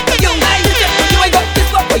 this what for you, this up for you. I got this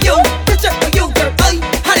what for you.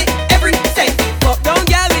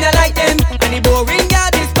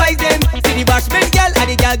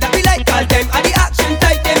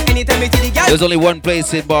 There's only one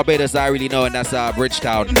place in Barbados that I really know, and that's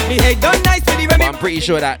Bridgetown. But I'm pretty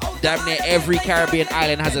sure that damn near every Caribbean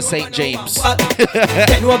island has a St. James.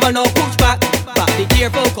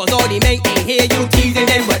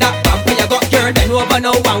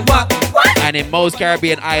 And in most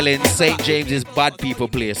Caribbean islands, St. James is bad people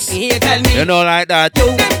place. You know, like that.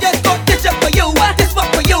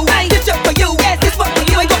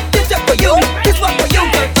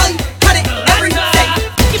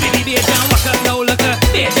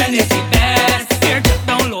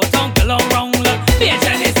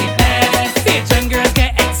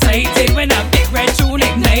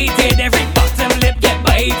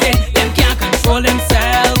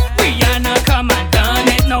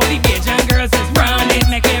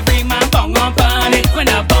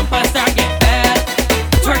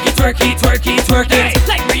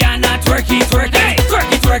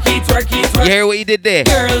 You hear what he did there?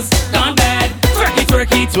 Girls gone bad. Twerky,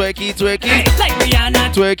 twerky, twerky, twerky. Hey, like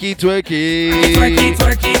Rihanna. Twerky, twerky. Twerky,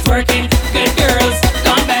 twerky, twerking. Good girls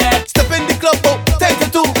gone bad. Step in the club, oh, 10 to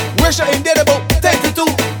 2. We're shutting dead about 10 to 2.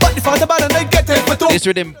 But if I'm the bad and I get 10 for 2. This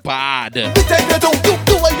rhythm bad.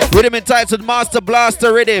 Rhythm entitled Master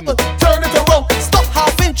Blaster Rhythm. Turn it around. Stop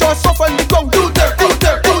half inch or soft on the ground. Do dirt, do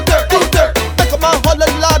dirt, do dirt, do dirt. Back up my whole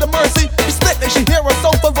lot of mercy. Respect that she hear us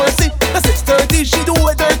out for mercy. That's 6:30, she do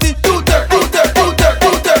it dirty. Do dirt, do dirt, do dirt,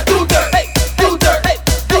 do dirt, do dirt. Hey, do dirt, hey,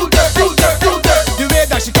 do dirt, do dirt, do dirt. The way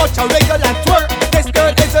that she touch a regular and twerk. This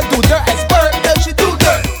girl is a do dirt expert. Now she do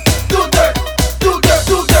dirt, do dirt, do dirt,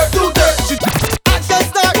 do dirt, do dirt. She action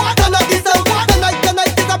start. Turn up this out.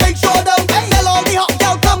 Tonight is a big showdown. Tell all the hot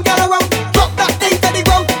girls come get around. Drop that thing to the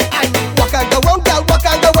ground. And walk and go round, girl, walk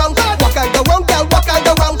and go round. Walk and go round, girl, walk and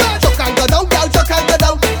go round. Chuck and go down, girl, chuck and go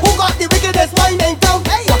down. Who got the wickedest mind in town?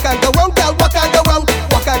 Walk and go round, girl, walk and go round.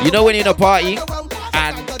 You know when you're in a party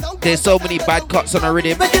and there's so many bad cuts on a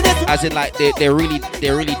rhythm, as in like they're really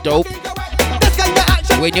dope.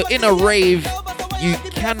 When you're in a rave, you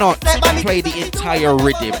cannot play the entire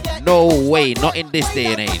rhythm. No way, not in this day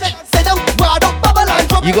and age.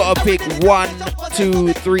 You gotta pick 1,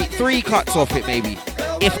 2, 3 cuts off it maybe.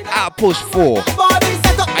 If I push 4,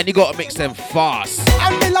 and you gotta mix them fast.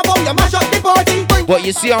 But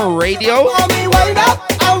you see on radio,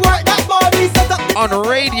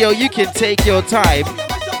 you can take your time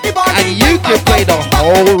and you can play the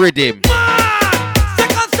whole rhythm.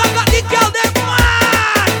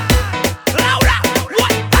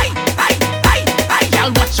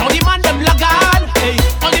 Watch how the man them log on. Hey,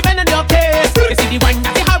 only men in your case. You see the wine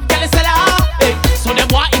that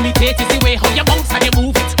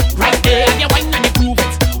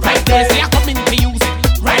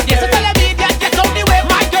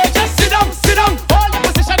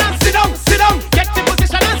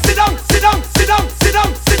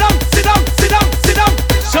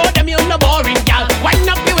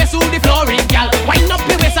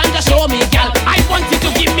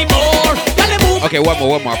Okay, one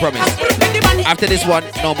more, I promise. After this one,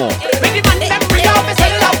 no more.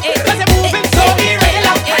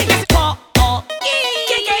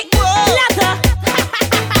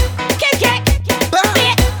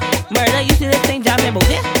 Murder, you see this thing jumping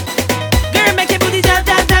booty? Girl, make your booty jump,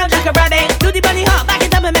 jump, jump like a rabbit. Do the bunny hop, back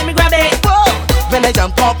it up and make me grab it. Whoa. When I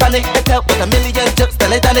jump off on it, I tell with a million jumps,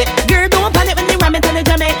 tell it on it. Girl, don't panic when they ram it and they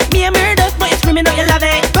jam it. Me and murder, but you screaming out you love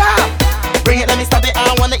it. Bam! Bring it, let me stop it.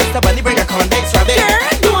 I wanna eat the bunny, bring a convex rabbit. Girl,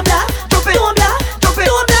 don't blah, drop it, don't blah, drop it,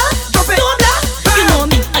 don't blah, drop it, don't blah. You know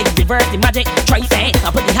me, I reverse the magic. Try say, I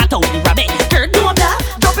put the hat on the rabbit. Girl, don't blah,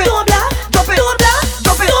 drop it, don't blah, drop it, don't blah,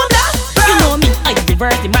 drop it, don't blah. You know me, I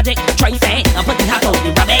reverse the magic. Try say, I put the hat on the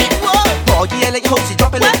rabbit. Oh yeah, like hope she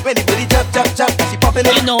dropping it. When the booty jump, jump, jump, she popping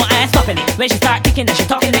it. You know I ain't stopping it. When she start kicking, then she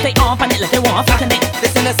talking it. They off on it like they want flatten it.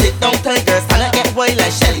 Listen to sit down, tell girls, stand up, get wild like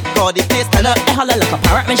Shelly. Call the place, stand up. I holler like a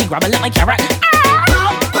parrot when she grab a little like carrot.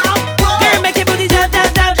 Girl, make your booty jump, jump,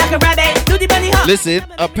 jump like a rabbit. Do the bunny hop. Listen,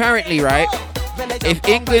 apparently, right, if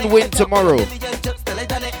England win tomorrow,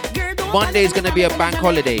 Monday is going to be a bank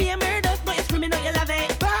holiday.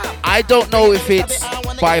 I don't know if it's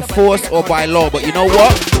by force or by law, but you know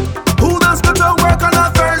what? Who does go to work on a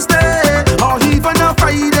Thursday or even a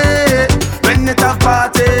Friday when it have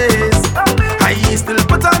parties? I still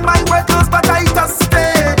put on my wet clothes, but I just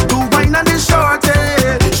stay to wine and the shorty.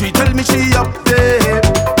 She tell me she up there.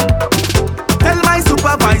 Tell my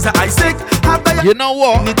supervisor I sick. You know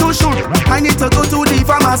what? Need to shoot. I need to go to the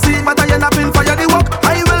pharmacy, but I end up in fire the walk.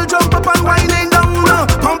 I will jump up and whining down,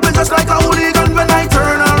 pumping just like a hooligan when I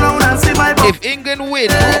turn around and see my. If England win,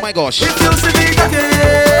 oh my gosh. If you see me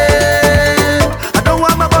again, I don't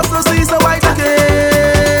want my boss to see so white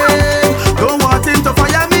again. Don't want him to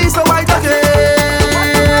fire me so white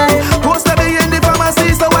again. Post to be in the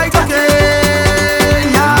pharmacy so white again.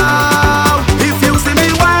 Yeah. If you see me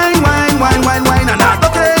wine, and I go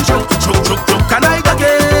again, choke, and I go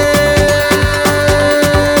again.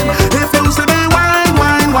 If you see me wine,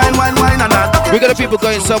 and I go again. We got the people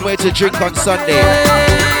going somewhere to drink on Sunday.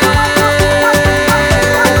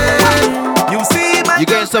 You're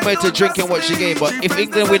going somewhere to drink and watch the game, but if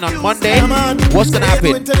England win on Monday, what's gonna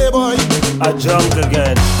happen? I drunk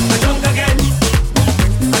again. I drunk again.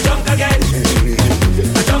 I drunk again.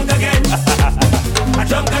 I drunk again. I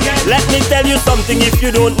drunk again. Let me tell you something if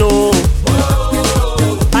you don't know.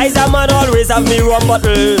 I's a man always have me rum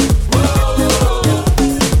bottle.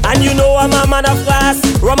 And you know I'm a man of class.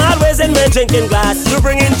 Rum always in my drinking glass. You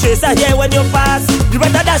bring in chaser here when you pass. You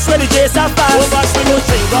better dash when the chaser pass. Oh gosh, we go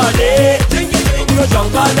drink all day. We go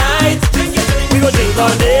drunk all night. We go drink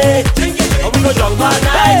all day. And we go drunk all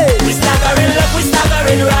night. We staggering left, we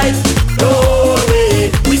staggering right. No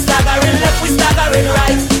way. We staggering left, we staggering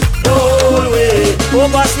right. No way.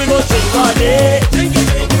 Oh gosh, we go drink all day. We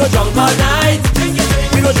go drunk all night.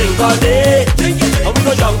 We go drink all day. And we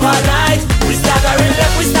go drunk all night. We staggering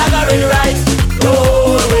left, we staggering right.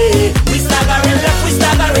 No way. We staggering left, we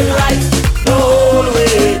staggering right. No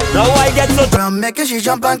way. Now I get so drunk, make she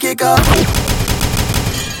jump and kick up.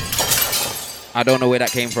 I don't know where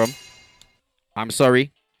that came from. I'm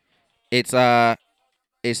sorry. It's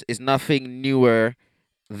nothing newer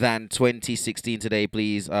than 2016 today,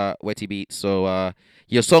 please, Wetty Beats. So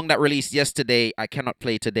your song that released yesterday, I cannot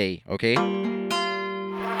play today, okay?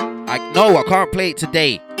 I can't play it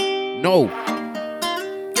today. No.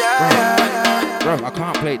 Bro, I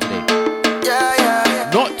can't play it today.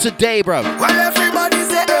 Not today, bro. Well, everybody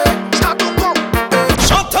say, shut up.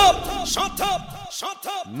 Shut up. Shut up. Shut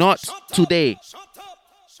up. Not today.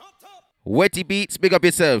 Wetty Beats, big up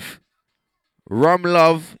yourself. Rum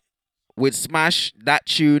Love with Smash. That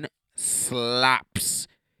tune slaps.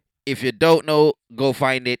 If you don't know, go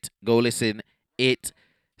find it. Go listen. It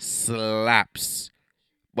slaps.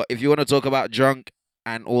 But if you want to talk about drunk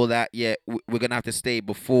and all that, yeah, we're going to have to stay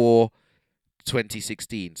before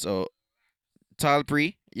 2016. So,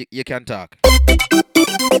 Talpri, you can talk.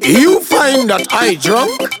 You find that I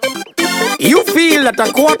drunk? You feel that a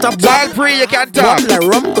quarter bottle Talpri, you can talk. Bottle of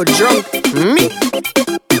rum could drunk me?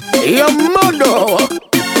 Your mother.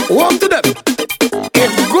 Walk to them.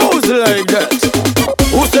 It goes like that.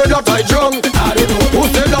 Who said that I drunk? I don't know. Who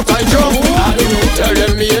said that I drunk? I don't know. Tell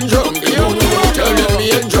them me ain't drunk. Tell them me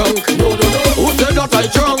ain't drunk. Who said that I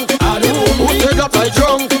drunk? I don't know. Who said that I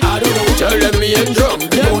drunk? I don't know. Tell them me ain't drunk.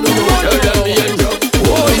 Tell them me ain't drunk.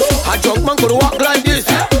 Boy, a drunk man could walk like this.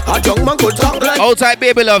 A drunk man could talk like. Old type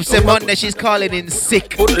baby love say Monday she's calling in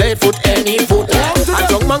sick. Foot late, foot any foot. A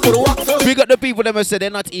drunk man could walk. We got the people that say they're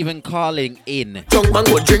not even calling in. Drunk man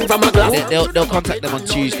could drink from a glass. They'll contact them on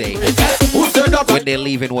Tuesday. Who said that when they're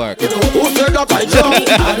leaving work. Who said that I drunk?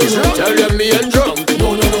 Tell them me ain't drunk.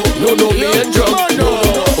 No, me ain't drunk.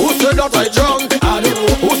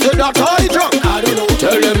 that I drunk? I don't know.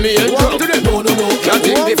 Tell them me ain't drunk. No. Can't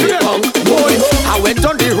think me feel punk. Boy, I went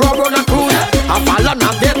on the road on a cruise. I fall on a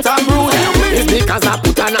get a bruise. It's because I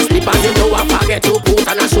put on a slippers. You know I forget to put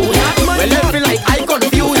on a shoes. Well, them feel like I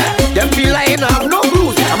confused. Them feel like I have no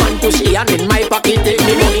bruise. A man pushy and in my pocket take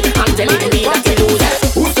me money and telling me that he lose.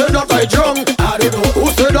 Who said that I drunk? I don't know. Who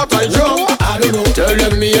said that I drunk? I don't know. Tell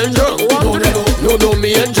them me ain't drunk. No,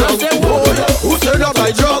 me ain't drunk. Who said that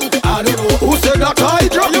I drunk? I don't know. Who said that I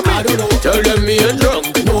drunk? I don't know. Tell them me ain't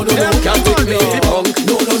drunk. No. Can't take me punk.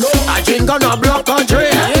 No. I drink on a block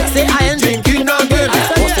country. Say I ain't drinking again.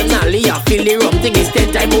 Personally, I feel the rum thing is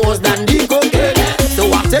 10 times worse than the cocaine.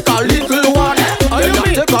 So I take a little one, then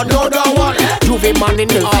I take another one. Juvie man in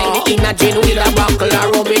the vein, in a gin with a buckle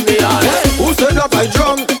of rum in the hand. Who said that I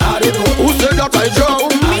drunk? I don't know. Who said that I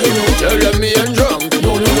drunk? I don't know. Tell them me ain't drunk.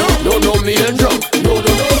 No, me ain't drunk. No.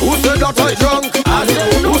 Who said that I drunk? I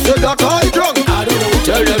don't know. Who said that I drunk? I don't know.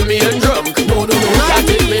 Tell them me ain't drunk. No. Can't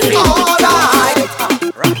take me. Alright.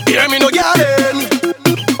 Hear me no yelling.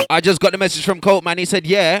 I just got the message from Colt, man. He said,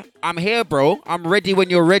 yeah, I'm here, bro. I'm ready when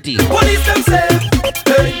you're ready. Police them say,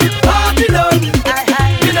 hey, party done.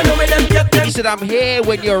 You don't know where them get them. He said, I'm here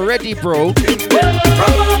when you're ready, bro.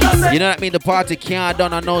 You know what I mean? The party can't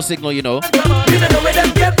done on no signal, you know. You don't know where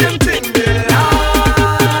them get them thing.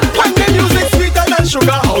 When the music sweeter than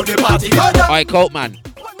sugar, how the party got down. Alright, Colt, man.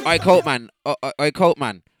 Alright, Colt,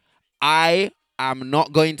 man. I am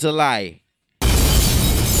not going to lie.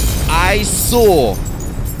 I saw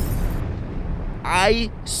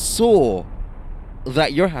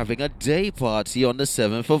that you're having a day party on the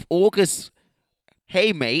 7th of August.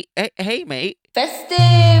 Hey, mate. Hey, mate.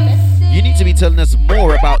 Festive. You need to be telling us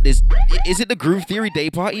more about this. Is it the Groove Theory Day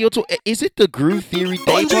Party? Is it the Groove Theory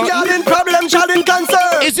Day Party?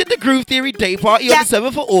 Is it the Groove Theory Day Party on the 7th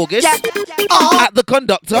of August? At the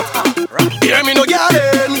Conductor? Hear me no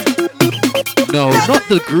yelling. No, not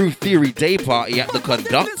the Groove Theory Day Party at the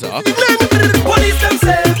Conductor. Police them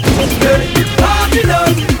say, party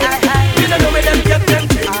done. You don't know where them get them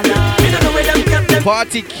thing. You don't know where them get them.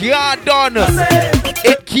 Party can't done.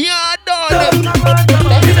 It can't done.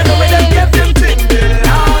 You don't know where them get them thing.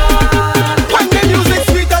 When the music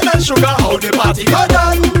sweeter than sugar, how the party got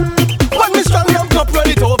done. When me strong young cup run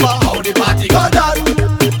it over, how the party got done.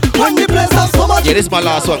 When the place has so much. Yeah, this is my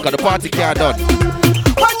last one, cause the party can't done.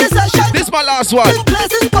 This is my last one. This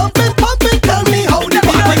place is pumping. Tell me how the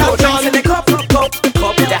party go down. The cup,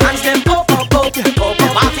 the hands them up. Party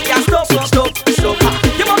can't stop.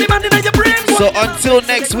 You want the man in your brain. So until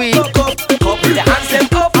next week. The hands them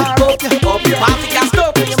up. Party can't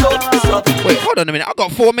stop. Wait, hold on a minute. I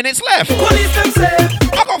got 4 minutes left. Police them say.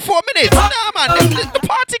 I got 4 minutes. Nah, man, the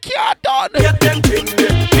party can't done. Get them thing.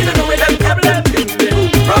 You don't know where them table them thing.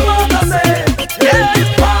 Promoter say, yeah, the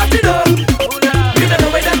party done. You don't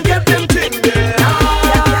know where them get them thing.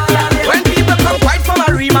 When people come quite from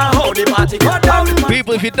a rima, how the party go down.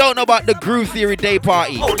 People, if you don't know about the Groove Theory Day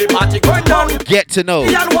Party, How the party go down. get to know.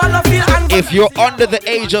 If you're under the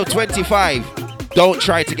age of 25, don't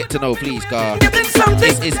try to get to know, please, God.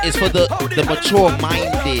 It's for the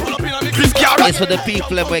mature-minded. It's for the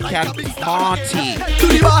people that can party.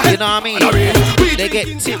 You know what I mean? They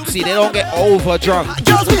get tipsy. They don't get over-drunk.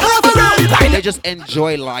 They just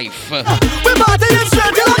enjoy life.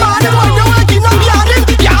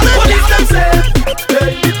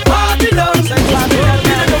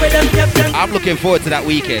 I'm looking forward to that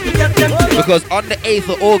weekend because on the 8th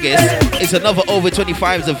of August it's another over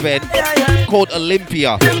 25s event called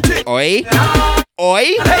Olympia. Oi?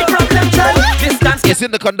 It's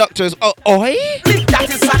in the Conductors. Oi? That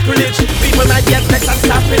is sacrilege. People might get vexed and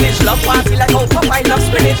start finish. Love party like how Popeye love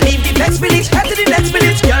spinach. Leave the next village, head to the next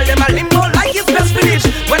village. Girl, them a limbo like his best village.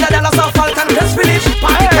 Whether Dallas or Falcon, best village.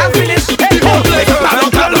 Party can't finish. Hey, ho, make a hand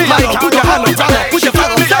up, put your hand up, put your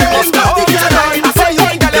hand up. I say you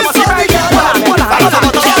ain't got them a surprise.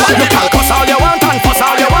 You can cuss all you want and fuss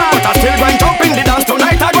all you want, but I still going jump in the dance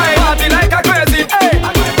tonight. I go party like a crazy. Hey,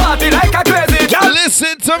 party like a crazy.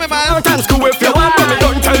 Listen to me, man. Dance school if you want, but me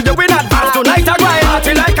don't tell you in advance tonight. I go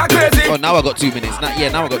party like a crazy. Oh, now I got 2 minutes. Now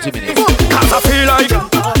I got 2 minutes. Cause I feel like,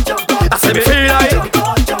 I say me feel like.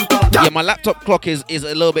 Yeah, my laptop clock is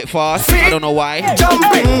a little bit fast. I don't know why.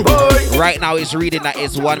 Right now it's reading that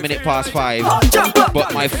it's 1 minute past 5.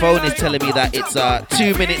 But my phone is telling me that it's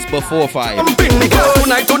 2 minutes before 5.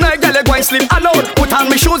 Tonight, girl, you go and sleep alone. Put on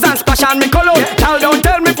me shoes and splash on me cologne. Girl, don't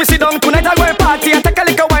tell me if we sit down tonight. I go and party and take a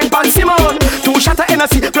little wine pan Simone. 2 shots of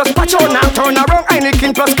Hennessy plus Patron. Now turn around,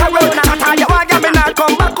 Heineken plus Carol. Chatter you want, girl, me not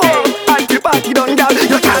come back home. Party done, girl.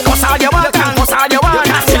 You can't cuss all you want, can't fuss all you want.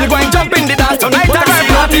 Still go and jump in the dance tonight. I go and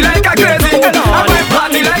party like a crazy. I go and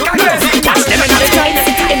party like a crazy. Catch them in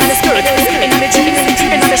the sky.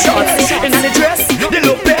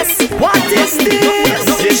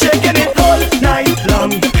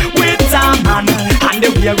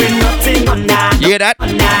 hearing nothing under. You hear that?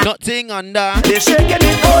 Nothing under. They're shaking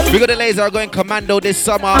it all. We got the ladies are going commando this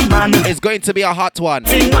summer. It's going to be a hot one.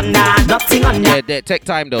 Nothing under, nothing under. Yeah, take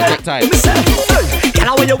time though, take time. Girl,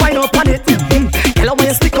 I want you wind up on it. Girl, I want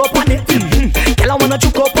you stick up on it. Girl, I wanna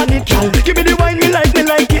juke up on it. Girl, give me the wine, me like it.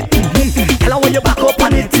 Girl, I want you back up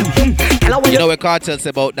on it. Girl, I want you know what Cartel says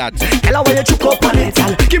about that? Girl, I want you juke up on it.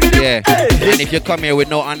 Give me the And if you come here with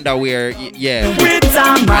no underwear, yeah.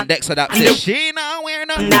 And Dexter that says she not wearing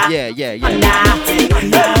no. Yeah.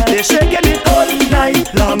 They shaking it all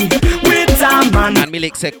night long with a man. And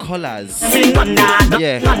Milik said colors. Yeah.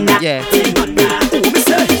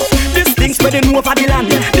 This thing spreading over the land.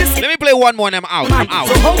 Let me play one more and I'm out.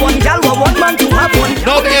 So how one girl or one man to have one?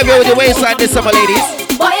 No behavior with your waistline this summer, ladies.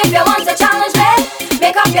 Boy, if you want to challenge me,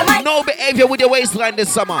 make up your mind. No behavior with your waistline this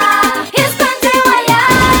summer. Here's plenty wire.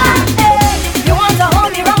 Hey, you want to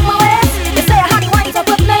hold me wrong my waist? You say I had wine to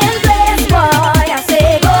put me in place, boy. I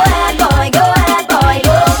say go ahead, boy, go.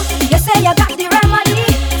 You say you got the remedy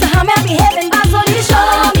to how me behaving bad, so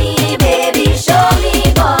show me, baby, show me,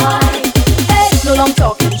 boy. Hey, no long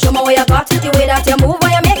talking, show me what you got. The way that you move,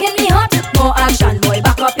 why you making me hot. More action, boy,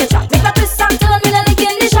 back up your chat. Make a twist and turn, me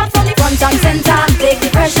licking the shot from the front and center. Take the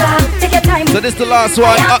pressure, take your time. So this is the last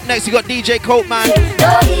one. Up next, you got DJ Coatman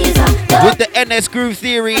with the NS Groove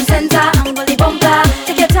Theory.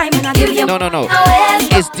 No.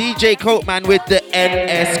 It's DJ Coatman with the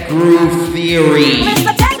NS Groove Theory.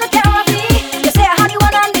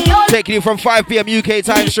 Taking you from 5 p.m. UK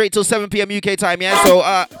time straight till 7 p.m. UK time, yeah? So,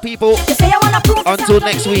 people, until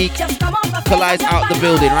next week, Collai's out the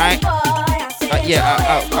building, right?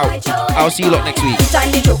 I'll see you lot next week.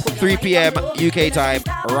 3 p.m. UK time,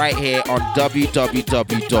 right here on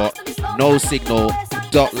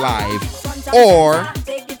www.nosignal.live or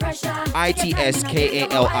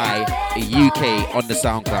ITSKALI UK on the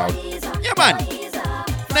SoundCloud. Yeah, man.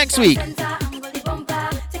 Next week.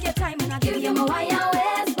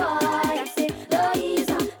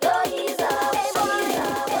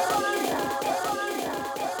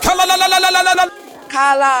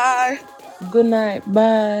 Good night.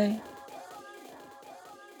 Bye.